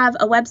also have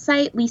a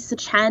website,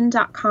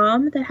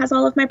 lisachen.com, that has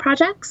all of my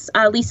projects.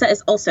 Lisa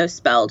is also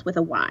spelled with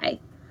a Y.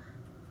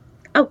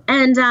 Oh,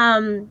 and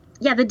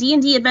Yeah, the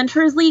D&D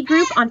Adventurers League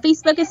group on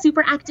Facebook is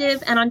super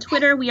active, and on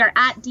Twitter we are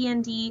at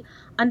DND_ADV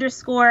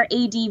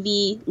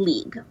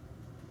League.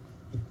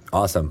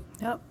 Awesome.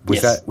 Yep.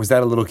 Was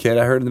that a little kid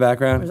I heard in the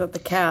background? Or was that the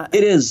cat?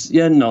 It is.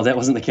 Yeah, no, that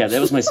wasn't the cat.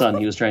 That was my son.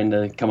 He was trying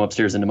to come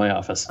upstairs into my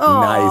office.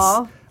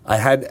 Nice. I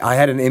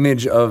had an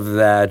image of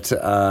that.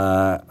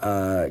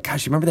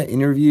 Gosh, you remember that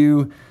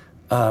interview?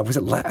 Was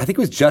it? I think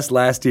it was just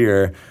last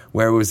year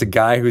where it was a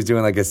guy who was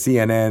doing like a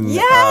CNN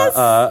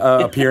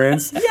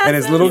appearance, and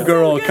his little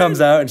girl comes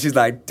out and she's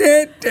like,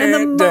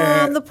 and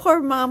the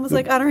poor mom was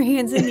like on her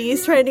hands and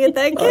knees trying to get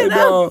that kid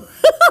out.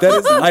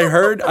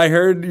 I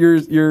heard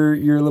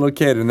your little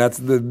kid, and that's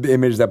the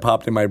image that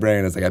popped in my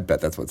brain. I was like, I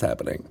bet that's what's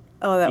happening.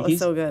 Oh, that was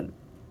so good.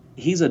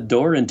 He's a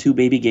door and 2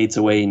 baby gates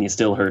away, and you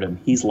still heard him.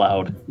 He's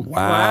loud.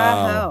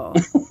 Wow.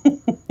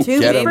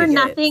 For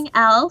nothing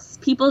else,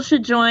 people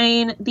should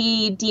join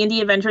the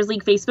D&D Adventurers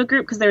League Facebook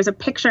group because there's a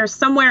picture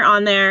somewhere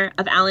on there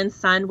of Alan's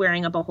son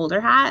wearing a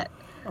beholder hat.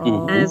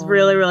 And it's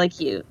really, really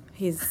cute.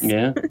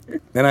 Yeah.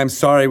 And I'm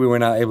sorry we were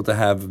not able to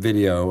have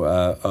video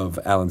of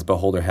Alan's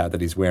beholder hat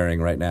that he's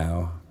wearing right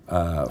now.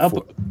 I'll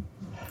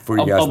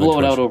blow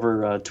it out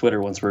over Twitter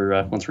once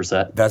we're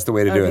set. That's the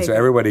way to do it. So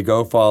everybody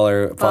go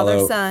follow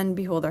Father-son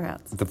beholder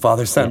hats. The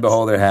father-son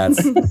beholder hats.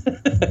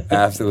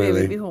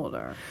 Absolutely. Baby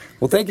beholder.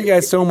 Well, thank you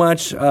guys so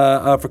much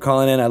for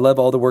calling in. I love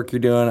all the work you're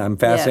doing. I'm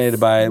fascinated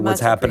by what's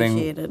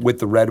happening with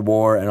the Red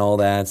War and all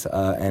that,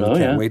 and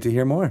can't wait to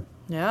hear more.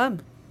 Yeah.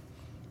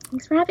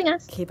 Thanks for having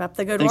us. Keep up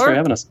the good work. Thanks for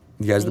having us.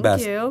 You guys are the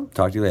best. You.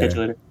 Talk to you later. Catch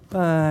you later.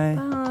 Bye.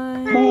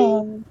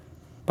 Bye.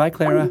 Bye,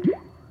 Clara.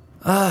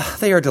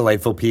 They are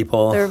delightful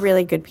people. They're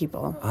really good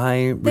people.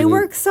 They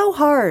work so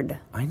hard.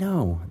 I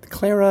know.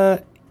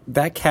 Clara,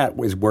 that cat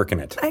was working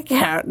it. That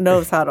cat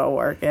knows how to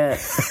work it.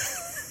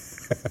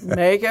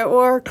 Make it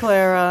work,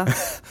 Clara.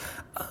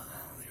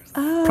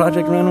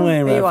 Project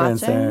Runway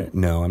reference watching? there.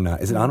 No, I'm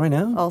not. Is it on right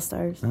now? All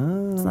Stars. It's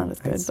not as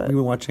good, but we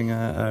were watching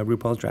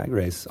RuPaul's Drag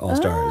Race All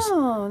Stars.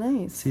 Oh,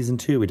 nice. Season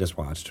 2 we just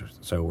watched.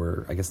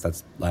 So I guess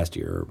that's last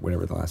year or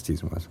whatever the last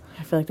season was.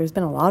 I feel like there's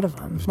been a lot of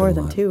them. More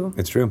than 2.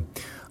 It's true.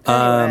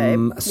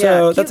 Anyway,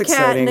 so that's cute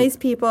exciting. Cat, nice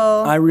people.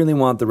 I really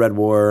want the Red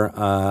War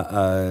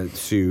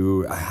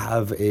to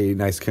have a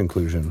nice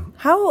conclusion.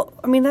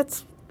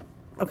 That's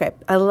okay.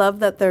 I love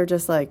that they're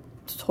just like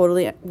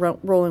totally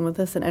rolling with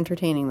this and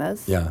entertaining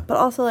this. Yeah. But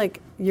also, like,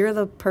 you're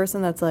the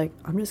person that's like,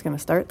 I'm just going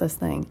to start this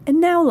thing.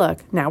 And now look,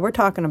 now we're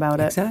talking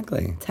about it.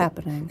 Exactly. It's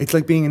happening. It's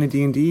like being in a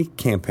D&D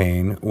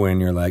campaign when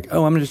you're like,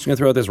 oh, I'm just going to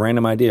throw out this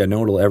random idea. No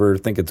one will ever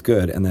think it's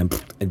good. And then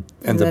it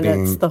ends up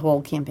being... it's the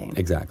whole campaign.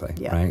 Exactly.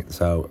 Yeah. Right?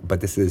 So,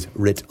 but this is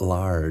writ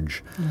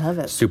large. I love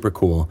it. Super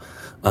cool.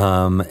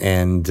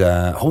 And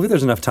hopefully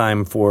there's enough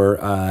time for,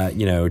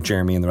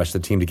 Jeremy and the rest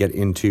of the team to get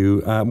into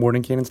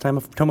Mordenkainen's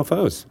Tome of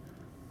Foes.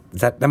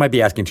 That might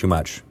be asking too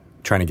much,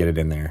 trying to get it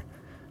in there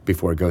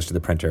before it goes to the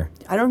printer.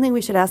 I don't think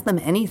we should ask them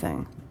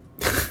anything.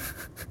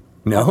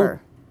 No?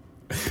 Ever.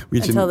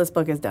 Until this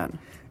book is done.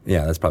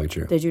 Yeah, that's probably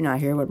true. Did you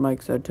not hear what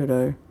Mike said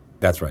today?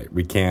 That's right.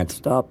 We can't...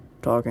 Stop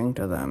talking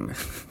to them.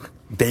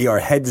 They are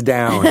heads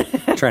down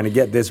trying to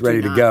get this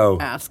ready to go.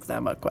 Ask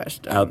them a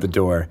question. Out the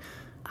door.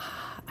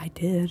 I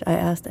did. I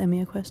asked Emmy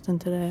a question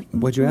today.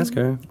 What'd you ask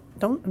her?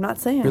 I'm not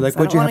saying. You're like,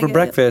 what'd you have for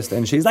breakfast?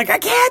 And she's like, I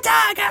can't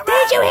talk.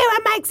 Did you hear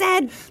what Mike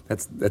said?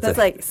 That's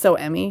like so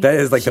Emmy. That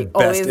is like the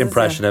best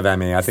impression of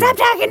Emmy. I think. Stop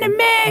talking to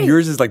me.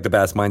 Yours is like the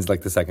best. Mine's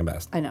like the second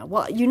best. I know.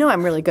 Well,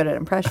 I'm really good at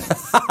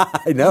impressions.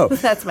 I know.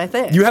 That's my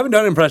thing. You haven't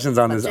done impressions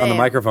on the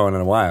microphone in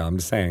a while. I'm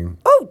just saying.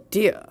 Oh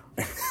dear.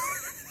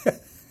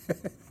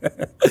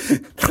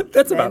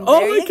 That's about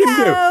all I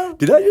can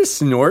do. Did I just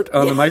snort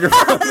on the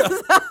microphone?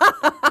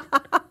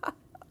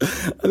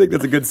 I think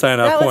that's a good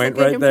sign-off point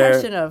right there. That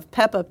was a good impression of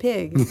Peppa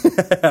Pig.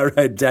 All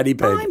right, Daddy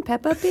Pig. I'm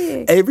Peppa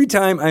Pig. Every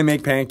time I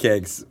make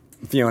pancakes,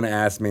 Fiona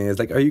asks me, "Is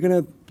like, are you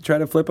going to try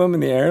to flip them in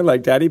the air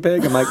like Daddy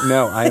Pig?" I'm like,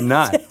 "No, I am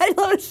not." I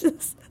love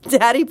this.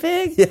 Daddy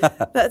Pig? Yeah.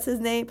 That's his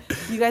name.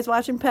 You guys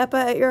watching Peppa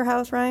at your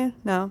house, Ryan?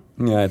 No?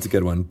 Yeah, it's a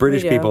good one.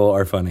 British people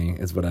are funny,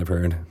 is what I've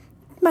heard.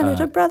 My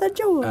little brother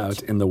George.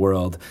 Out in the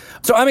world.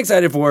 So I'm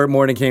excited for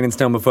Mordenkainen's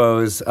Tome of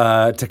Foes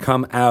to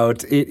come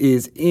out. It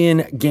is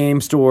in game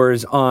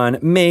stores on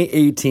May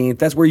 18th.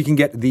 That's where you can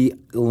get the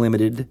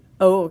limited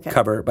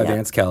cover by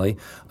Vance Kelly.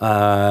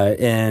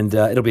 And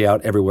it'll be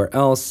out everywhere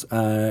else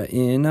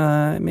in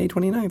May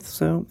 29th.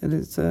 So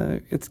it's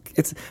a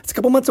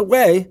couple months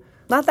away.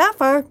 Not that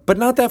far. But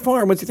not that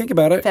far once you think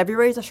about it.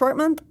 February's a short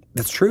month.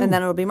 That's true. And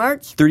then it'll be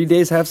March. 30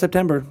 days have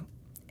September.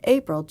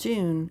 April,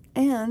 June,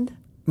 and...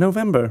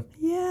 November.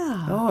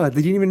 Yeah. Oh,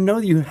 did you even know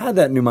you had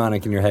that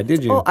mnemonic in your head,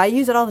 did you? Oh, I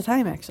use it all the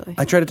time, actually.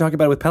 I tried to talk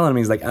about it with Pelham, and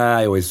he's like,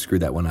 I always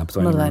screwed that one up,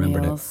 so I never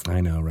remembered it.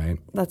 I know, right?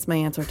 That's my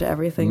answer to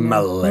everything.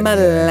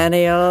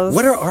 Millennials.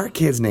 What are our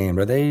kids named?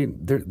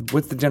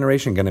 What's the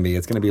generation going to be?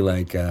 It's going to be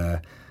like,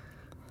 I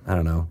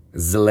don't know,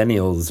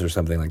 Zillennials or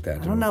something like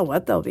that. I don't know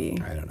what they'll be.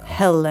 I don't know.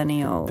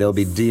 Hellennials. They'll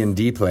be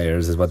D&D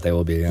players is what they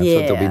will be. That's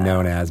what they'll be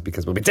known as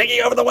because we'll be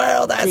taking over the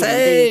world, I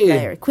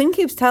say. Quinn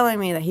keeps telling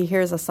me that he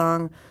hears a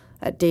song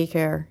at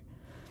daycare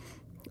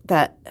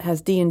that has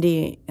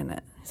D&D in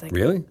it. He's He's like,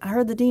 really? I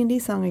heard the D&D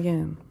song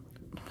again.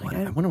 Like,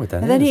 I wonder what that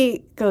is. And then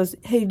he goes,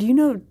 hey, do you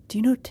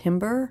know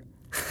Timber?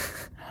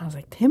 I was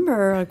like,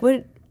 Timber? Like,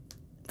 what?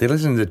 They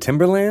listened to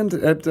Timberland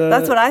at...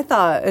 That's what I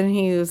thought. And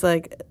he was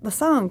like, the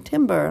song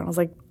Timber. And I was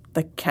like,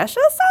 the Kesha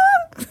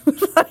song?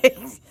 Like,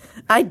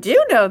 I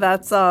do know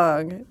that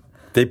song.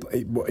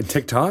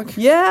 TikTok?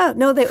 Yeah.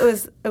 No, it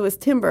was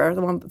Timber,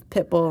 the one with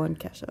Pitbull and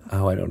Kesha.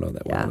 Oh, I don't know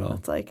that one at all.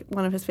 It's like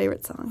one of his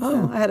favorite songs.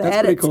 Oh, I had to that's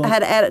add pretty cool. I had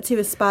to add it to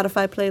his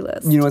Spotify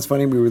playlist. You know what's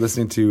funny? We were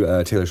listening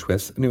to Taylor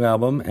Swift's new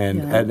album,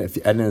 and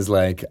Edna's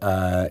like,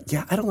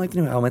 yeah, I don't like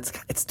the new album.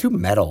 It's too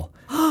metal.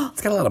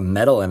 It's got a lot of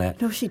metal in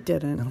it. No, she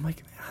didn't. And I'm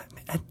like,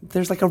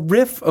 there's like a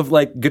riff of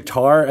like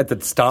guitar at the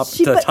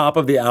top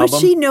of the album. But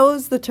she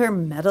knows the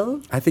term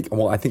metal. I think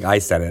I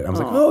said it. I was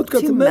like, oh, it's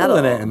got some metal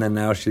in it. And then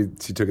now she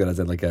took it as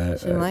like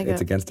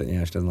it's against it.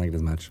 Yeah, she doesn't like it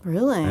as much.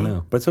 Really? I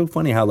know. But it's so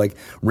funny how like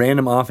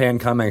random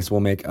offhand comments will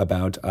make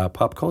about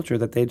pop culture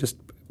that they just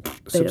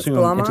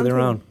subsume into their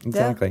own.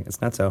 Exactly. Yeah. It's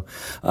not so.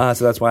 So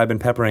that's why I've been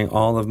peppering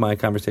all of my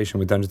conversation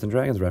with Dungeons &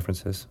 Dragons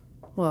references.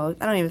 Well,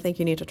 I don't even think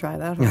you need to try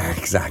that hard.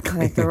 Exactly.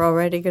 Like they're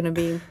already going to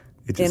be...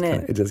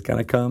 It just kind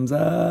of comes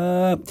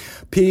up.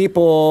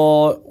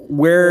 People,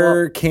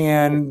 where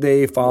can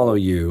they follow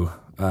you,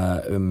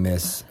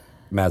 Miss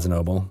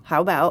Mazanoble? How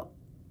about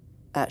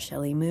at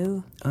Shelly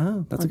Moo?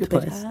 Oh, that's a good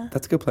place.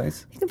 That's a good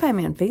place. You can find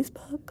me on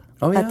Facebook.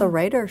 Oh, yeah? At the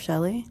writer,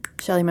 Shelly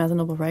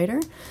Mazanoble Writer.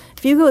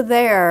 If you go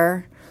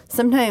there,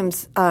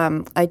 sometimes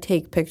I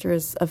take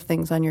pictures of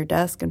things on your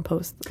desk and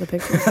post the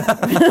pictures.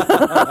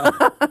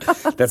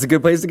 That's a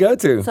good place to go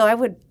to. So I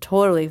would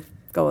totally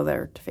go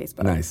there to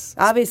Facebook. Nice.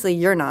 Obviously,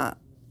 you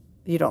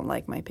don't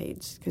like my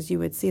page because you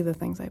would see the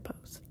things I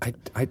post.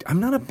 I'm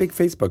not a big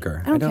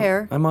Facebooker. I don't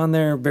care. I'm on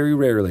there very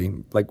rarely,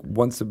 like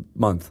once a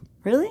month.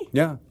 Really?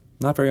 Yeah.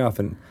 Not very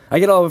often. I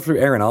get all of it through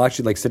Aaron. I'll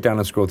actually like sit down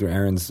and scroll through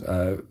Aaron's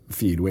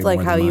feed way more than mine.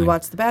 Like how you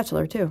watch The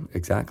Bachelor too.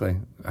 Exactly.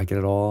 I get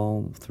it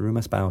all through my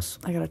spouse.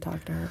 I gotta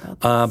talk to her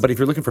about this. But if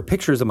you're looking for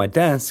pictures of my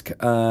desk,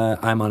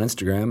 I'm on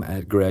Instagram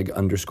at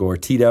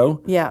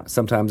Greg_Tito. Yeah.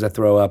 Sometimes I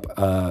throw up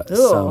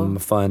some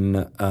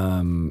fun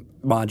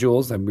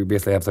modules. We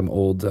basically have some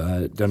old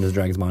Dungeons &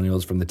 Dragons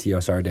modules from the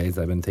TSR days.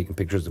 I've been taking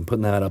pictures and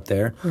putting that up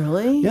there.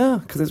 Really? Yeah,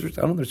 because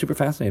they're super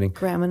fascinating.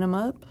 Gramming them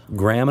up?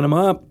 Gramming them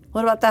up.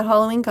 What about that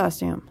Halloween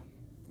costume?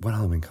 What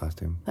Halloween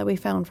costume? That we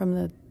found from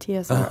the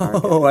TSR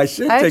archive. Oh, I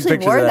should take pictures of that. I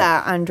actually wore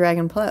that on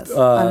Dragon Plus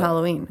on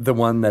Halloween. The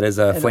one that is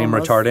a flame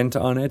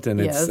retardant on it, and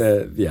it's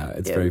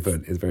very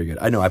good. It's very good.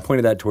 I know. I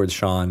pointed that towards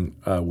Sean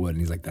Wood, and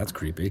he's like, "That's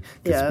creepy,"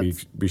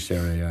 because we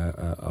share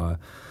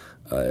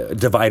a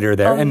divider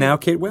there. And now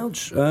Kate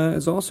Welch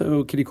is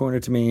also kitty corner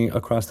to me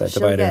across that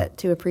divider. She'll get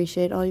to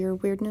appreciate all your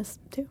weirdness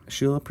too.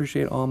 She'll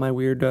appreciate all my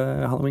weird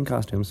Halloween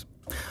costumes.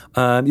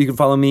 You can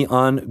follow me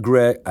on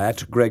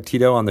at Greg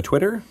Tito on the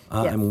Twitter.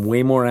 I'm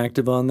way more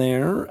active on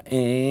there.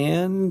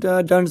 And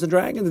Dungeons &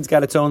 Dragons, it's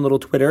got its own little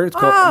Twitter. It's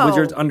called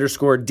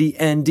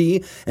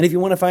Wizards_DND. And if you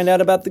want to find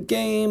out about the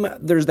game,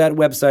 there's that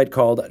website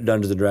called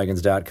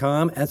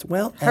DungeonsandDragons.com, as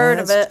well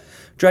as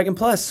Dragon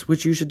Plus,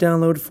 which you should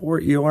download for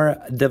your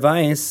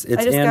device.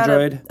 It's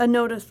Android. I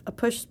just got a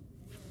push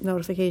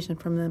notification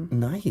from them.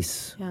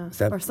 Nice. Yeah. Is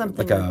that or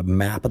something like a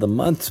map of the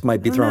month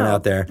might be thrown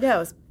out there?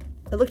 Yeah,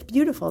 it looked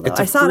beautiful, though.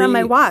 I saw it on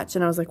my watch,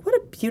 and I was like, what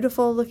a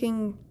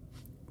beautiful-looking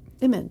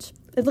image.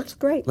 It looks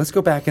great. Let's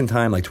go back in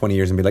time like 20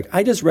 years and be like,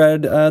 I just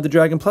read the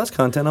Dragon Plus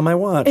content on my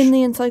watch. In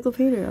the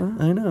encyclopedia.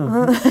 I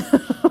know.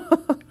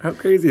 How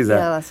crazy is that?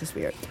 Yeah, that's just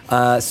weird.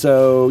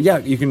 So,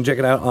 you can check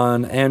it out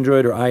on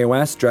Android or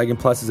iOS. Dragon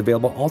Plus is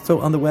available also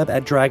on the web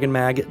at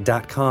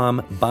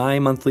dragonmag.com.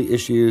 Bi-monthly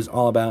issues,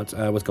 all about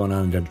what's going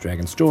on in Dungeons &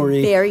 Dragons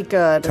story. Very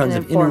good. Tons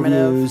and of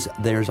interviews.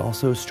 There's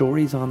also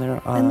stories on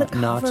there. And the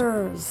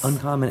covers. Not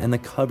uncommon. And the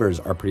covers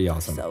are pretty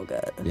awesome. So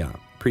good. Yeah,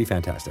 pretty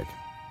fantastic.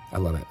 I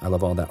love it. I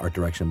love all that art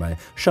direction by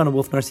Shauna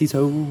Wolf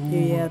Narciso.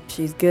 Yeah,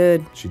 she's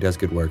good. She does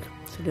good work.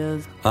 She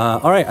does.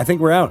 All right, I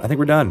think we're out. I think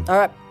we're done.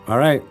 All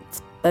right.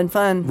 It's been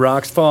fun.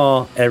 Rocks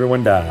fall,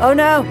 everyone dies. Oh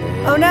no.